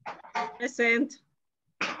 Present.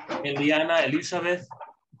 Eliana Elizabeth.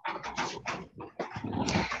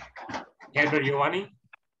 Herbert Giovanni.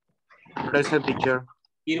 Present, teacher.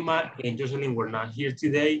 Irma and Jocelyn were not here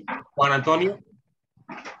today. Juan Antonio.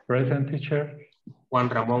 Present, teacher. Juan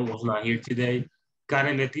Ramon was not here today.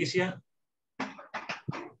 Karen Leticia.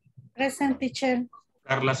 Present, teacher.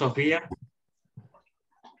 Carla Sofía.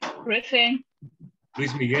 Present.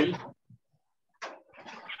 Luis Miguel.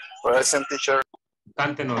 Present, teacher.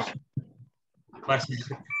 Cántenos.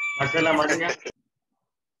 Marcela María.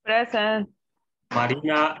 Present.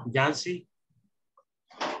 Marina Yancy.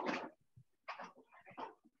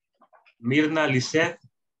 Mirna Lisset.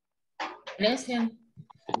 Present.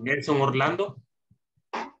 Nelson Orlando.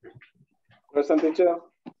 Present, teacher.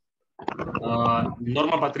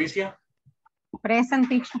 Norma Patricia. Present,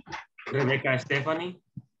 teacher. Rebeca Stephanie.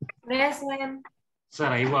 Present.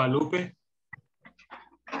 Sarai Guadalupe.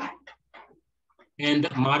 And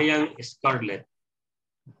Marian Scarlett.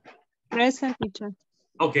 Present, teacher.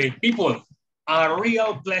 Okay, people, a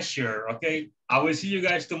real pleasure, okay? I will see you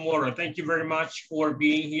guys tomorrow. Thank you very much for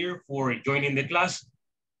being here, for joining the class.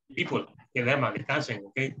 People, que duerman, descansen,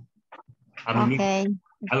 okay? Okay.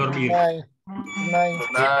 A dormir. Good night.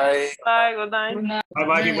 Good night. Bye, good night.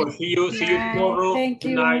 Bye-bye, people. See you tomorrow. Thank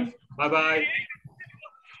Good you. night. Bye-bye.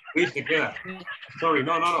 Luis, te queda. Sorry,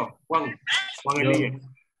 no. Juan Elías.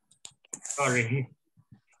 Sorry.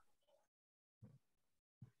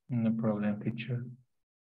 No problem, teacher.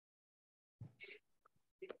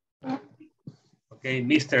 Okay,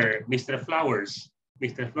 Mr. Flowers.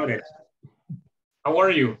 Mr. Flores. How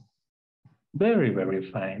are you? Very,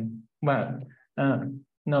 very fine. Well,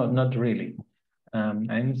 no, not really.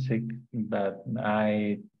 I'm sick, but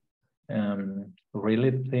I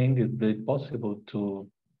really think it's very possible to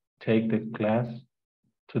take the class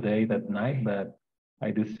today that night, but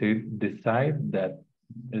I decide that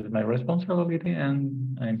it's my responsibility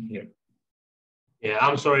and I'm here. Yeah,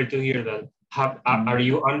 I'm sorry to hear that. Are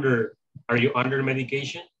you under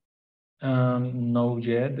medication? No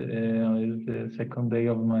yet. It's the second day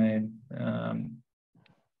of my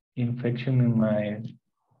infection in my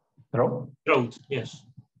throat. Throat, yes.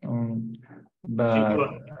 But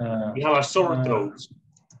you have a sore throat.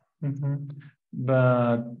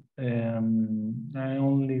 But I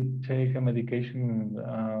only take a medication,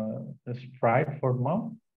 a Sprite for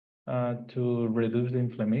mouth to reduce the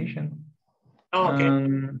inflammation. Oh, okay.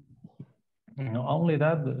 Only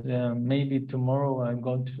that, maybe tomorrow I'm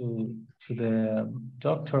going to the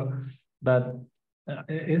doctor, but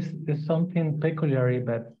it's something peculiar,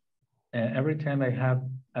 but every time I have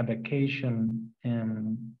a vacation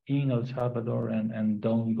in El Salvador and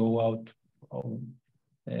don't go out of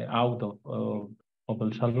El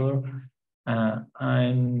Salvador,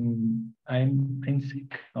 I'm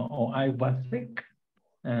sick, or I was sick.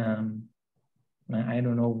 I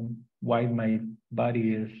don't know why my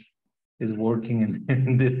body is working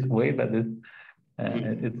in this way, but it's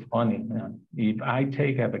funny. If I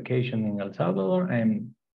take a vacation in El Salvador,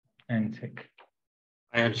 I'm sick.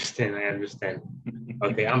 I understand.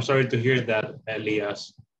 Okay, I'm sorry to hear that,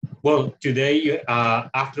 Elias. Well, today,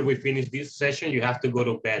 after we finish this session, you have to go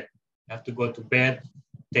to bed. You have to go to bed,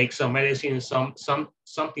 take some medicine,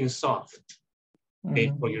 something soft,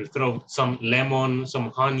 okay, for your throat, some lemon,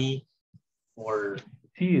 some honey, or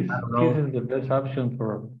Tea is the best option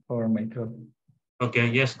for my throat. Okay,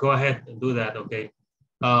 yes, go ahead and do that. Okay,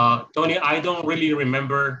 Tony, I don't really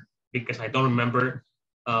remember because I don't remember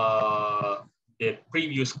the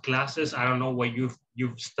previous classes. I don't know what you've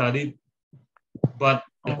studied, but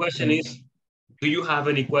the question is, do you have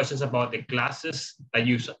any questions about the classes that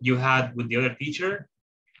you had with the other teacher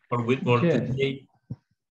or today?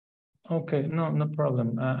 Okay, no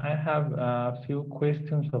problem. I have a few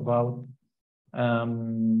questions about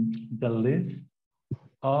the list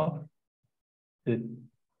of the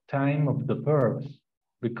time of the verbs,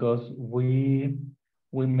 because we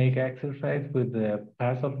we make exercise with the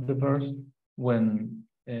past of the verb when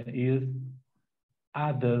is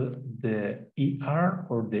added the ER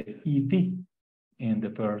or the ED in the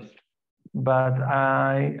verb. But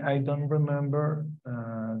I don't remember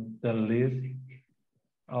the list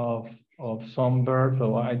of some verbs,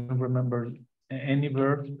 so I don't remember any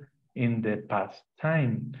verbs in the past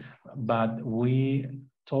time. But we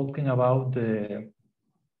talking about the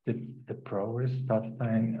progress past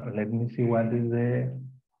time. Let me see what is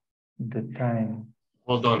the time.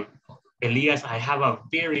 Hold on, Elias, I have a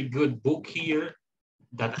very good book here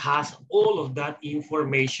that has all of that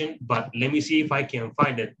information, but let me see if I can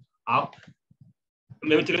find it.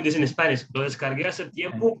 Let me tell you this in Spanish. Lo descargué hace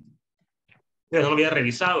tiempo, pero no lo había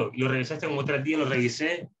revisado. Lo revisé hace como 3 días, lo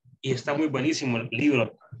revisé y está muy buenísimo el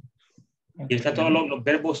libro. Y está todos los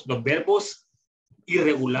verbos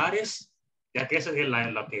irregulares, ya que ese es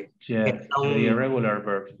lo que es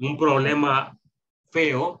un problema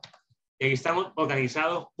feo. Y estamos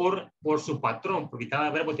organizados por su patrón, porque cada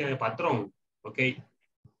verbo tiene patrón. ¿Ok?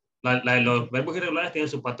 Los verbos irregulares tienen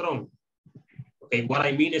su patrón. Okay, what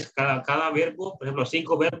I mean es cada verbo, por ejemplo,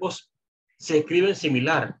 5 verbos se escriben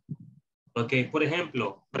similar. Ok, por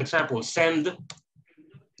ejemplo, send,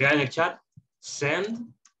 vean en el chat,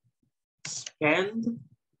 send, spend,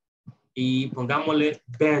 y pongámosle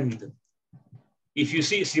bend. If you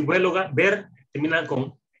see, si vuelvo a ver, terminan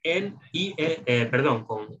con perdón,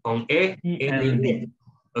 con E, N, E.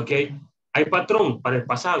 Ok, hay patrón para el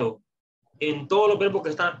pasado. En todos los verbos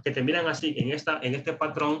que terminan así, en este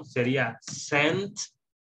patrón sería sent,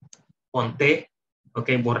 con T, ok,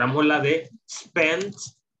 borramos la D, spent,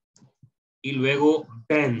 y luego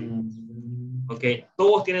bend, ok,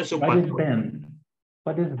 todos tienen su patrón.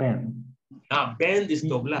 What is bend? Bend es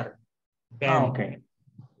doblar. Bend. Okay.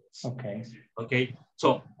 Okay. Okay,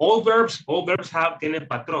 so all verbs tienen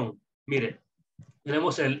patrón. Mire,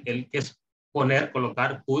 tenemos el que es poner,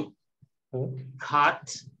 colocar, put,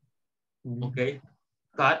 cut, okay,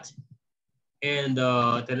 cut, and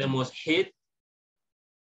tenemos hit,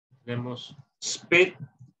 tenemos spit,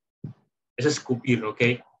 es escupir,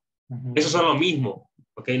 okay. Eso son lo mismo,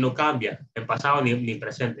 okay, no cambia en pasado ni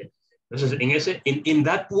presente. Entonces, in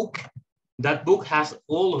that book has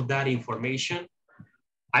all of that information.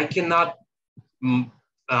 I cannot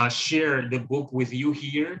share the book with you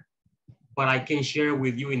here, but I can share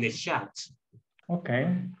with you in the chat.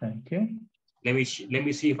 Okay, thank you. Let me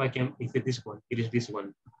see if it's this one. It is this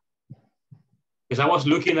one. Because I was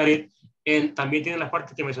looking at it, and también tiene la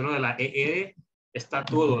parte que mencionó de la ER, está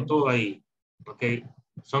todo ahí. Okay,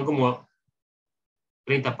 son como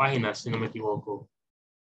 30 páginas, si no me equivoco.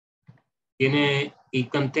 It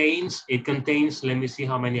contains, let me see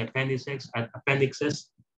how many appendixes.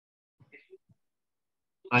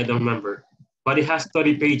 I don't remember, but it has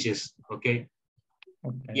 30 pages, okay?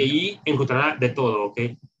 Y ahí encontrará de todo,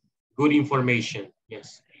 okay? Good information,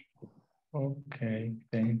 yes. Okay,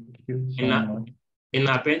 thank you so much. En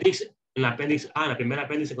la primera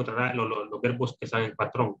apéndice encontrará los verbos que están en el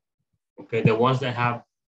patrón, okay? The ones that have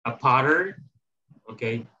a pattern,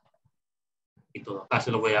 okay? Y todo. Acá se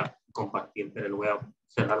lo voy a compartir, pero lo voy a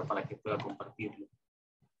cerrar para que pueda compartirlo.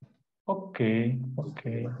 Okay,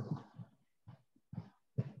 okay.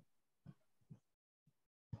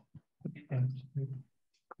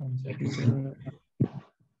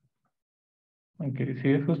 Okay, sí,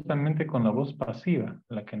 es justamente con la voz pasiva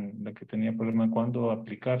la que tenía problema cuando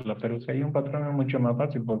aplicarla, pero si hay un patrón es mucho más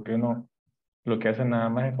fácil porque no, lo que hace nada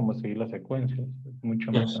más es como seguir la secuencia, es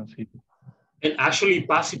mucho más sencillo. And actually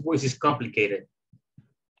passive voice is complicated.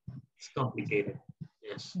 It's complicated,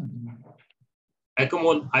 yes.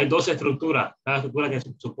 Hay 2 estructuras, cada estructura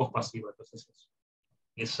tiene su voz pasiva, entonces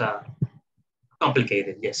es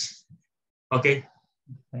complicated, yes. Okay.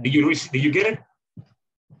 Did you get it?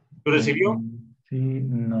 ¿Lo recibió? Sí,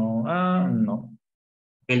 no. No.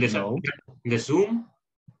 ¿En the Zoom?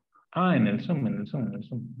 En el Zoom.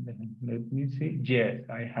 Let me see. Yes,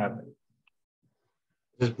 I have it.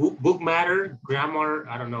 Does book matter? Grammar,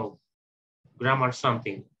 I don't know. Grammar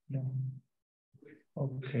something. Yeah.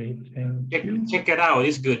 Okay, thank you. Check it out.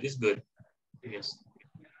 It's good. Yes.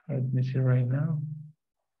 Let me see right now.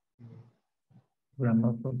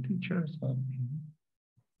 Grammar for teachers.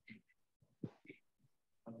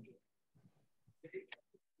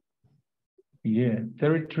 Yeah,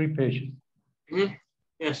 33 pages.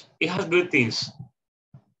 Yes, it has good things.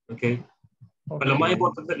 Okay. Pero lo más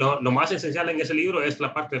importante, lo más esencial en ese libro es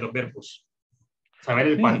la parte de los verbos. Saber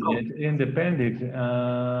el patrón. In the appendix,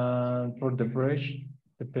 for the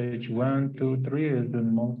page 1, 2, 3 is the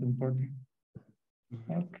most important.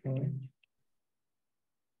 Okay.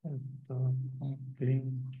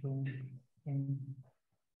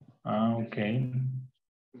 Okay.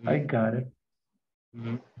 I got it.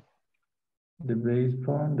 The base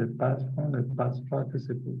form, the past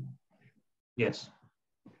participle. Yes.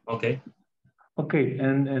 Okay. Okay,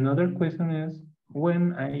 and another question is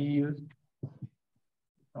when I use,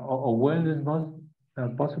 or when is most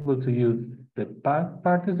possible to use the past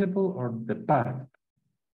participle or the past?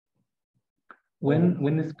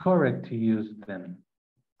 When is correct to use them?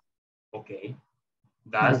 Okay.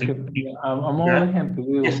 That's Porque, vamos a un ejemplo.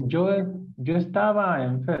 Digo, Yes. yo estaba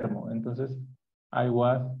enfermo, entonces I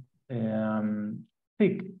was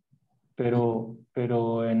sick. Pero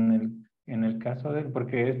en el caso de,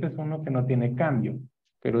 porque este es uno que no tiene cambio,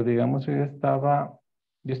 pero digamos yo estaba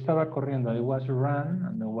corriendo, I was run,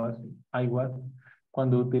 and I was,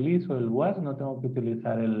 cuando utilizo el was no tengo que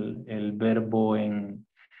utilizar el verbo en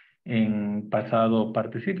pasado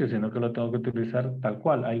participio, sino que lo tengo que utilizar tal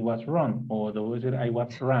cual, I was run, o debo decir I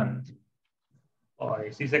was run.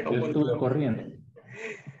 Ay, sí se Yo estuve corriendo.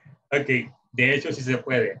 Ok, de hecho sí se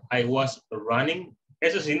puede. I was running,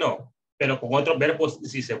 eso sí no, pero con otros verbos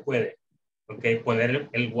sí se puede. Ok, poner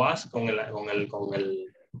el was con el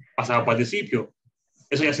pasado participio.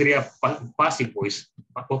 Eso ya sería passive voice,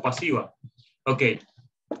 voz pasiva. Ok,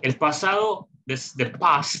 el pasado de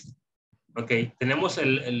past. Ok, tenemos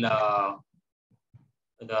the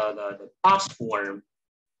past form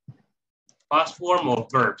of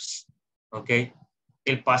verbs. Ok,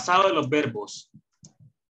 el pasado de los verbos.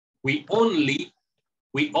 We only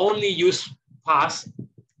use past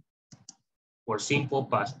for simple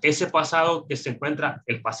past. Ese pasado que se encuentra,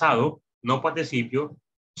 el pasado, no participio,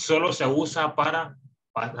 solo se usa para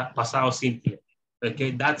pasado simple.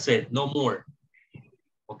 Okay, that's it, no more.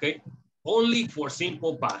 Okay, only for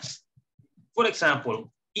simple past. For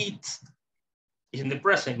example, eat is in the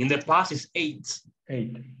present. In the past is ate.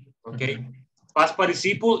 Okay, past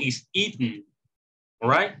participle is eaten. All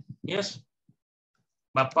right, yes.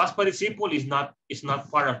 But past participle is not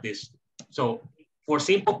part of this. So for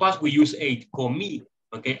simple past, we use ate, comí.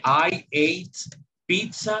 Okay, I ate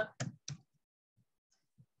pizza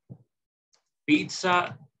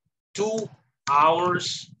 2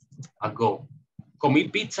 hours ago.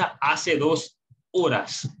 Comí pizza hace 2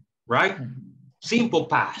 horas, right? Simple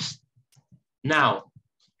past. Now,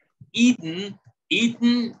 eaten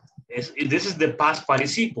this is the past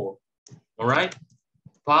participle, all right?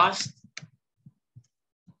 Past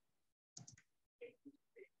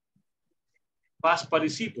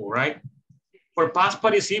participle, right? For past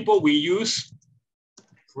participle, we use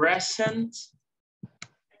present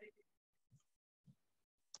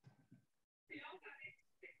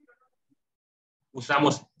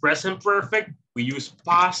usamos present perfect, we use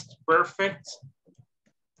past perfect,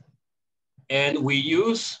 and we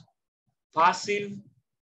use passive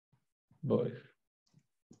voice.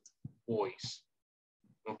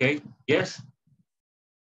 Okay, yes?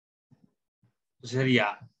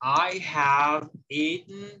 Sería, I have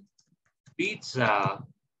eaten pizza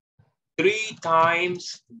 3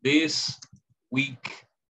 times this week.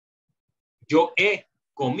 Yo he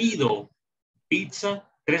comido pizza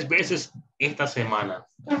 3 veces esta semana.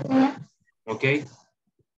 Ok.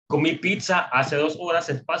 Comí pizza hace 2 horas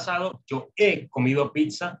el pasado. Yo he comido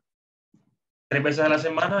pizza 3 veces a la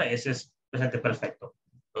semana. Ese es presente perfecto.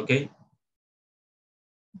 Ok.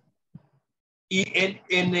 Y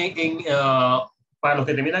para los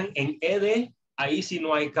que terminan en ed, ahí sí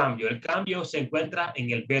no hay cambio. El cambio se encuentra en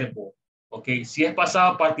el verbo. Ok. Si es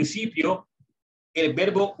pasado participio, el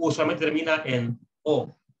verbo usualmente termina en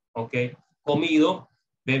o. Ok. Comido,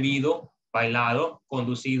 bebido, bailado,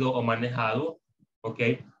 conducido o manejado, ok,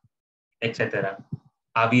 etcétera.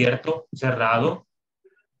 Abierto, cerrado,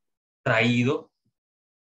 traído,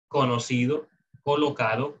 conocido,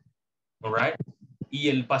 colocado, all right? Y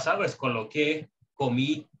el pasado es coloqué,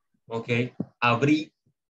 comí, ok, abrí,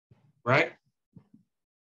 right?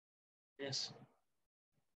 Yes.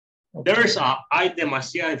 Hay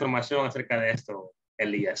demasiada información acerca de esto,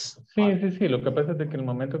 Elías. Sí. Lo que pasa es que el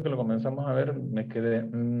momento que lo comenzamos a ver, me quedé...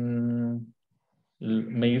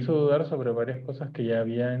 me hizo dudar sobre varias cosas que ya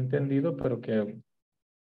había entendido, pero que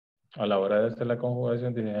a la hora de hacer la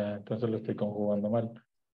conjugación dije, entonces lo estoy conjugando mal.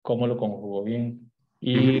 ¿Cómo lo conjugo bien?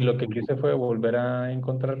 Y lo que quise fue volver a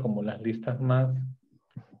encontrar como las listas más,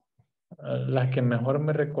 las que mejor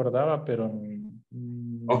me recordaba, pero...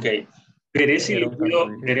 Ok. Veré si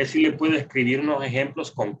le puedo escribir unos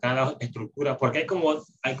ejemplos con cada estructura, porque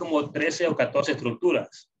hay como 13 o 14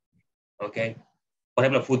 estructuras. Ok. Por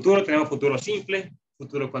ejemplo, futuro, tenemos futuro simple,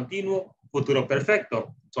 futuro continuo, futuro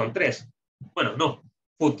perfecto. Son 3. Bueno, no.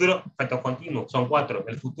 Futuro perfecto continuo. Son 4.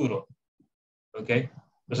 El futuro. Ok.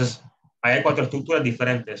 Entonces, hay 4 estructuras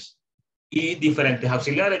diferentes. Y diferentes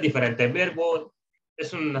auxiliares, diferentes verbos.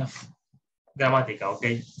 Es una gramática, ¿ok?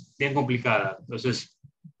 Bien complicada. Entonces,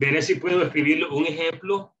 veré si puedo escribir un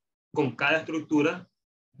ejemplo con cada estructura,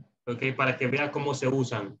 ¿ok? Para que vea cómo se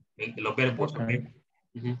usan los verbos, ¿ok?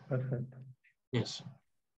 Perfecto. Yes.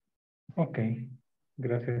 Ok.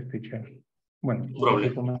 Gracias, teacher. Bueno,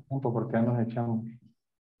 Problem. toma tiempo porque ya nos echamos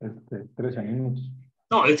 13 minutos.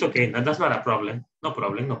 No, it's okay. That's not a problem. No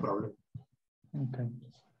problem, no problem. Okay.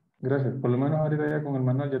 Gracias. Por lo menos ahorita ya con el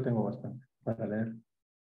manual ya tengo bastante para leer.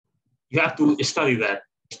 You have to study that.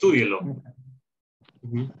 Estúdielo.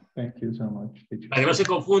 Okay. Thank you so much, teacher. Para que no se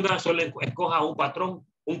confunda, solo escoja un patrón,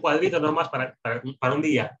 un cuadrito nomás para un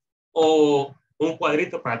día o un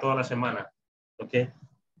cuadrito para toda la semana. ¿Ok?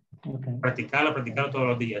 Okay. Practicarlo todos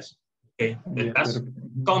los días. Okay? That's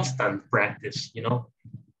constant practice, you know?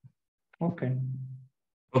 Okay.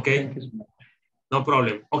 Okay? Thank you so much. No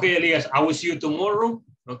problem. Okay, Elias, I will see you tomorrow.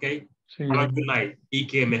 Okay? See Have a you. good night. Y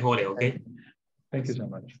que mejore, okay? Thank you so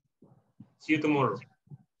much. See you tomorrow.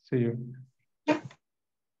 See you.